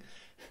hitting.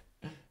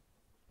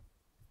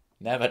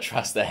 Never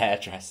trust a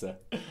hairdresser.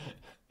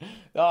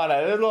 Oh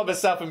no, a little bit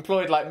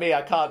self-employed like me,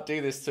 I can't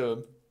do this to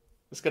him.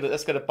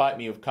 That's gonna bite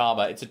me with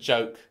karma. It's a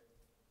joke.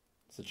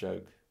 It's a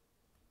joke.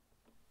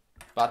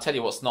 But I'll tell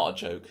you what's not a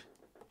joke.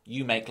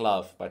 You Make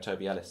Love by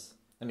Toby Ellis.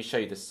 Let me show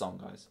you this song,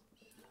 guys.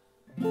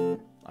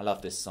 I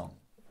love this song.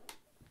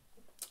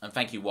 And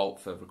thank you,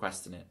 Walt, for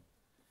requesting it.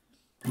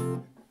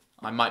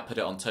 I might put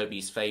it on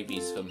Toby's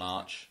Favies for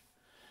March.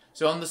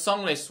 So on the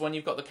song list, when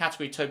you've got the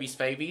category Toby's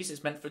Favies,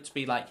 it's meant for it to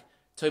be like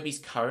Toby's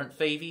current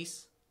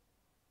favies.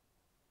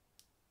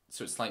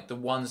 So it's like the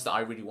ones that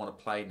I really want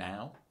to play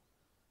now.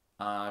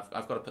 I've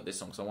got to put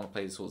this on because I want to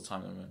play this all the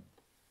time at the moment.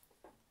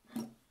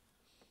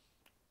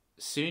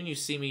 Soon you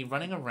see me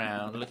running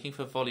around looking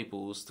for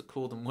volleyballs to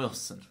call them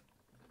Wilson.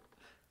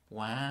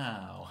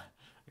 Wow.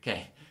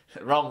 Okay,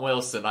 wrong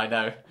Wilson, I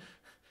know.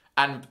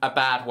 And a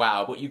bad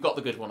wow, but you got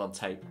the good one on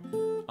tape.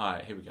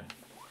 Alright, here we go.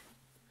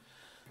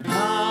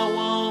 I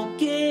won't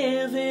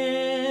give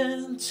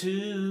in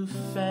to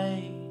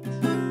fate.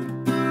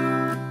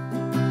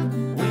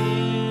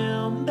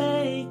 We'll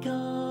make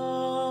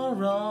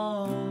our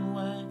own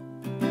way.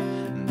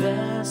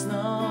 There's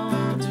no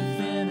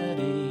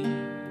divinity,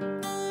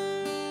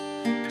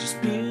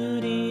 just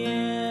beauty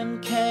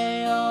in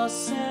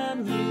chaos,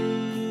 and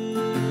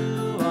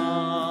you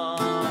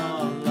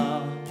are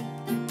love.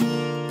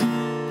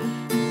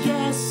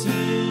 Yes,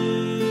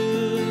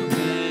 you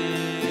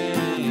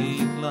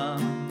make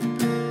love.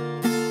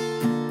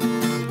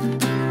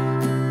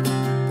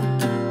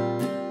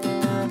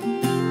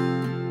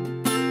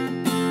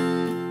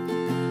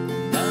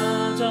 And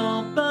I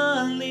don't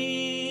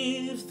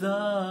believe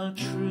the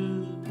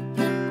truth,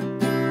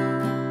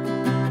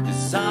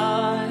 'cause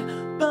I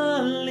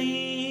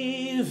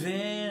believe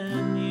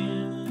in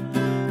you,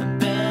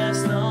 and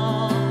there's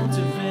no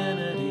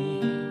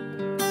divinity,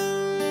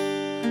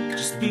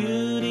 just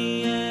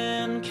beauty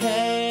in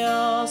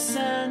chaos,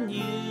 and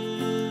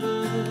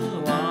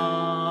you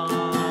are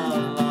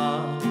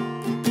love.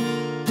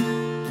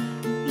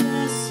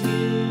 Yes,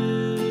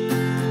 you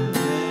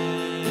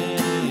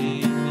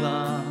make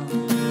love.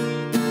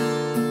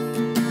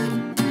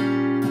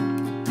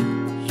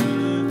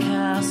 You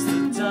cast the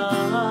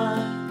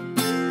die.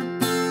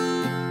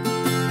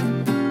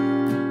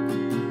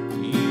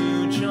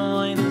 You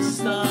join the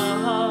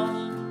star.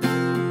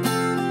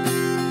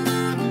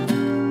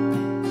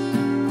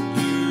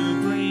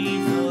 You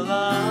breathe the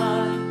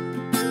light.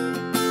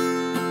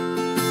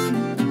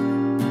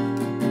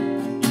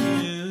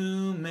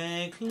 You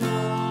make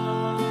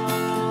love.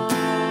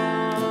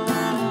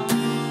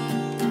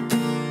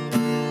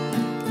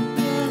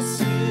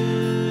 Yes, you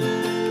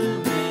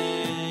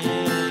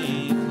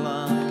make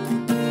love.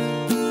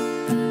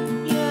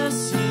 Yes,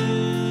 you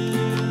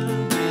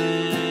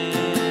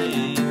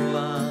make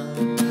love.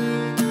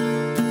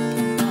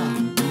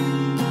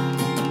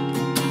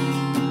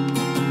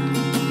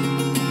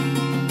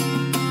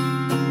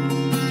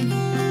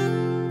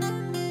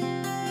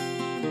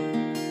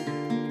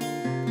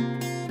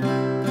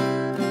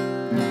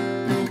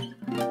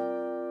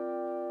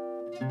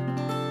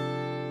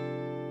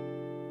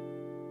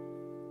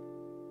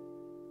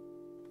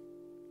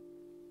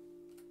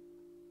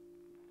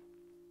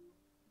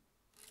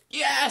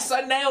 Yes,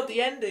 I nailed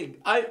the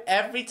ending.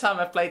 Every time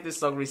I've played this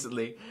song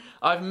recently,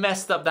 I've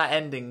messed up that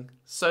ending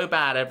so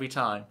bad every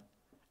time,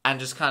 and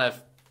just kind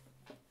of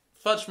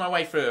fudged my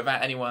way through it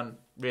without anyone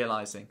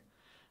realizing.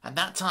 And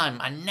that time,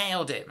 I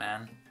nailed it,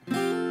 man.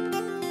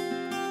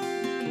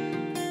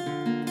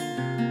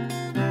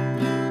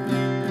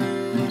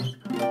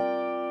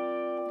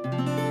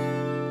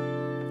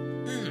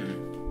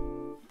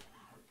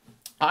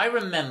 I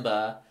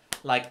remember,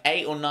 like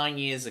 8 or 9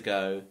 years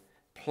ago,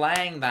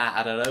 playing that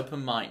at an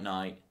open mic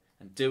night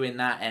and doing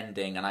that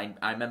ending, and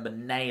I remember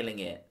nailing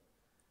it.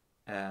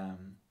 I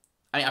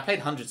mean, I played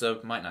hundreds of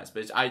open mic nights,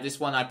 but this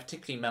one I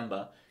particularly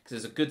remember because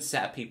there's a good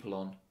set of people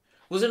on.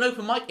 Was it an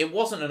open mic? It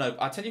wasn't an open.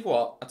 I'll tell you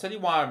what. I'll tell you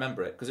why I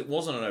remember it, because it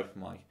wasn't an open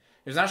mic.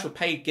 It was an actual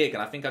paid gig,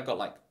 and I think I got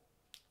like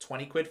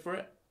 20 quid for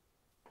it.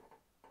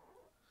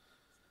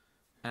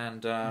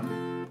 And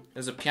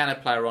there's a piano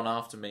player on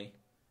after me,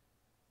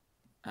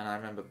 and I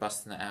remember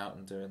busting it out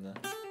and doing the.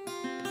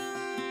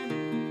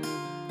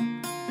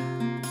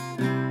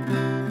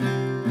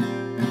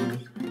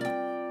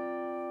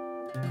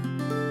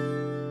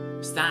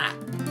 It's that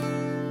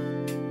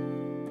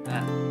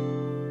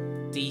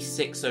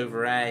D6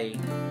 over A,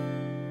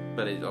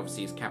 but it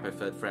obviously is capo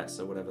third fret,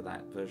 so whatever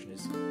that version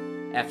is,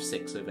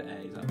 F6 over A.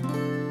 Is that?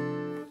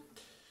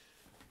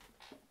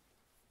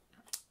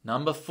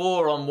 Number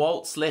 4 on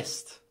Walt's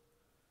list.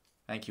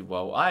 Thank you,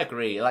 Walt. I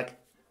agree. Like,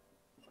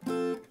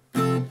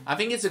 I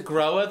think it's a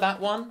grower, that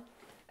one.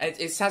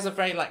 It has a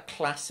very like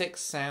classic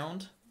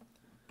sound.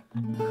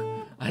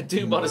 I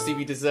do modestly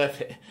we deserve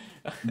it.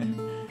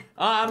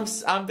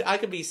 I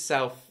could be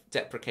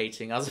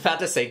self-deprecating. I was about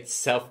to say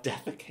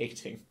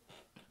self-defecating.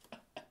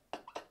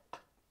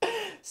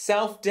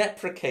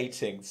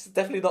 Self-deprecating. It's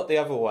definitely not the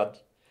other one.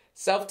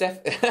 I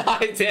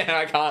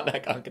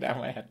can't get out of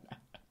my head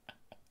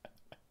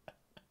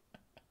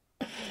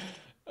now.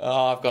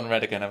 Oh, I've gone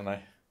red again, haven't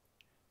I?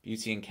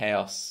 Beauty and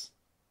chaos.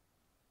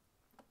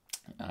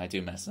 I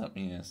do mess up,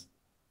 yes.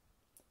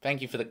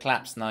 Thank you for the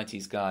claps,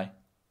 90s guy.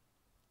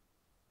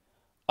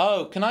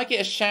 Oh, can I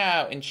get a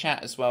shout out in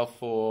chat as well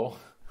for...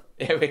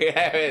 Here we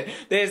go.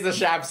 There's the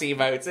Shabs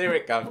emotes. Here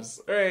it comes.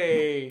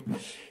 Hooray.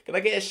 Can I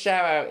get a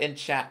shout out in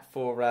chat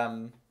for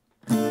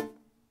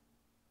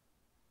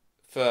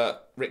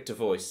Richter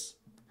Voice?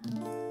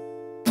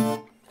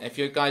 If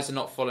you guys are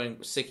not following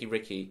Sicky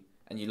Ricky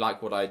and you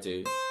like what I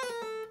do,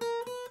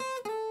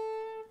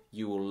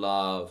 you will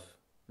love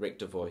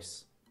Richter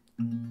Voice.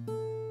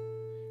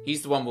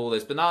 He's the one with all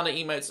those banana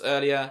emotes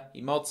earlier.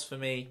 He mods for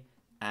me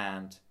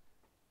and...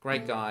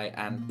 Great guy,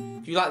 and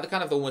if you like the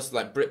kind of almost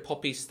like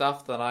Britpoppy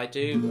stuff that I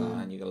do,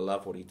 and you're gonna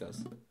love what he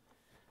does.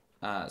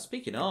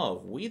 Speaking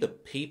of, We the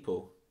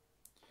People.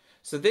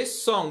 So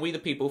this song, We the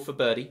People, for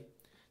Birdie,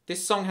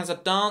 this song has a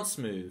dance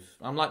move.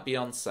 I'm like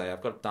Beyonce,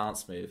 I've got a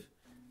dance move.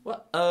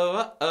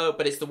 Uh-oh,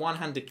 but it's the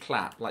one-handed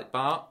clap, like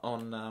Bart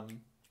on The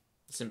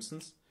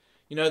Simpsons.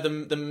 You know,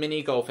 the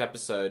mini golf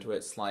episode where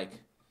it's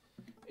like,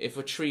 if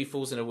a tree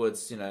falls in the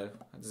woods, you know,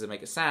 does it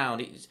make a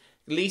sound?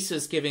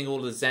 Lisa's giving all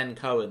the Zen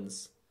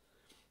koans.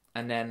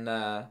 And then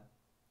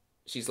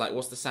she's like,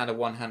 what's the sound of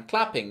one hand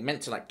clapping?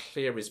 Meant to like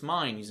clear his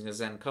mind using a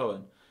Zen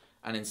koan.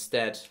 And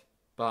instead,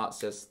 Bart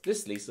says,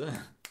 this,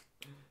 Lisa.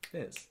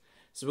 This.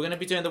 So we're going to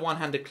be doing the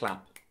one-handed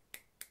clap.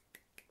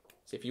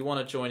 So if you want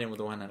to join in with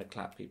the one-handed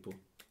clap, people,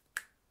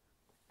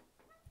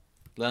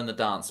 learn the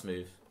dance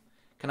move.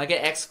 Can I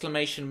get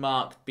exclamation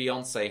mark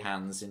Beyonce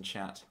hands in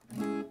chat?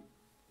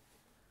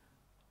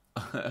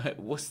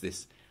 What's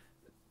this?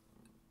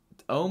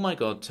 Oh my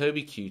god,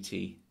 Toby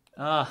Cutie.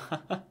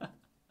 Ah.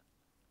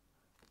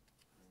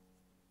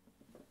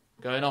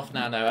 Going off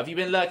now, no. Have you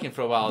been lurking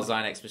for a while,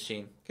 Zynex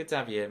Machine? Good to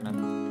have you here,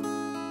 man.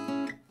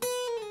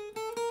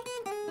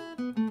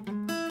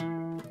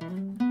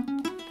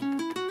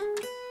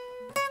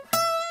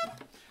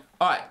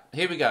 Alright,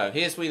 here we go.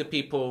 Here's We the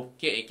People.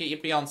 Get your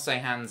Beyonce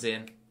hands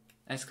in.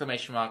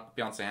 Exclamation mark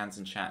Beyonce hands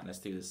in chat. Let's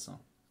do this song.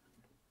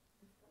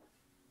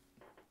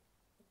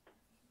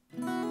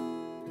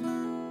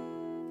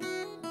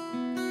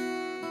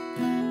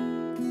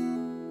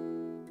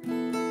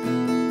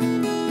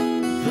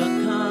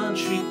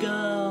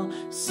 Girl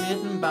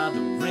sitting by the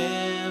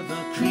river,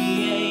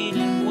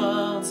 creating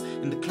worlds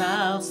in the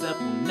clouds that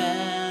will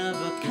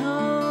never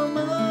come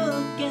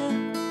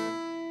again.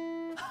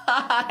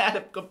 I had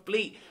a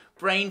complete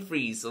brain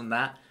freeze on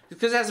that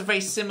because it has a very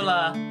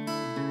similar.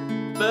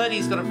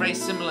 Birdie's got a very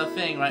similar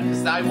thing, right?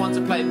 Because I want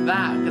to play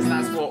that because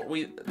that's what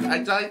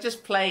I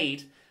just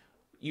played.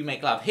 You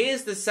Make Love.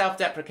 Here's the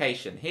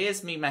self-deprecation.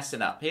 Here's me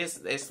messing up. Here's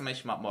the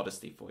exclamation mark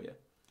modesty for you.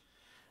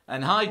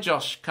 And hi,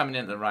 Josh, coming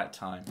in at the right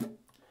time.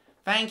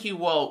 Thank you,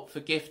 Walt, for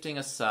gifting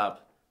a sub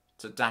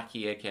to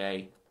Daki,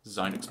 aka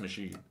Zynex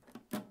Machine.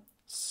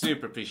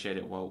 Super appreciate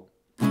it, Walt.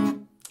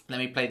 Let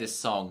me play this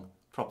song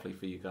properly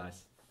for you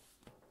guys.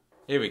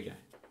 Here we go.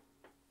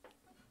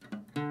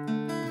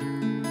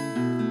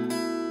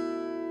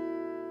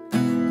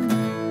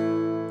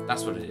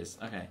 That's what it is.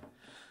 Okay.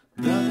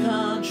 The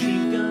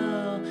country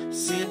girl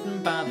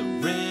sitting by the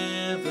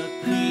river,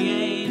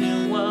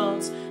 creating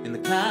worlds in the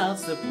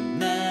clouds that will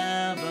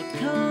never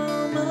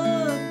come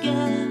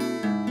again.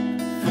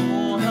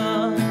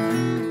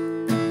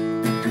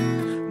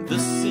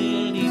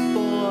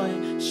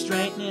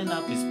 Straightening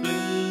up his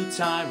blue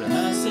tie,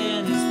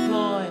 rehearsing his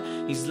ploy.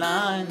 He's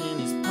lying in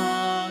his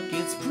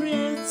pockets,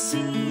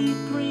 pretty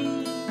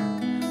green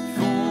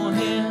for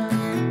him.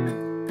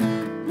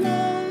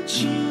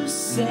 Won't you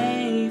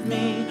save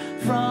me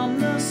from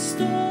the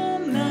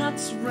storm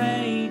that's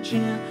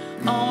raging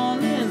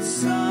on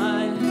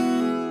inside?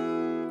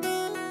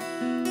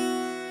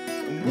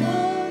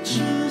 Won't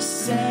you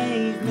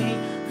save me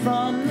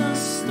from the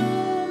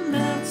storm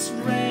that's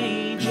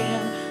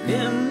raging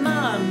in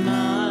my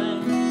mind?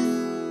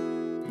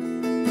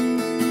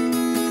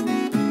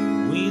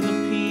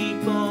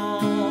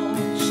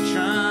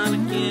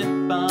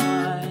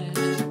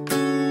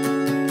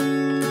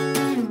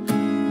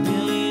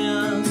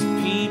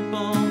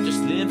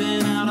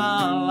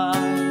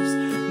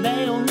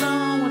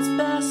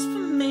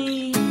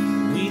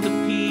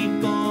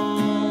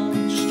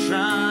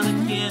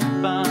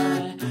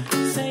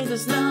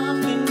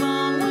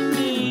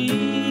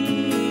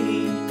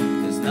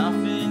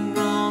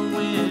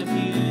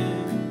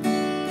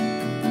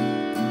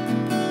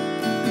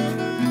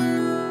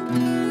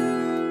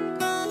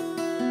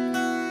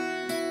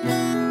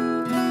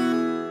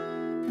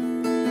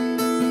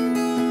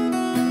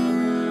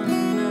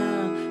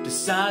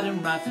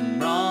 Deciding right from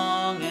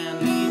wrong and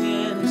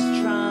leading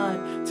his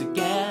tribe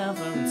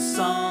together in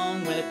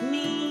song when it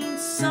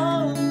means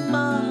so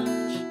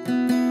much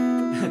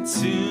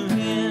to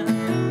him.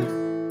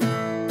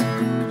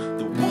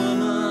 The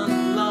woman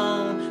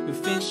alone who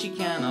thinks she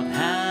cannot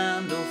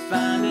handle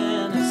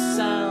finding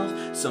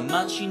herself, so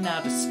much she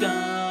now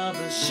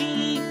discovers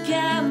she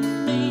can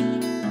be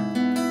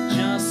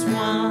just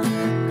one.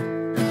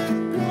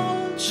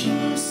 Won't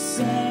you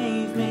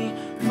save me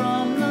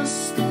from the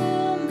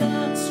storm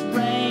that's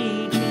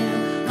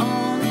raging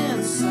on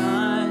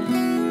inside?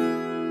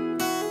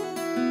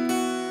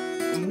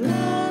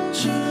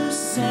 Won't you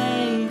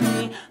save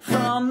me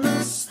from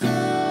the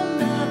storm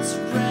that's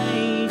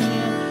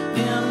raging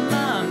in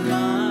my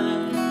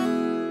mind?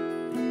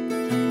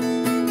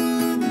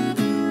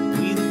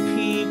 We the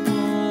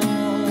people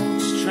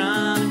just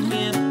trying to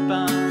get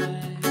by.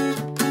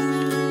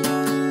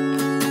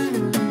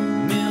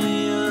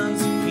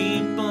 Millions of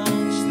people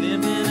just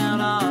living out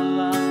our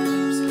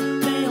lives.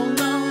 They don't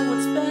know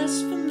what's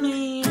best for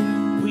me.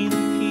 We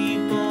the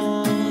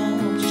people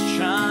just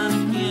trying to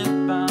get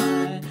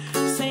by.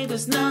 Say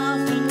there's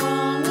nothing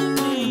wrong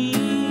with me.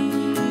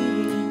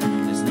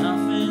 There's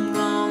nothing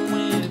wrong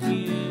with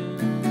you.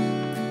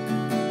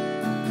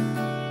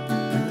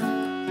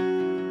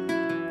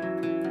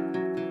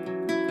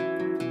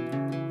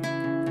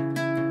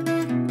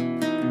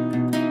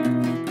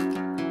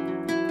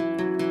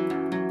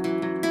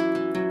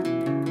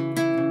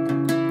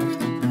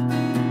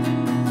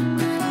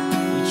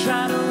 We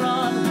try to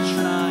run, we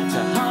try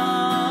to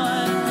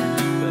hide,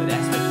 but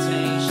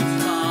expectations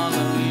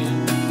follow you.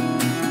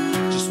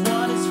 Just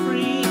what is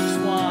free, just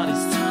what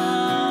is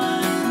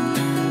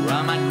time? Or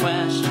are my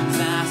questions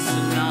asked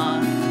and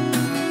not?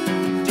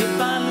 And if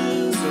I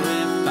lose or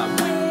if I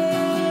win,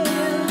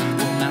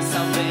 will my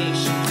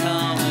salvation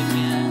come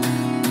again?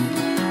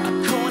 I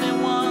caught it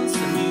once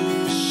and knew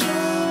for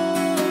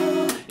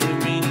sure it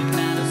really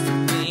matters to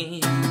me.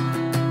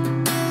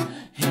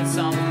 It's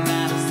all that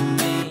matters to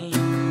me.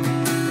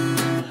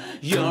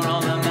 You're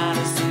all that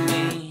matters to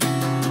me.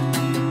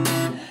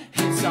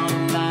 It's all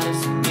that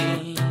matters to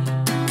me.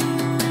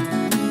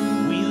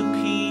 We the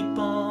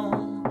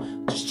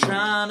people just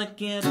trying to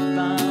get by.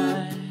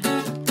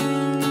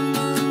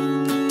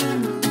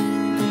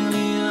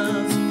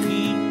 Millions of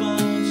people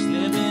just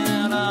living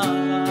out our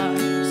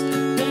lives.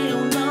 They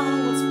don't know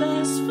what's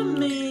best for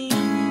me.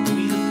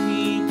 We the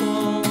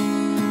people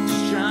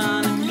just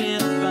trying to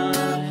get by.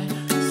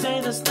 Say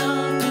there's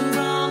nothing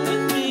wrong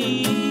with me.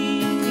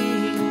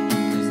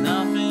 There's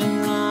nothing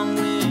wrong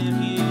with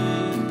you.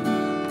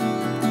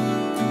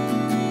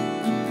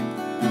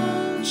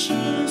 Won't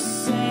you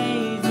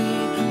save me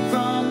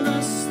from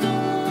the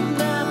storm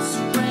that's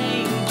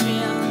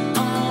raging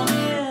on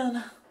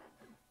in?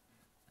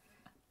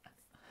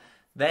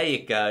 There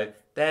you go.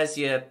 There's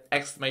your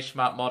exclamation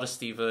mark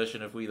modesty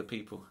version of We the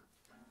People.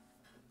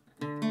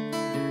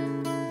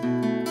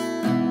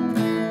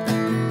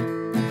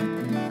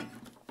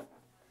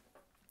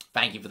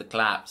 Thank you for the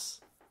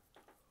claps.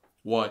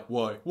 Why?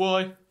 Why?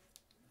 Why?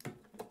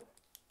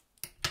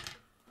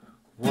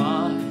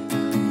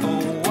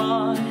 Oh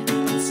why?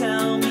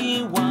 Tell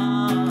me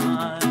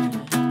why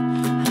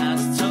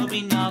has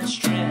Toby not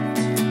stripped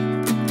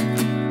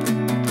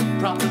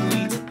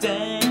properly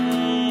today?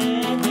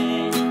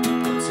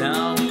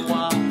 Tell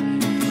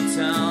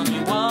me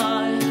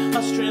why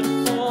I strip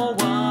for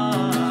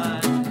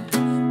what?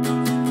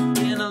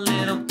 In a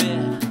little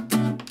bit,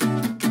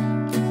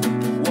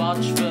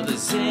 watch for the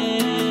zip.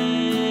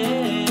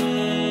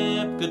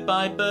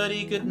 Goodbye,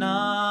 buddy. Good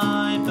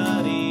night,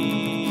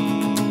 buddy.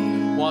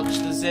 Watch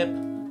the zip.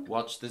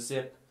 Watch the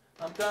zip.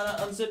 I'm gonna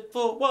unzip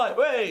for what?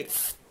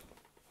 Wait.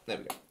 There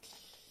we go.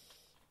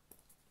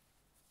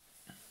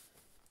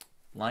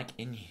 Like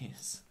in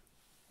years.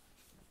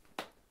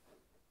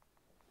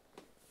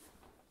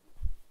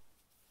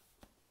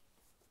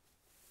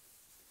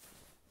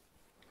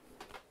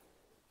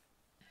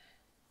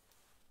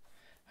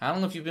 How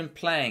long have you been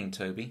playing,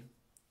 Toby?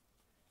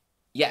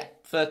 Yeah,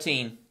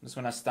 13 was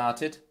when I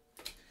started.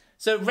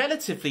 So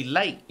relatively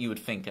late, you would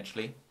think,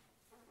 actually.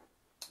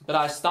 But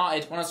I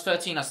started, when I was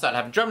 13, I started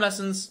having drum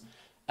lessons.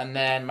 And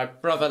then my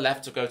brother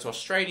left to go to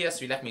Australia,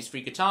 so he left me his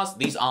 3 guitars.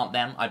 These aren't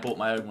them. I bought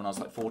my own when I was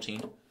like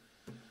 14.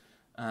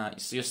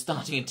 So you're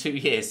starting in 2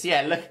 years.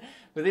 Yeah, look,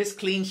 with this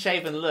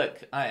clean-shaven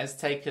look, it has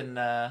taken...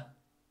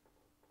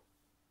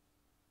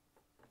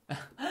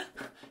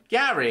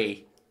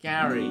 Gary,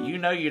 you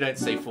know you don't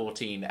say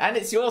 14. And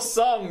it's your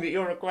song that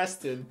you're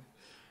requesting.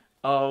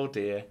 Oh,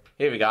 dear.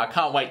 Here we go. I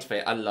can't wait to play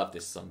it. I love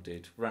this song,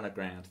 dude. Run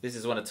Aground. This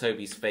is one of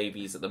Toby's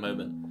favies at the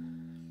moment.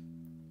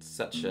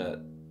 Such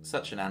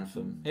an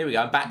anthem. Here we go.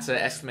 I'm back to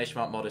exclamation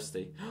mark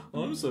modesty.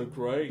 I'm so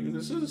great.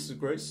 This is a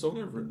great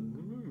song I've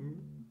written.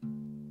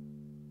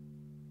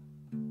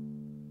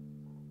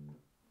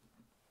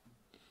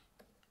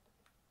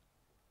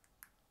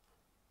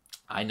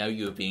 I know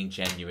you were being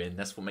genuine.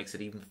 That's what makes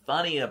it even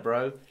funnier,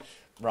 bro.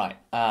 Right.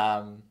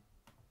 Let's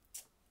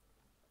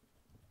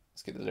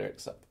get the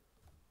lyrics up.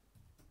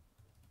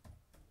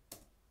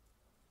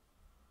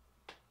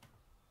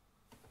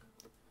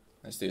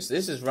 Let's do this.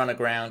 This is Run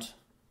Aground.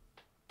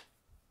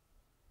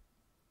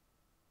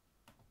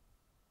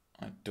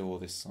 I adore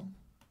this song.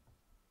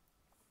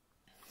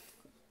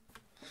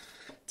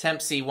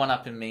 Temp C, one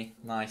up in me.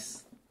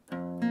 Nice.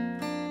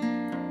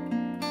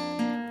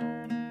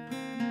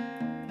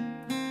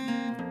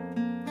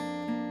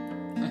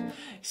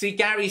 See,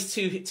 Gary's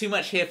too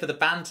much here for the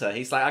banter.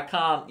 He's like, I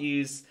can't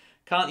use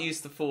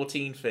the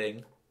 14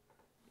 thing.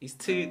 He's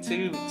too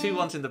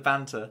wanting the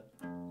banter.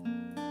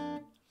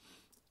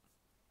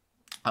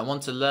 I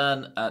want to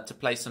learn to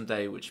play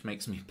someday, which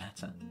makes me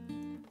better.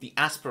 The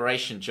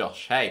aspiration,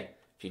 Josh. Hey,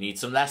 if you need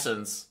some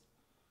lessons,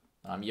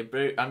 I'm your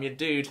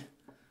dude.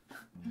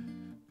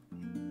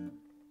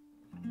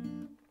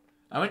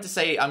 I went to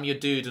say I'm your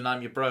dude and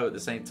I'm your bro at the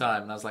same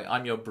time, and I was like,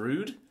 I'm your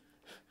brood?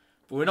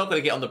 But we're not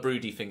going to get on the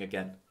broody thing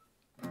again.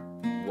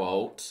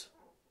 Walt.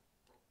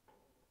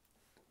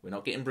 We're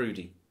not getting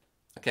broody.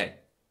 Okay.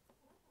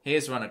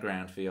 Here's Run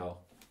Aground for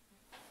y'all.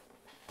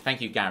 Thank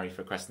you, Gary,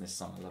 for requesting this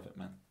song. I love it,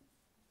 man.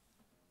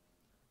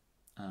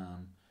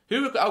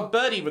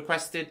 Birdie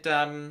requested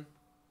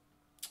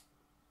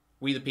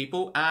We the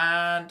People,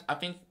 and I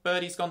think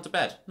Birdie's gone to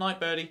bed. Night,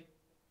 Birdie.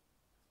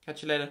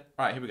 Catch you later.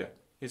 Alright, here we go.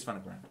 Here's Run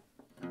Aground.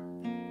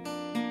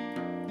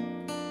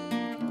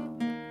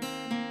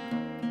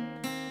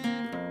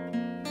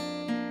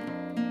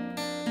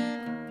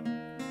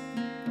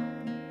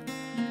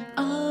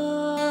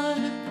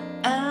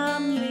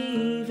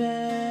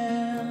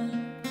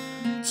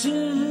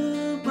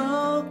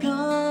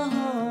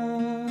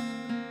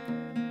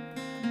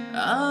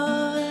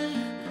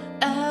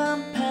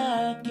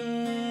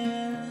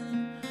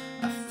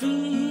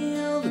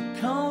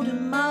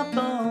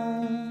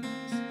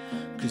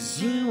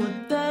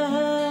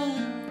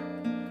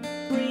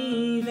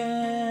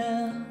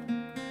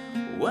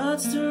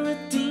 Words to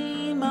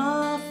redeem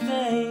our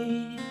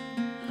fate,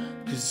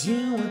 'cause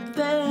you were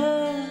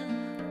there,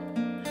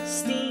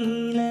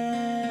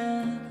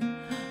 stealing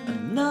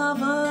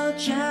another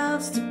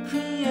chance to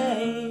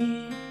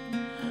create.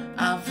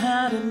 I've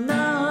had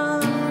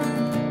enough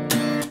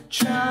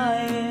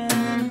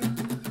trying.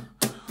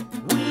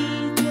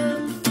 We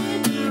can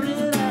figure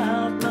it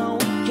out, no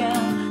we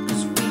can't,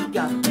 'cause we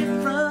got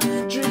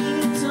different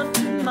dreams of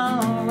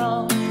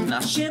tomorrow. Now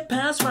ship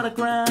has run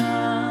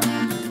aground.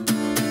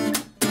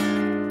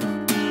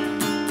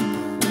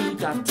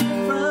 Got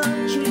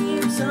different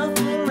dreams of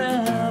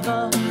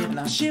forever, and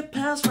our ship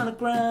has run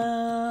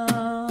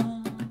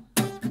aground.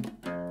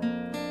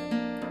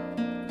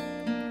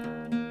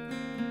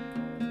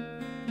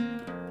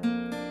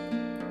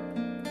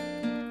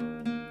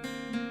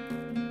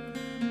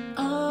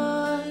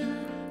 I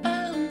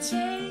am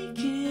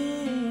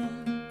taking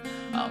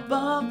a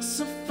box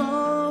of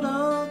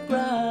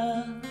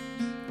photographs.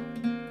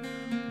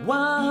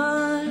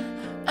 Why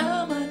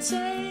am I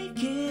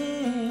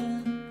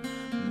taking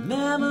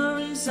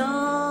memories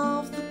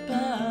of the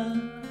past?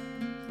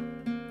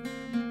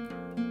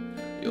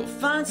 You'll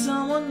find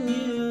someone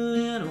new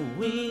in a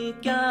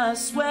week, I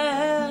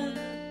swear.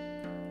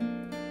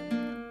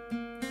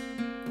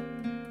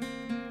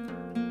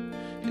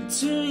 In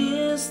 2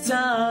 years'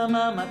 time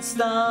I might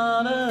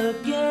start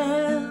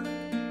again,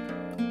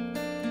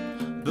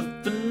 but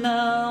for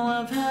now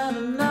I've had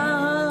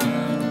enough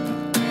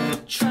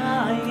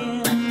trying.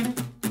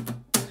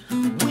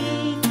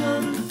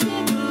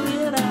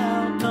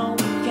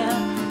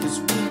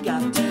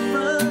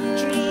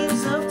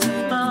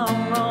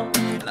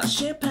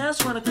 Ship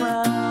has run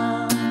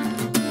aground.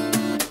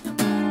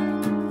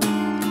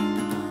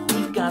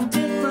 We've got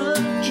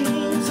different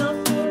dreams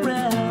of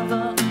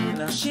forever,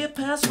 and our ship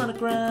has run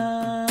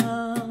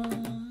aground.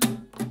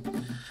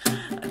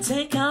 I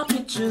take our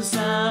pictures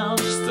out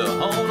just to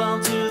hold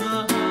on to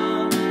the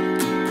heart,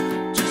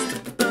 just to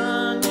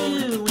burn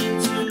you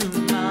into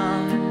my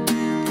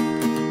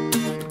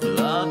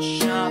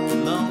bloodshot,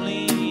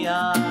 lonely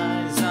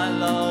eyes. I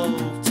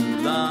love to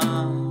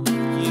love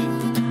you.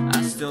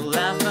 I still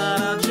laugh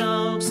at our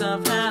jokes.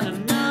 I've had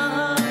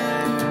enough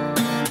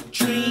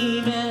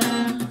dreaming.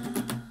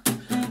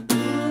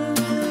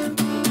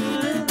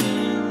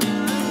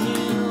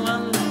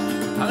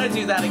 I'm gonna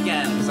do that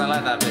again because I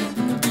like that bit.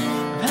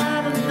 I've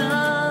had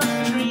enough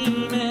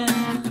dreaming.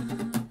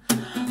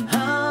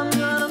 I'm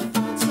gonna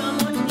find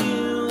someone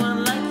new,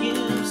 unlike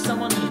you,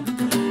 someone who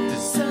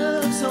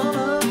deserves all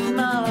of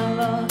my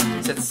love.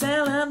 Set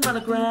sail and run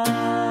aground.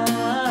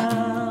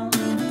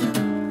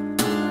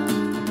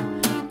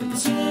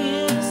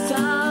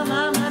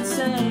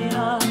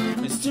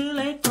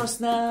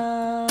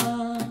 Now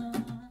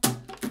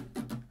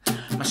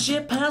my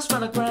ship has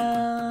run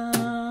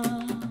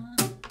aground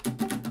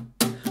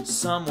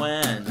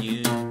somewhere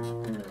new.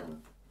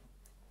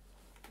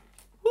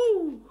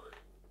 Woo.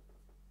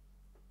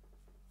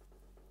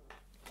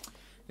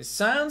 It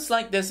sounds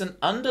like there's an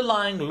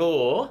underlying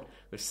law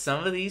with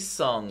some of these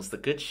songs. The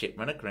good ship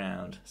run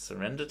aground,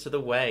 surrender to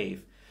the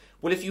wave.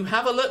 Well, if you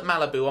have a look,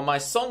 Malibu, on my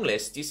song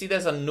list, you see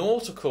there's a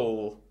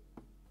nautical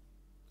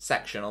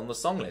section on the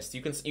song list.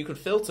 You can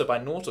filter by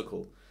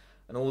nautical,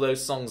 and all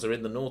those songs are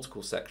in the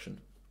nautical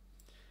section.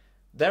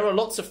 There are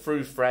lots of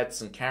through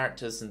threads and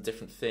characters and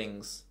different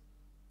things.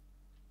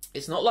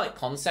 It's not like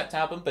concept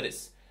album, but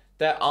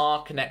there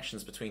are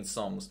connections between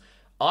songs.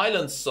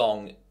 Island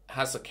Song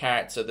has a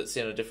character that's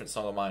in a different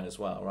song of mine as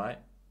well, right?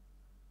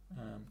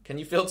 Can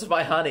you filter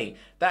by honey?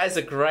 That is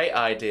a great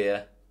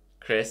idea,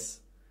 Chris.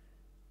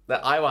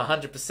 that I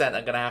 100% am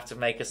going to have to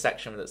make a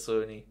section that's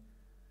only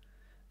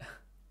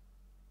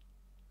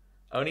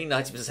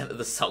 90% of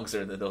the songs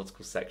are in the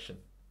nautical section.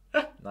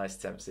 Nice,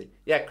 Tempsy.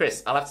 Yeah,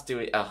 Chris, I'll have to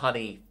do a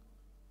honey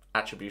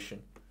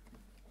attribution.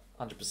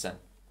 100%.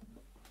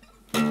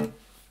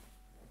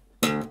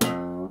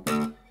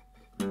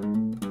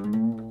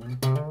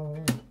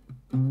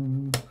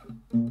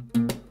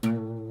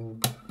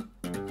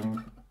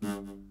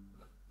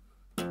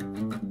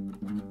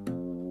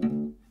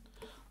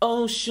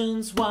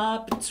 Oceans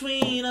wide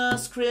between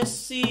us,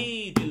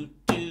 Chrissy. Do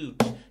do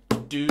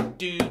do do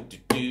do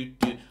do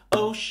do.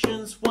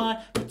 Oceans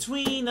wide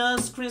between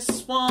us, Chris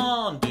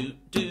Swan. Do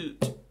do.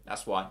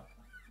 That's why.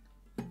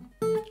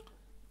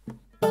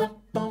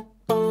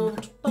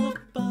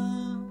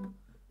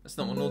 That's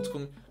not what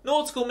nautical.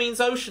 Nautical means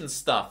ocean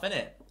stuff,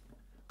 innit?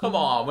 Come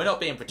on, we're not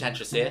being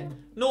pretentious here.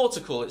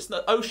 Nautical, it's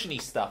not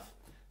oceany stuff.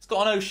 It's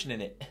got an ocean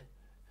in it.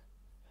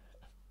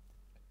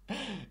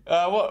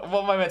 What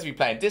am I meant to be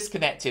playing?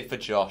 Disconnected for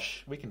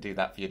Josh. We can do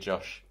that for you,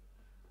 Josh.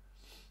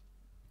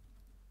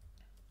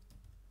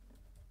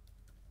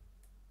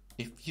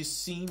 If you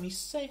see me,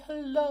 say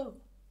hello.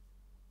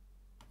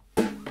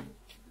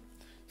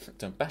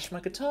 Don't bash my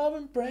guitar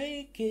and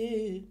break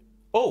it.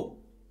 Oh!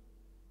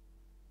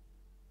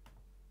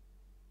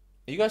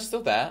 Are you guys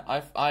still there?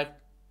 I've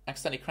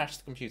accidentally crashed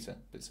the computer,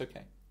 but it's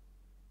okay.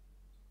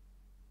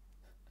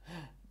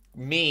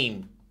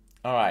 Meme.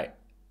 Alright.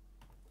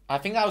 I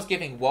think I was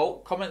giving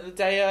Walt comment of the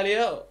day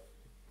earlier,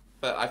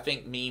 but I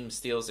think Meme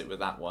steals it with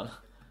that one.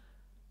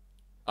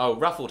 Oh,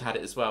 Ruffled had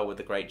it as well with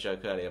the great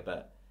joke earlier,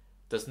 but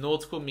does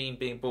nautical mean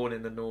being born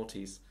in the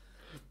noughties?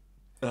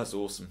 That's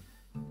awesome.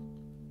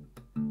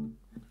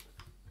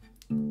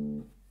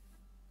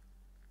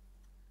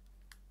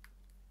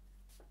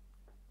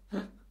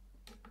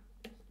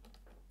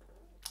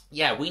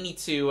 Yeah, we need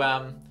to...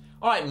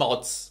 Alright,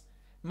 mods.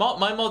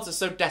 My mods are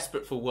so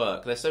desperate for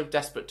work. They're so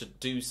desperate to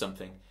do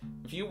something.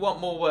 If you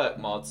want more work,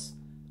 mods,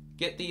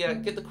 get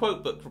the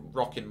quote book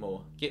rocking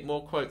more. Get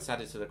more quotes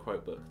added to the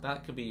quote book.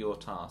 That could be your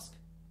task.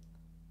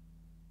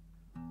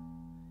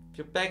 If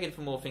you're begging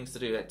for more things to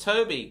do, like,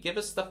 Toby, give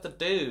us stuff to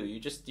do.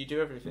 You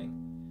do everything.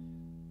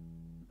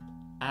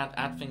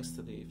 Add things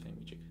to the thing.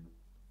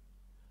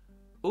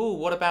 Ooh,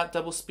 what about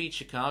Double Speed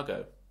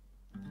Chicago?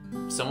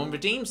 If someone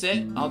redeems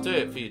it, I'll do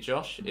it for you,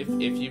 Josh. If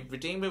you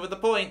redeem it with the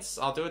points,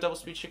 I'll do a Double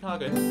Speed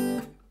Chicago.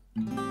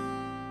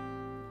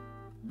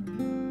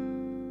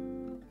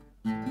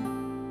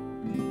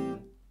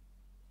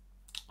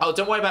 Oh,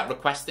 don't worry about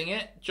requesting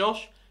it,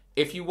 Josh.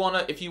 If you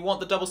want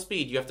the double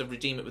speed, you have to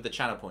redeem it with the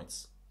channel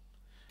points.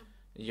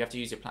 You have to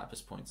use your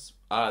platypus points.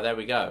 Ah, there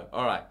we go.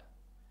 All right,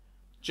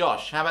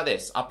 Josh, how about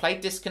this? I'll play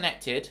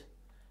Disconnected,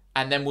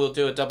 and then we'll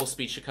do a Double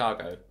Speed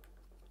Chicago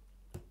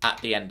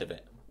at the end of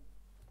it.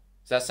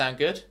 Does that sound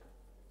good?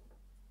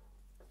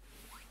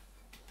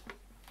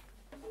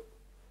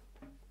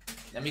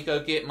 Let me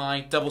go get my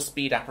double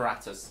speed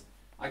apparatus.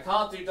 I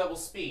can't do double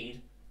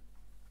speed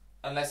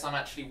unless I'm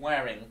actually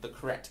wearing the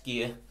correct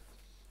gear.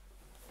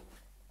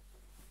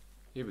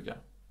 Here we go.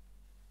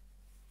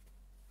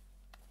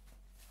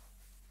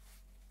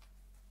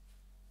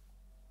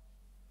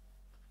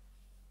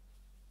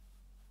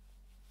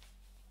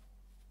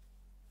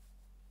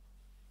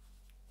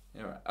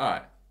 All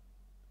right.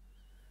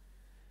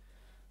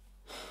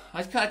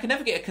 I can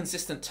never get a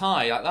consistent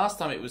tie. Like last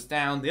time it was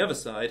down the other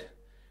side.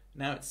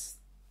 Now it's...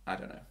 I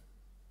don't know.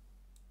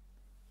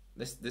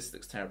 This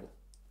looks terrible.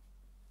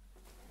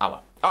 Oh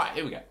well. Alright,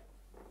 here we go.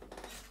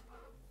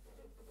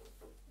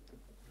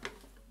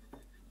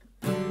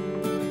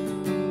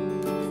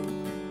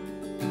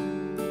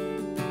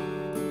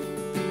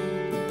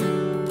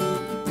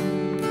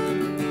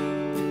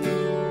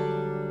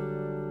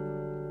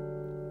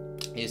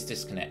 Here's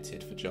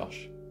Disconnected for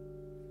Josh.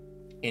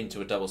 Into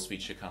a Double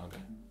Speed Chicago.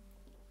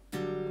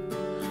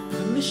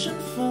 Mission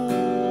falling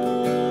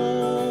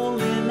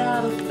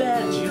out of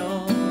bed,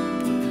 your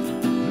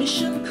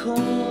mission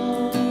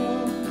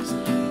calls,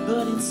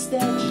 but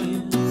instead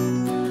you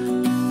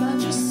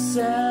find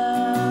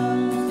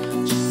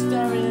yourself just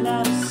staring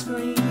at a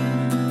screen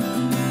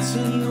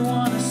till you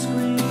want to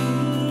scream.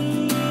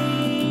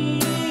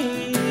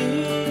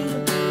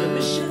 The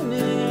mission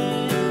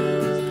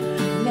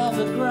is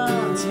never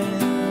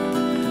granted.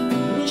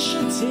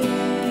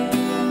 Initiative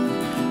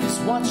is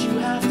what you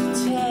have to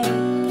take.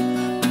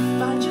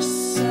 Find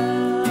yourself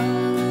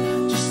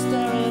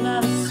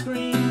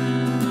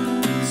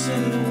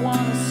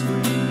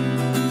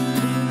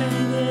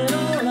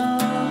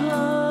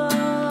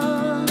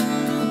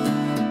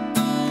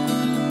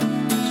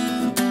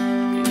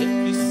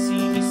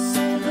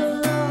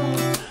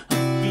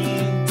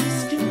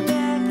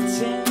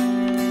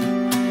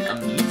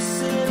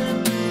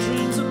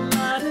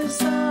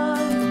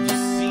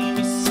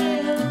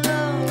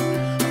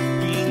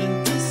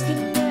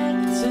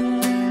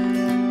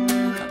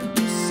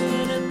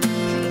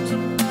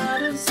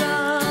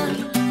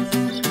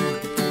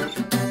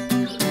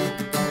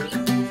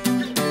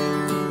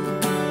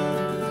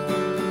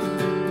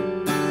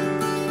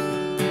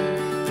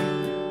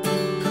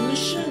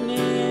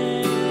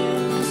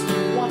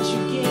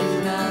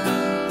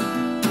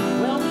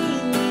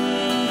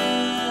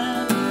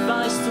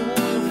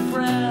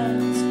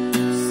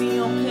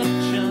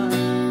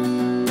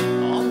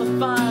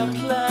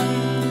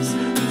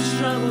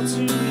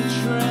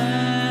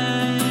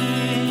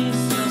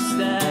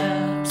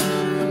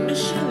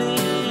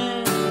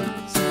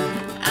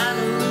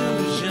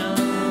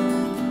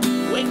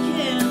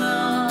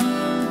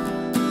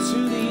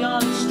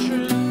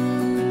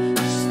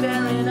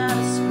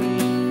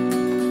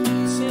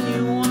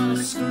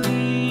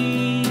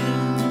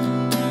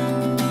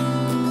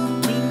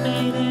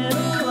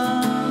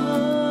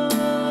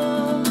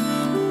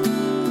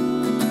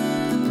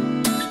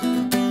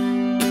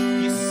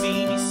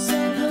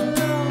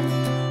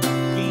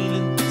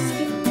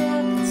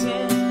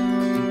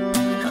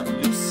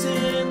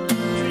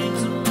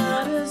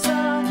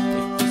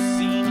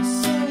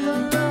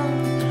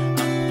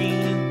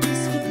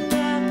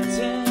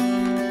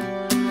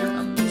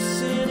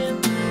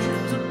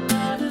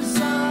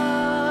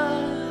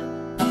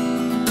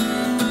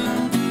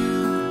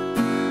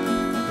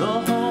The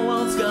whole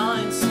world's gone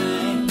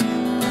insane.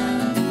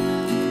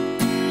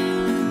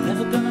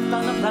 Never gonna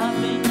find the right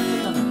thing,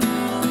 never gonna.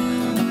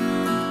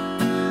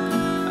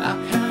 I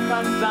can't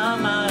find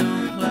my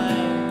own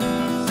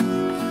place.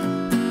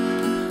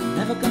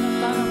 Never gonna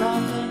find the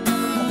right thing,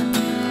 never gonna.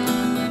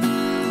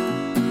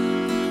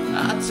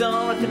 I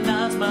don't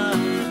recognize my own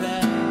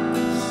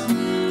face.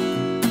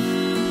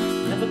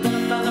 Never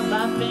gonna find the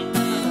right thing,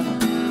 never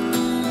gonna.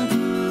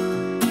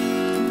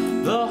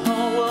 The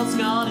whole world's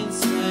gone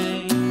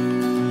insane.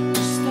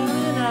 Just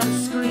staring at a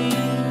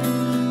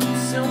screen.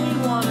 So we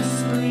wanna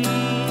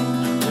scream.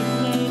 We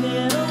made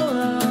it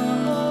alone.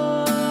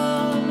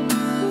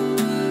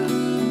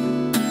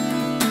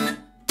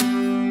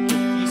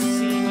 If you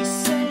see me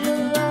say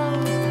hello,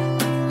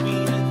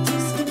 feeling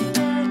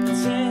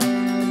disconnected.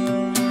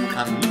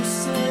 I'm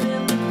lucid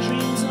in the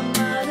dreams of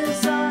my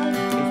desire.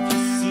 If you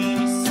see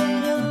me say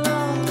hello,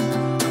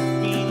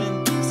 feeling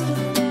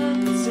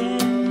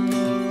disconnected.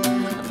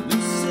 I'm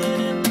lucid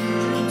in the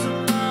dreams of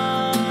my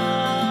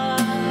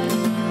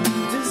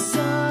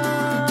desire.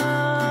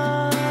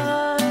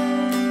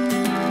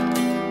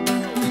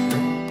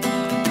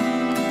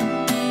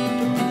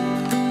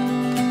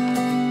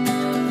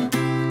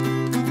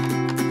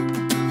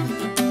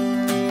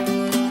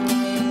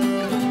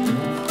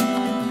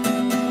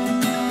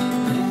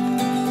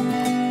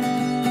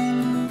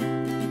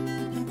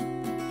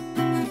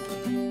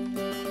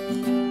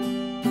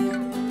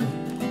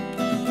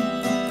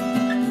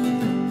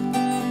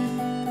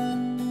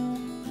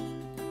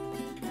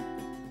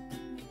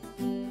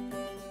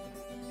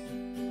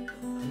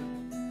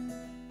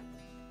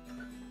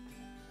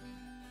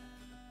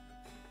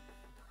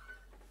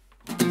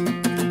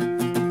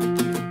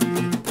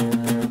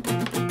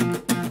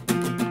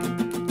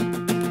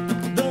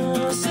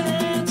 The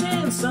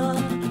setting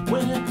sun,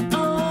 we're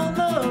on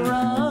the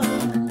run.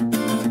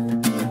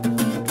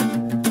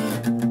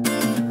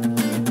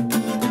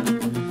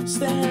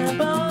 Step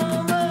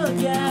on the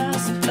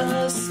gas,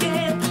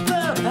 escape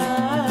the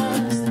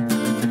past.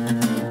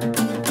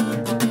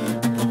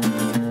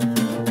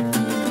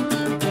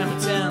 You can't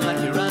pretend like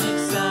you're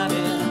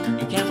unexcited.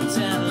 You can't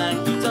pretend like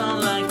you don't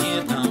like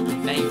it. No,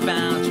 now you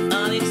found your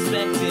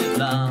unexpected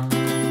love.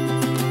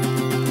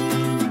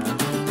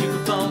 You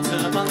can falter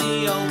upon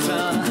the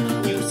altar.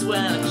 You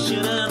swear like you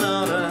shouldn't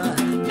order.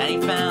 Now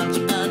you found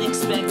your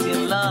unexpected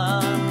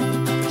love.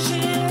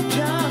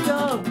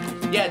 Chicago.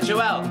 Yeah,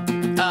 Joel.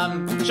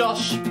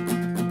 Josh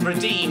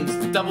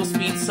redeemed double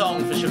speed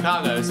song for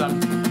Chicago. So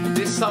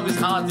this song is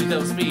hard to do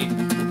double speed.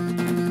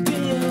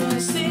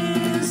 This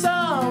is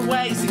our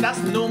way. See, that's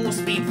normal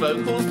speed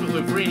vocals, but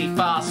with really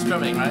fast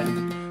strumming, right?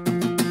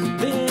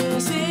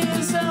 This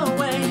is our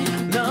way.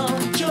 No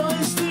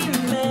choice to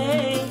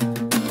make.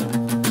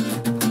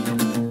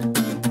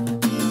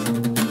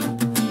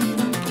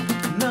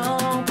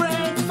 No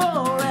break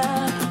for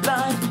air.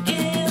 Life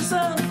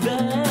isn't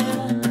fair.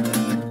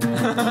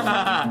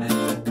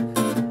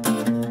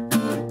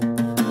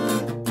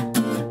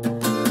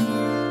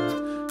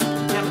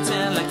 Can't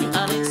pretend like you're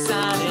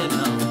unexcited.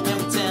 No, can't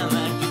pretend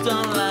like you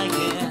don't like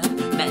it.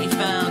 Now you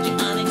found your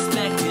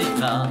unexpected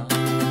love.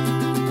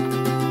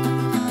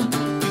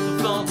 You can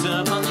falter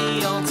upon the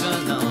altar.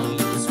 No, you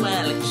can swear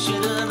like you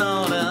shouldn't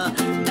order.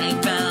 Now you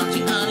found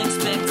your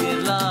unexpected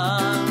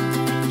love.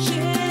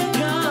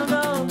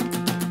 Chicago.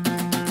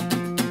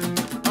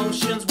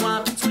 Oceans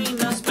wide between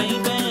us,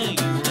 baby.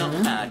 You know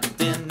I can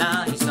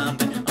deny you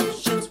something.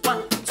 Oceans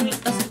wide between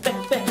us,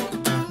 baby.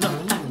 No,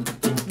 I can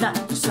deny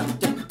you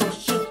something.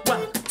 Oceans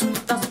wide between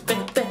us,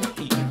 baby.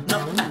 You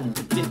know I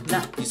can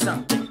deny you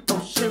something.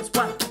 Oceans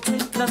wide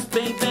between us,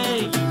 baby.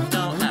 You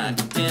know I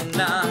can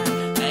deny.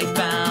 They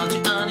found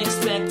your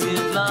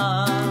unexpected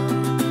love.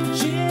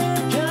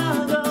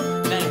 Chicago.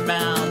 They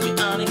found your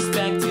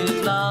unexpected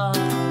love.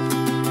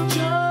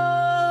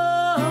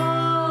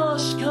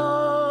 Josh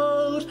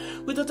Code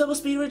with a double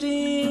speed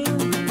redeem.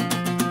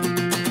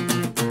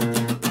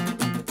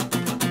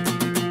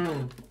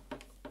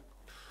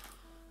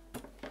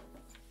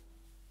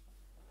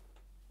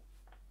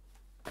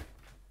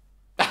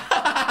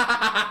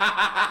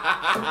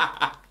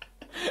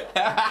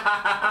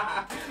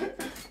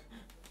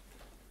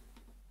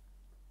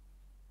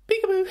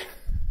 Peekaboo.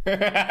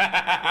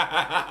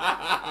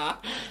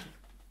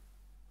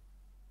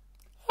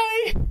 Hi.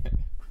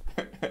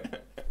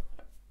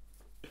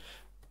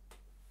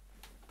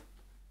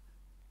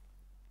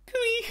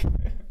 Cooey.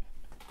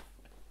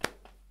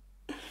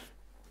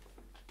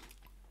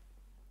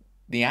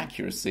 The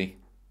accuracy.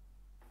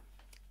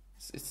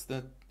 It's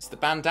the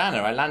bandana.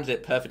 I landed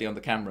it perfectly on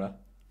the camera.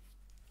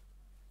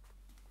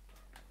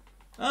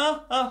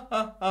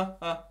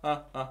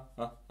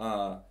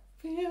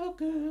 Feel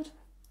good.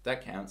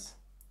 That counts.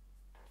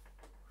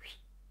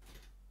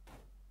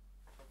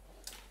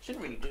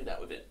 Shouldn't really do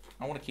that with it.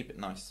 I want to keep it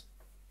nice.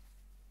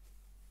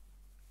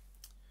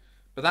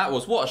 But that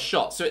was, what a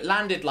shot. So it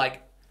landed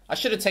like, I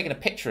should have taken a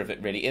picture of it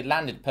really. It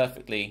landed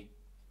perfectly,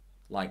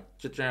 like,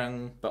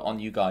 but on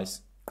you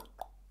guys.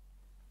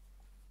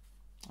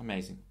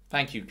 Amazing.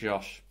 Thank you,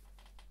 Josh.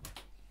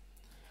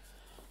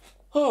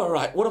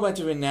 Alright, what am I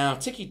doing now?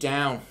 Ticky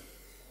down.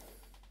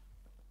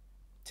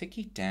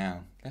 Ticky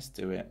down. Let's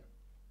do it.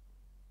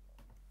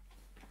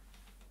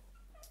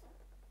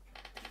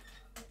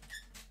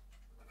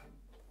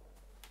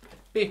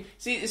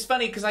 See, it's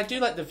funny because I do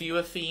like the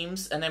viewer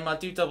themes and then I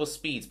do double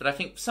speeds, but I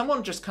think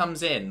someone just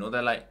comes in or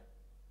they're like,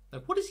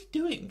 what is he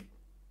doing?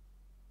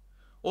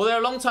 Or they're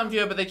a long time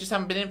viewer but they just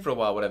haven't been in for a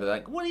while, whatever. They're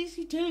like, what is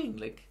he doing?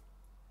 Like,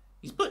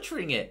 he's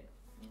butchering it.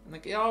 I'm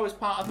like, oh, it's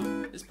part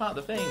of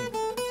the thing.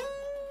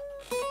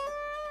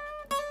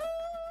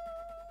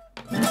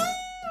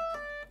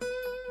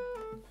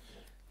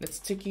 Let's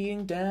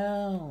tickying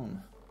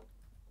down.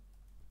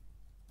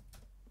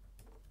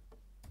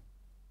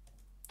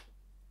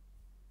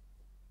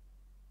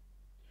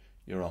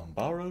 You're on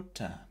borrowed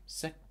time,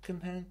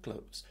 second-hand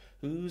clothes.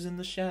 Who's in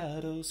the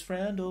shadows,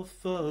 friend or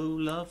foe,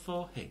 love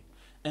or hate,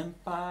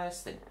 Empire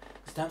State.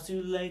 It's time's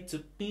too late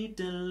to be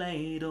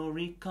delayed or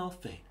recall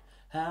fate,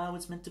 how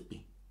it's meant to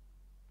be.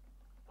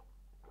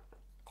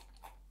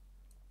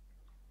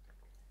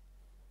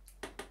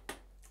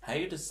 How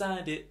you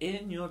decided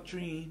in your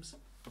dreams.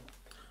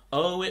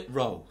 Oh, it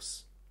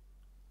rolls.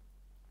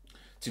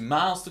 2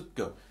 miles to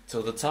go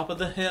till the top of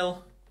the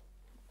hill.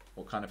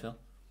 What kind of hill?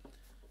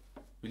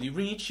 Will you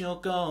reach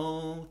your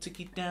goal? Tick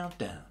it down,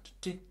 down,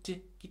 tick,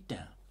 tick it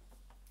down.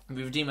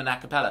 We redeem an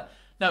acapella.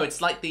 No,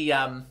 it's like the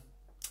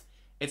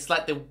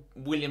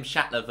William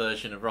Shatner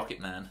version of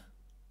Rocket Man.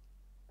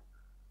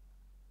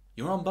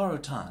 You're on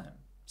borrowed time.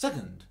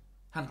 Second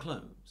hand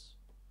clothes.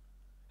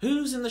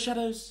 Who's in the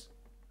shadows?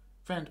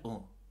 Friend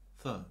or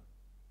foe?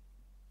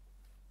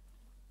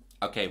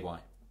 Okay, why?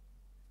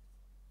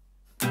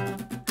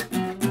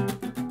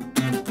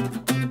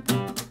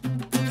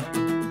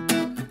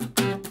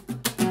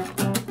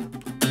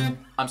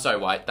 I'm sorry,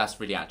 White. That's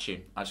really out of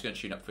tune. I'm just going to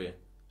tune up for you.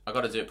 I've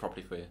got to do it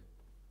properly for you.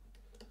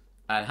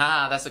 And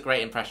that's a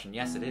great impression.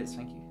 Yes, it is.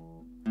 Thank you.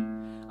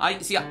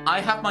 I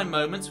have my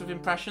moments with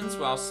impressions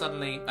where I'll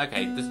suddenly...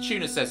 Okay, the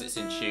tuner says it's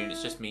in tune.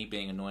 It's just me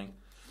being annoying.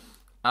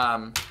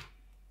 I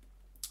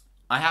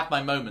have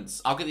my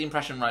moments. I'll get the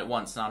impression right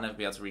once and I'll never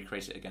be able to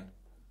recreate it again.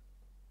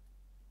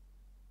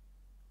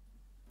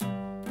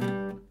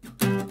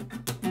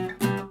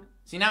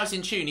 See, now it's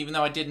in tune even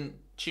though I didn't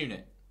tune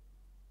it.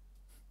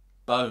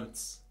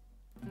 Bones.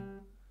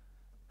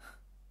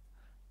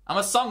 I'm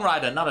a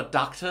songwriter, not a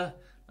doctor.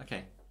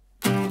 Okay.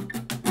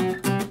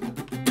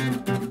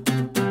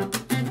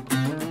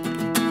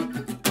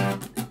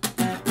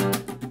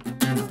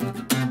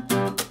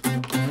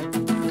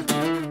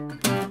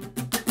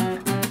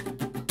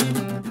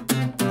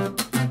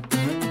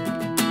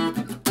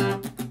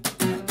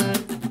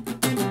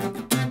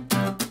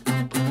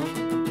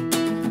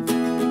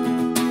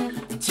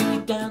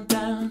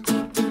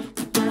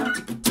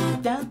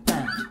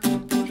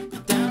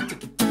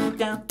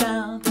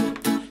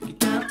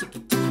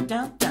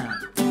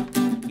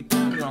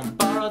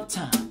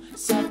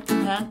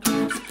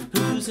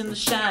 Who's in the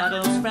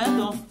shadows,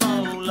 friend or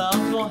foe,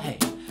 love or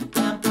hate,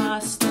 Empire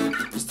State.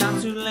 It's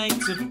time too late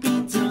to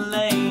be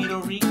delayed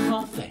or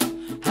recall fate,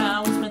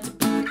 how it's meant to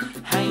be,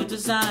 how you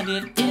designed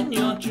it in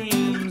your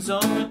dreams. Oh,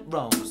 it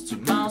rolls 2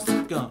 miles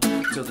to go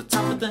till the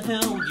top of the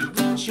hill you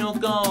reach your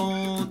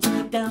goal.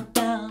 Take it down,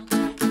 down,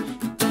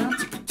 down,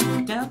 take it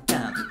down, down,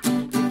 down,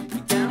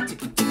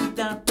 take it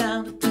down,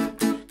 down,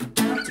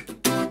 take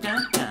it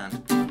down, down.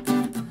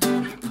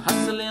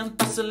 Hustling,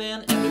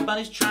 bustling,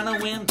 everybody's trying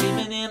to win,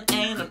 giving in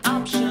ain't an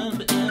option,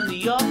 but in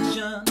the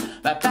auction,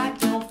 right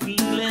back your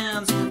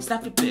feelings,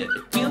 snap your bit,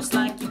 it feels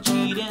like you're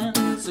cheating,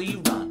 so you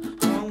run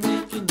home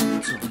with your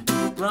new toy,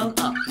 grown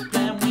up,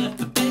 playing with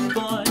the big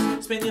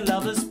boys, spin your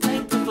lover's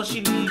plate before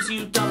she leaves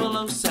you,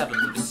 007,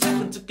 with a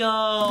second to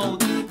go,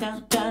 take it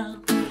down,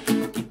 down,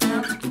 take it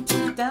down, take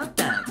it down,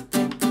 down,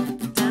 take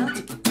it down,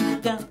 take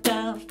it down,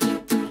 down, take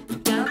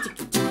it down, take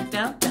it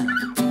down, down.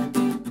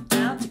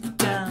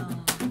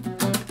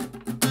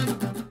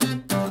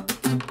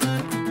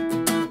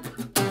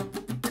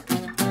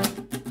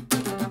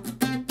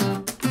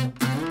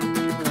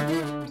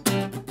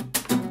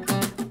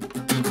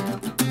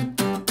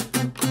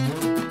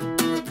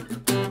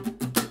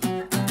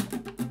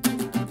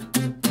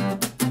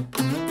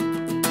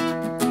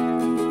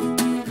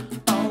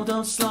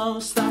 Slow,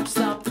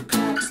 stop the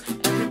clocks.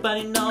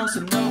 Everybody knows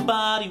and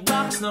nobody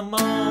rocks no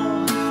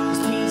more. This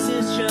piece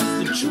is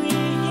just a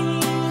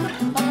dream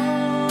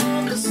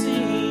of the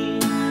sea.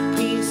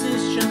 Peace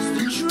is just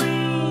a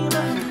dream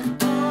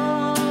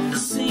of the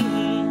sea.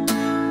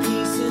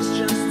 Peace is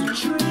just a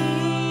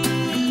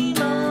dream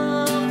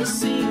of the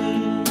sea.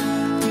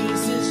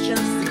 Peace is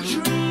just a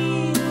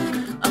dream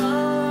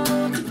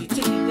of the sea.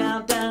 Take it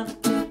down, down,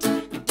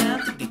 take it down,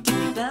 take it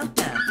down,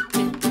 down,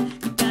 take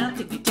it down,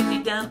 take it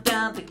down,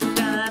 down, take it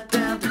down.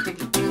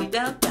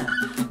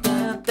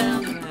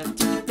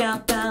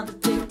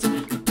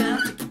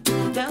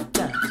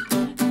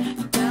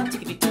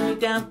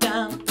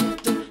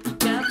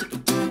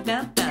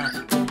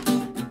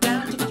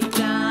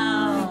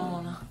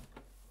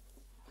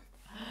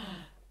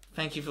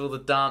 Thank you for all the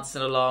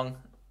dancing along.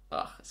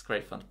 Oh, it's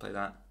great fun to play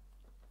that.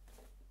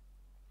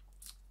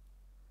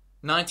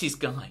 90s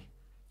guy,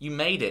 you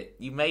made it.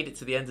 You made it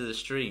to the end of the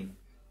stream.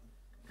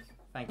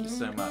 Thank you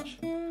so much.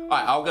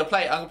 Alright, I'm gonna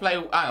play. Hang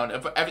on.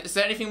 Is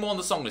there anything more on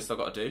the song list I've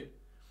got to do?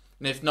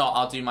 And if not,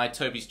 I'll do my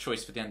Toby's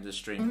Choice for the end of the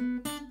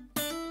stream.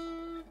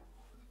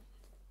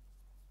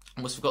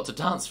 Almost forgot to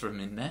dance for a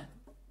minute there.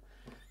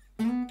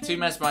 Too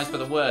mesmerised by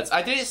the words.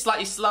 I did it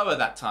slightly slower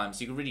that time,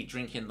 so you can really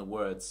drink in the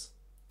words.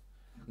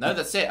 No,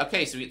 that's it.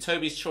 Okay, so we get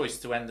Toby's Choice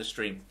to end the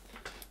stream.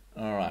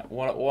 All right,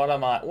 what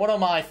am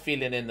I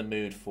feeling in the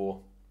mood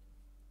for?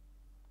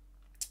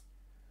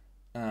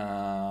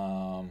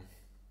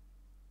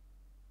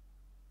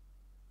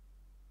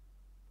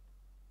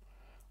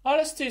 Oh,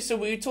 let's do. So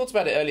we talked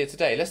about it earlier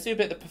today. Let's do a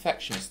bit of The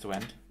Perfectionist to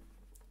end.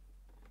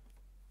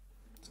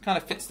 It kind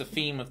of fits the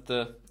theme of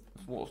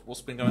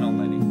what's been going on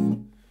lately.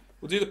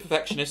 We'll do The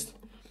Perfectionist,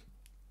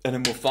 and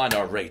then we'll find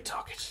our raid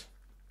target.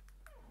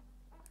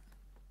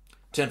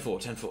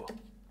 10-4, 10-4.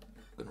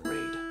 Gonna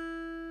raid.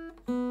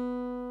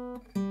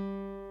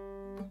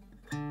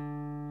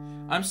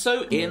 I'm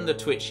so in the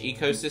Twitch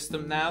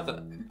ecosystem now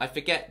that I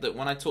forget that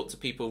when I talk to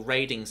people,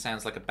 raiding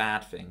sounds like a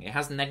bad thing. It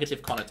has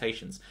negative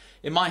connotations.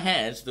 In my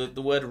head,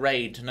 the word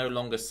raid no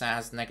longer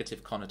has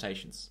negative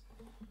connotations.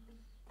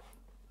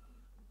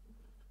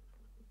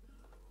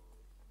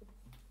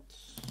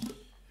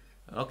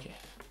 Okay,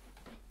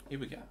 here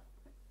we go.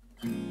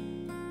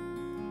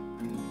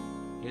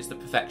 Here's The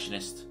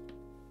Perfectionist.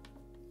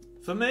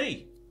 For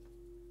me.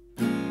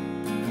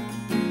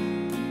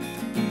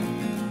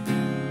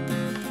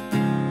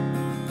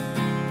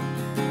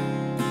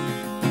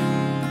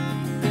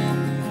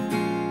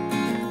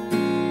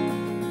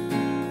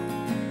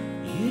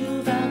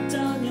 You've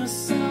outdone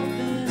yourself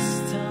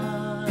this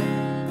time.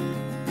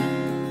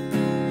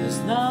 There's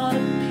not a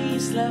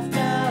piece left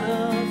out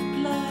of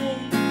place.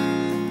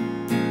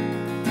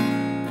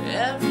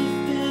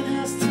 Everything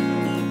has to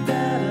be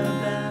better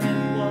than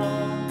it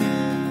was.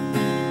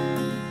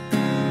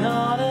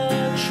 Not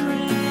a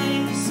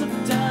trace of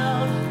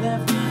doubt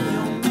left in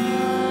your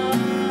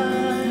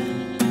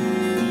mind.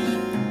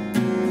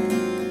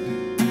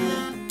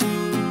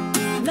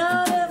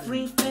 Not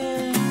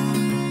everything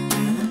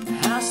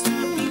has to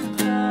be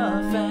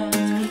perfect.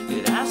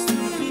 It has to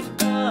be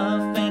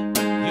perfect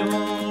when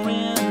you're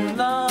in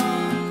love.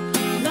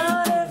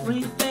 Not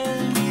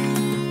everything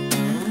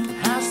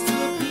has to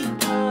be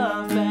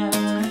perfect.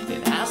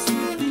 It has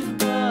to be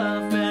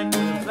perfect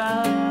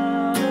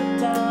without a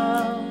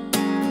doubt.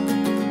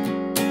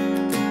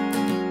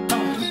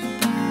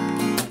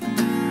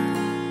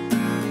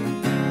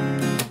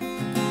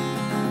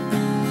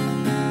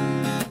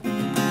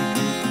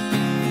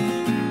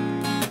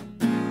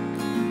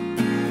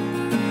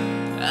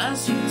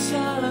 As you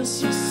tell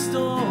us your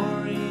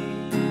story,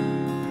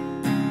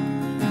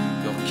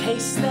 your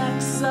case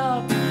stacks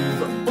up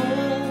for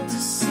all to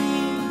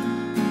see.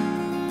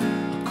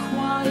 A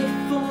quiet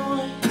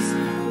voice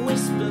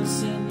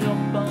whispers in your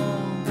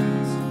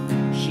bones.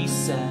 She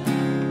said,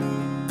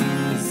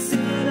 is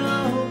it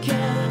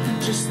okay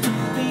just to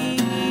be?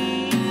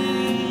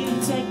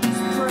 Take this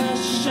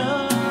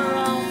pressure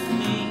off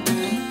me.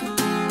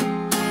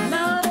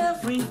 Not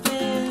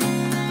everything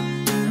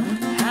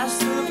has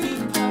to be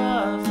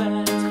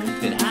perfect.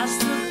 It has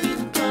to be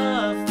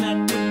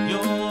perfect when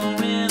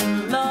you're in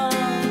love.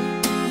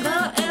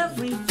 Not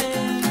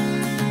everything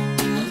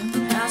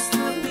has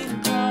to be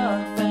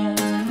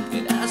perfect.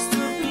 It has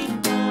to be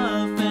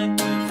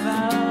perfect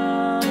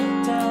without a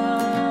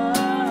doubt.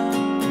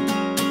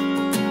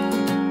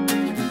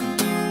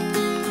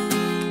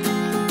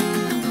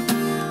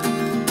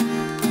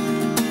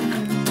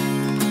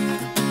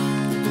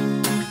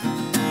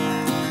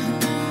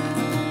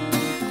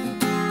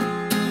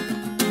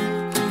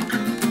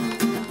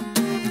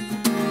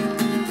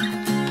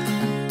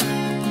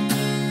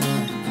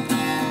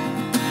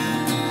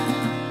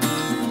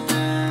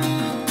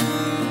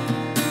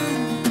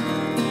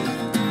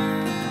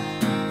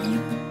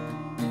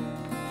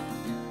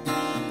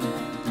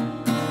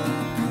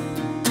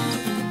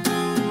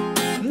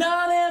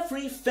 Not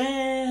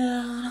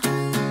everything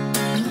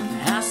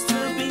has to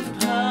be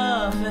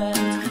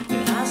perfect.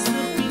 It has to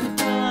be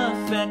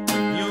perfect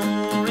when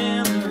you're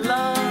in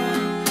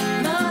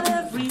love. Not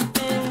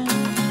everything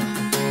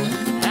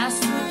has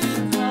to be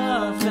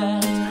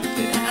perfect.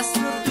 It has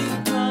to be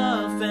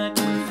perfect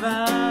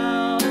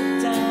without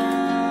a doubt.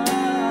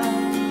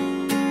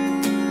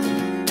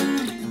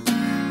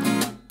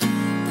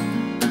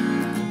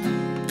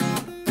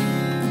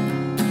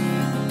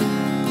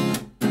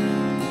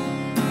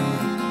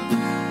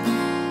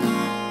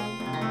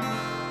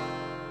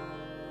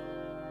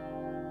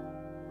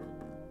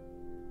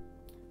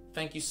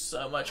 Thank you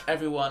so much,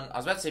 everyone. I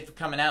was about to say for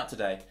coming out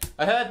today.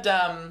 I heard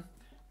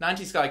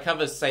 90s Guy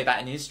Covers say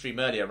that in his stream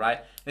earlier, right?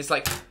 And it's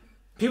like,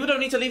 people don't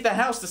need to leave their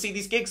house to see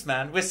these gigs,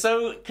 man. We're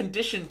so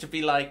conditioned to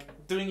be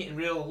like doing it in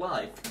real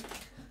life.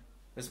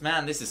 Because,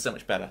 man, this is so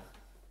much better.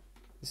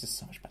 This is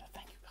so much better.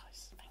 Thank you,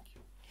 guys. Thank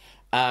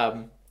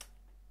you.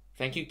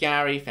 Thank you,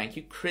 Gary. Thank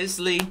you,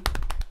 Crisley.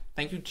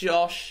 Thank you,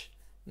 Josh.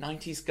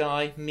 90s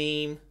Guy,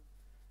 Meme,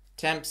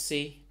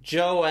 Tempsy,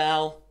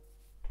 Joel.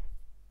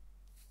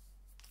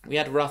 We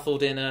had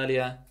Ruffled in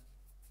earlier.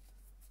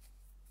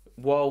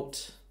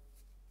 Walt.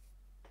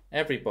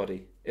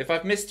 Everybody. If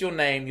I've missed your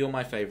name, you're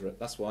my favourite.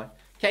 That's why.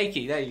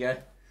 Cakey, there you go.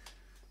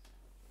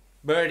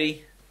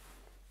 Birdie.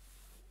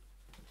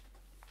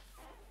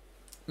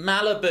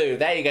 Malibu.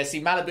 There you go.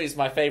 See, Malibu's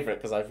my favourite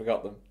because I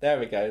forgot them. There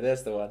we go.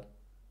 There's the one.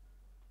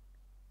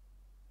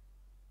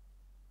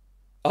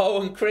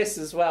 Oh, and Chris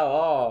as well.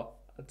 Oh,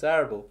 I'm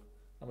terrible.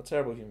 I'm a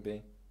terrible human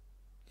being.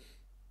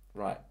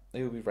 Right.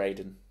 Who will be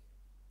raiding?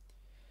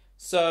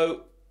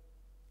 So,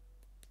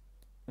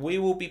 we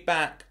will be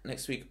back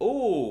next week.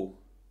 Oh,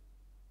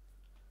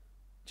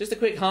 just a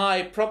quick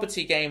hi,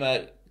 Property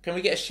Gamer. Can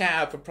we get a shout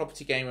out for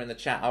Property Gamer in the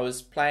chat? I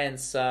was playing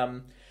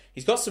some...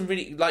 He's got some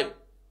really... Like,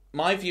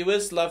 my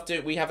viewers loved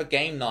it. We have a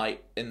game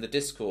night in the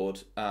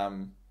Discord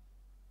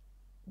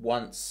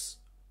once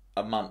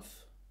a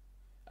month.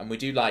 And we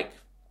do, like,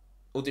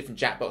 all different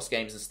Jackbox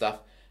games and stuff.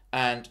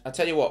 And I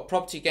tell you what,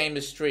 Property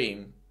Gamer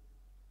stream,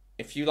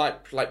 if you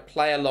like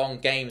play along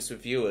games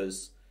with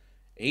viewers...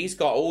 He's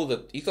got all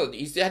the...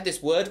 He's had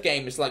this word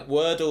game. It's like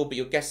Wordle, but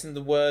you're guessing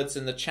the words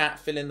and the chat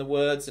fill in the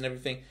words and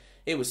everything.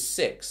 It was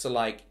sick. So,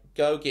 like,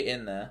 go get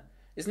in there.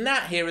 Is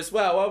Nat here as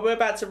well? Oh, we're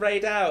about to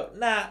raid out.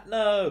 Nat,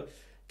 no.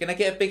 Gonna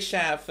get a big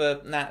shout out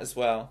for Nat as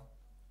well.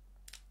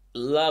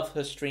 Love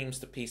her streams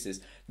to pieces.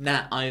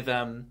 Nat,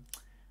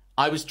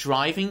 I was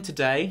driving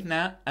today,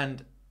 Nat,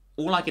 and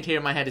all I could hear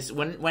in my head is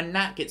when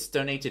Nat gets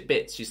donated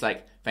bits, she's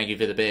like, thank you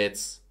for the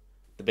bits.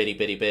 The bitty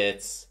bitty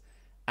bits.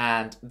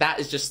 And that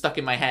is just stuck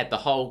in my head the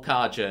whole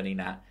car journey,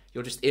 Nat.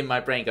 You're just in my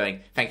brain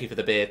going, thank you for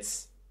the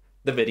bits.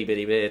 The bitty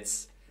bitty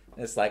bits.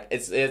 It's like,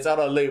 it's on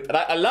a loop. And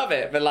I love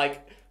it, but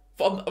like,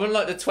 on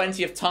like the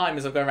 20th time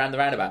as I'm going around the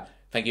roundabout,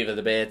 thank you for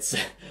the bits.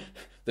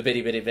 The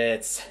bitty bitty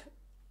bits.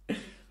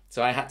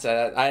 So I had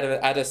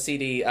a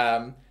CD,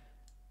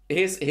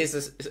 here's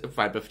a,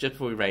 right, but just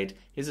before we raid,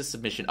 here's a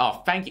submission.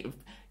 Oh, thank you.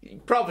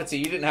 Property,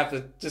 you didn't have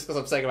to, just because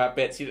I'm saying about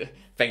bits,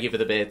 thank you for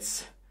the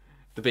bits.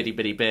 The bitty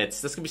bitty bits.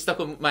 That's going to be stuck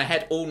on my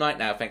head all night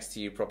now, thanks to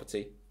you,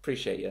 Property.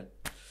 Appreciate you.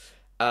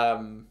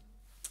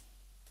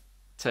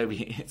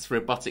 Toby, it's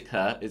robotic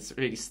hurt. It's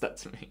really stuck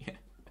to me.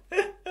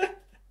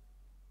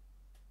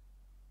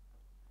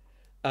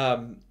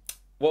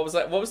 What was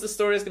that? What was the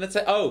story I was going to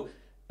tell?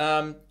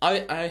 Oh,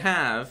 I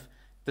have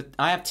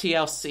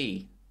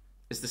TLC.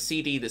 It's the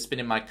CD that's been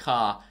in my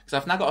car.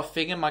 Because I've now got a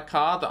thing in my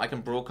car that I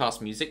can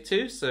broadcast music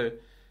to, so...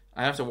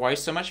 I don't have to worry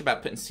so much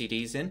about putting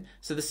CDs in.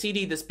 So the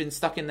CD that's been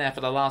stuck in there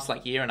for the last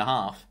like year and a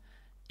half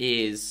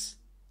is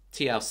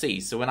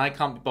TLC. So when I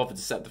can't be bothered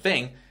to set up the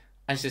thing,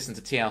 I just listen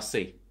to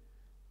TLC.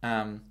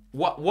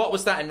 What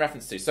was that in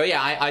reference to? So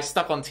yeah, I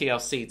stuck on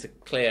TLC to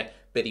clear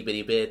bitty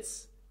bitty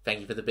bits.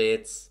 Thank you for the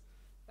bits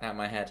out of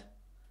my head.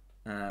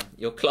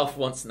 Your cloth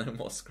wants no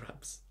more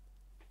scrubs.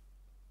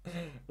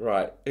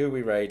 Right, who are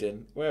we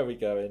raiding? Where are we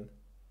going?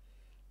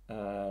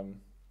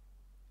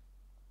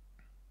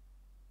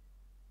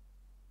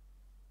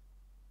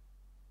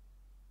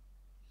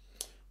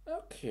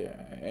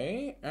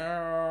 Okay,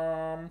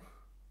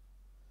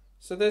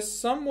 so there's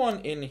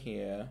someone in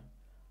here.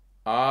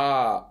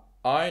 Ah,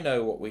 I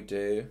know what we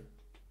do.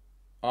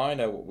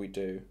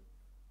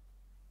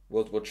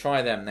 We'll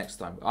try them next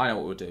time. I know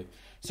what we'll do.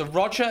 So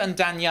Roger and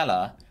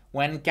Daniela,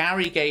 when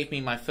Gary gave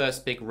me my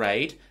first big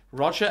raid,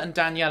 Roger and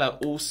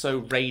Daniela also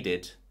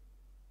raided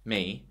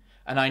me,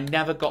 and I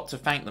never got to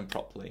thank them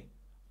properly.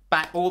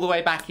 All the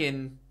way back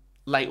in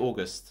late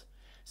August.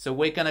 So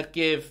we're gonna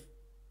give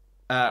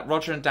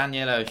Roger and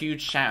Daniela a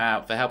huge shout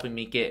out for helping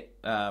me get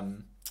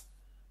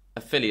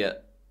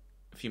affiliate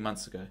a few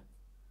months ago.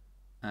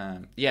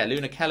 Yeah,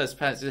 Luna Keller's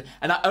parents,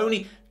 and I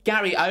only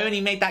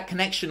made that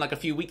connection like a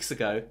few weeks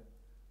ago,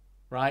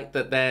 right?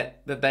 That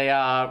they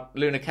are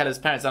Luna Keller's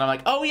parents, and I'm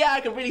like, oh yeah,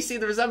 I can really see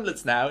the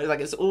resemblance now. It's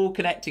like it's all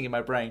connecting in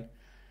my brain.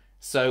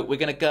 So we're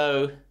gonna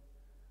go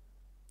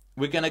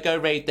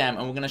raid them,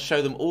 and we're gonna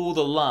show them all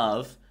the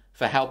love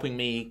for helping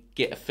me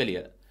get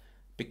affiliate,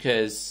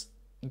 because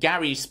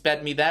Gary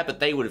sped me there, but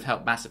they would have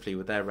helped massively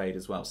with their raid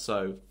as well.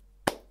 So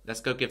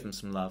let's go give them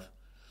some love.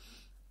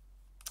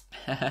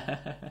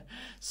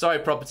 Sorry,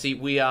 Property.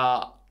 We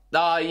are.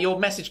 Your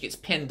message gets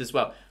pinned as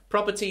well.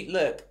 Property.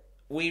 Look,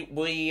 we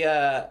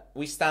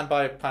stand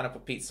by Pineapple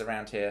Pizza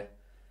around here,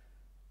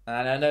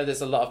 and I know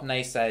there's a lot of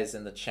naysayers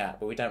in the chat,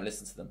 but we don't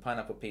listen to them.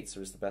 Pineapple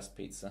Pizza is the best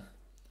pizza.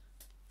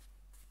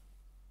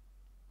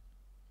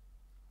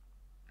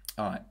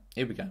 All right,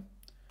 here we go.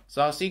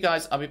 So I'll see you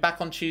guys. I'll be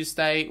back on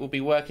Tuesday. We'll be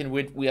working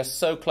with... We are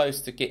so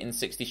close to getting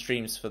 60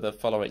 streams for the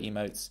follower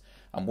emotes.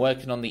 I'm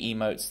working on the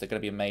emotes. They're going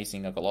to be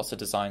amazing. I've got lots of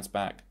designs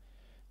back.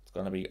 It's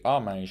going to be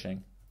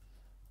amazing.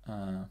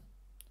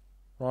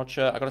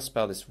 Roger, I've got to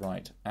spell this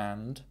right.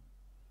 And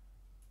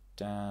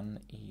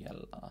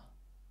Daniela.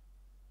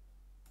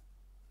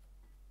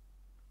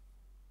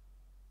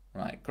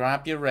 Right,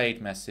 grab your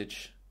raid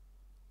message.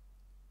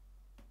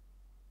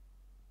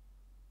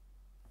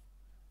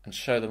 And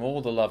show them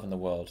all the love in the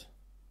world.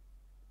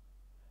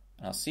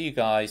 And I'll see you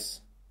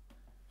guys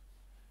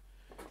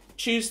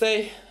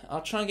Tuesday.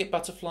 I'll try and get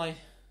Butterfly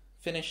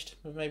finished,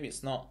 but maybe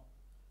it's not.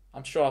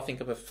 I'm sure I'll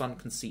think of a fun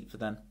conceit for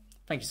then.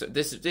 Thank you so.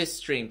 This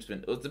stream's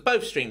been,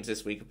 both streams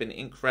this week have been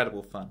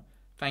incredible fun.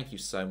 Thank you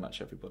so much,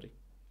 everybody.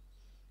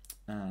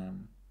 Go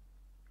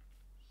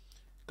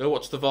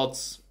watch the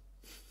VODs.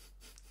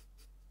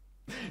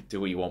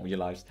 Do what you want with your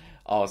lives.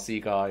 I'll see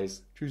you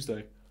guys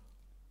Tuesday.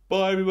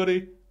 Bye,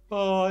 everybody.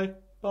 Bye.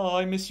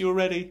 Bye. Miss you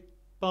already.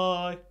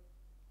 Bye.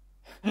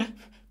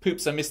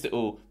 Poops, I missed it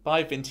all.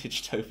 Bye,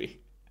 Vintage Toby.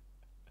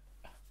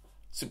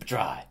 Super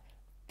dry.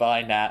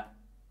 Bye, Nat.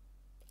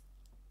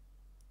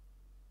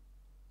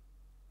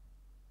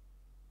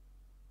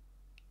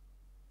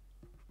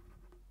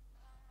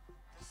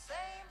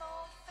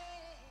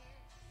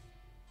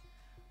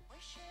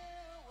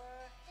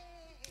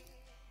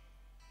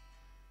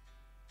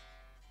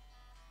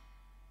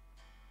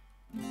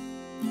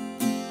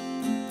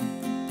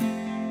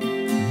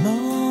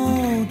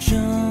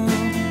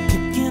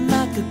 Kicking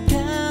like a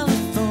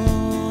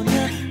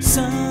California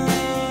sunrise.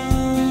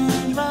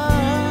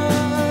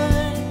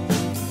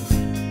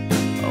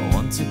 I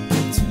want to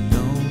get to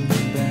know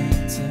you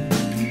better.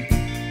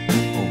 I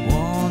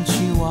want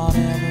you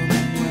whatever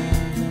the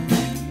weather.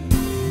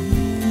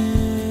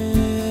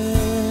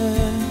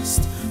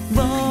 Mist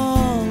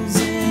rolls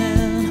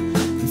in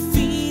and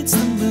feeds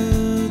the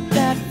mood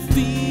that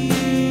feeling.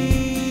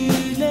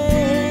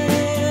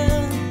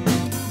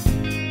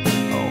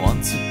 I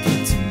want to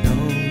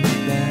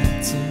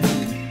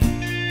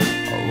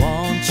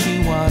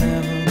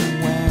whatever the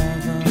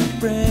weather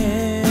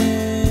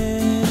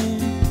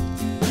brings.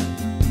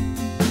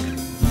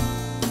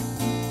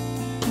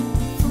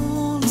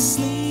 Fall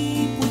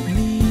asleep with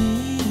me.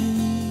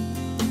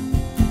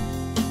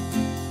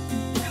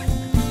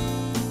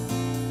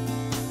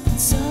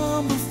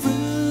 Tumble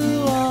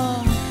through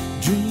our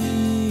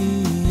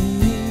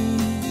dreams.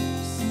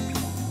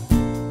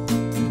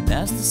 And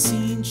as the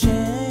scene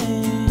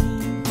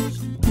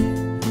changed,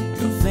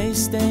 your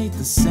face stayed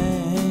the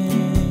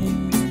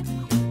same.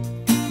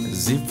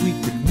 As if we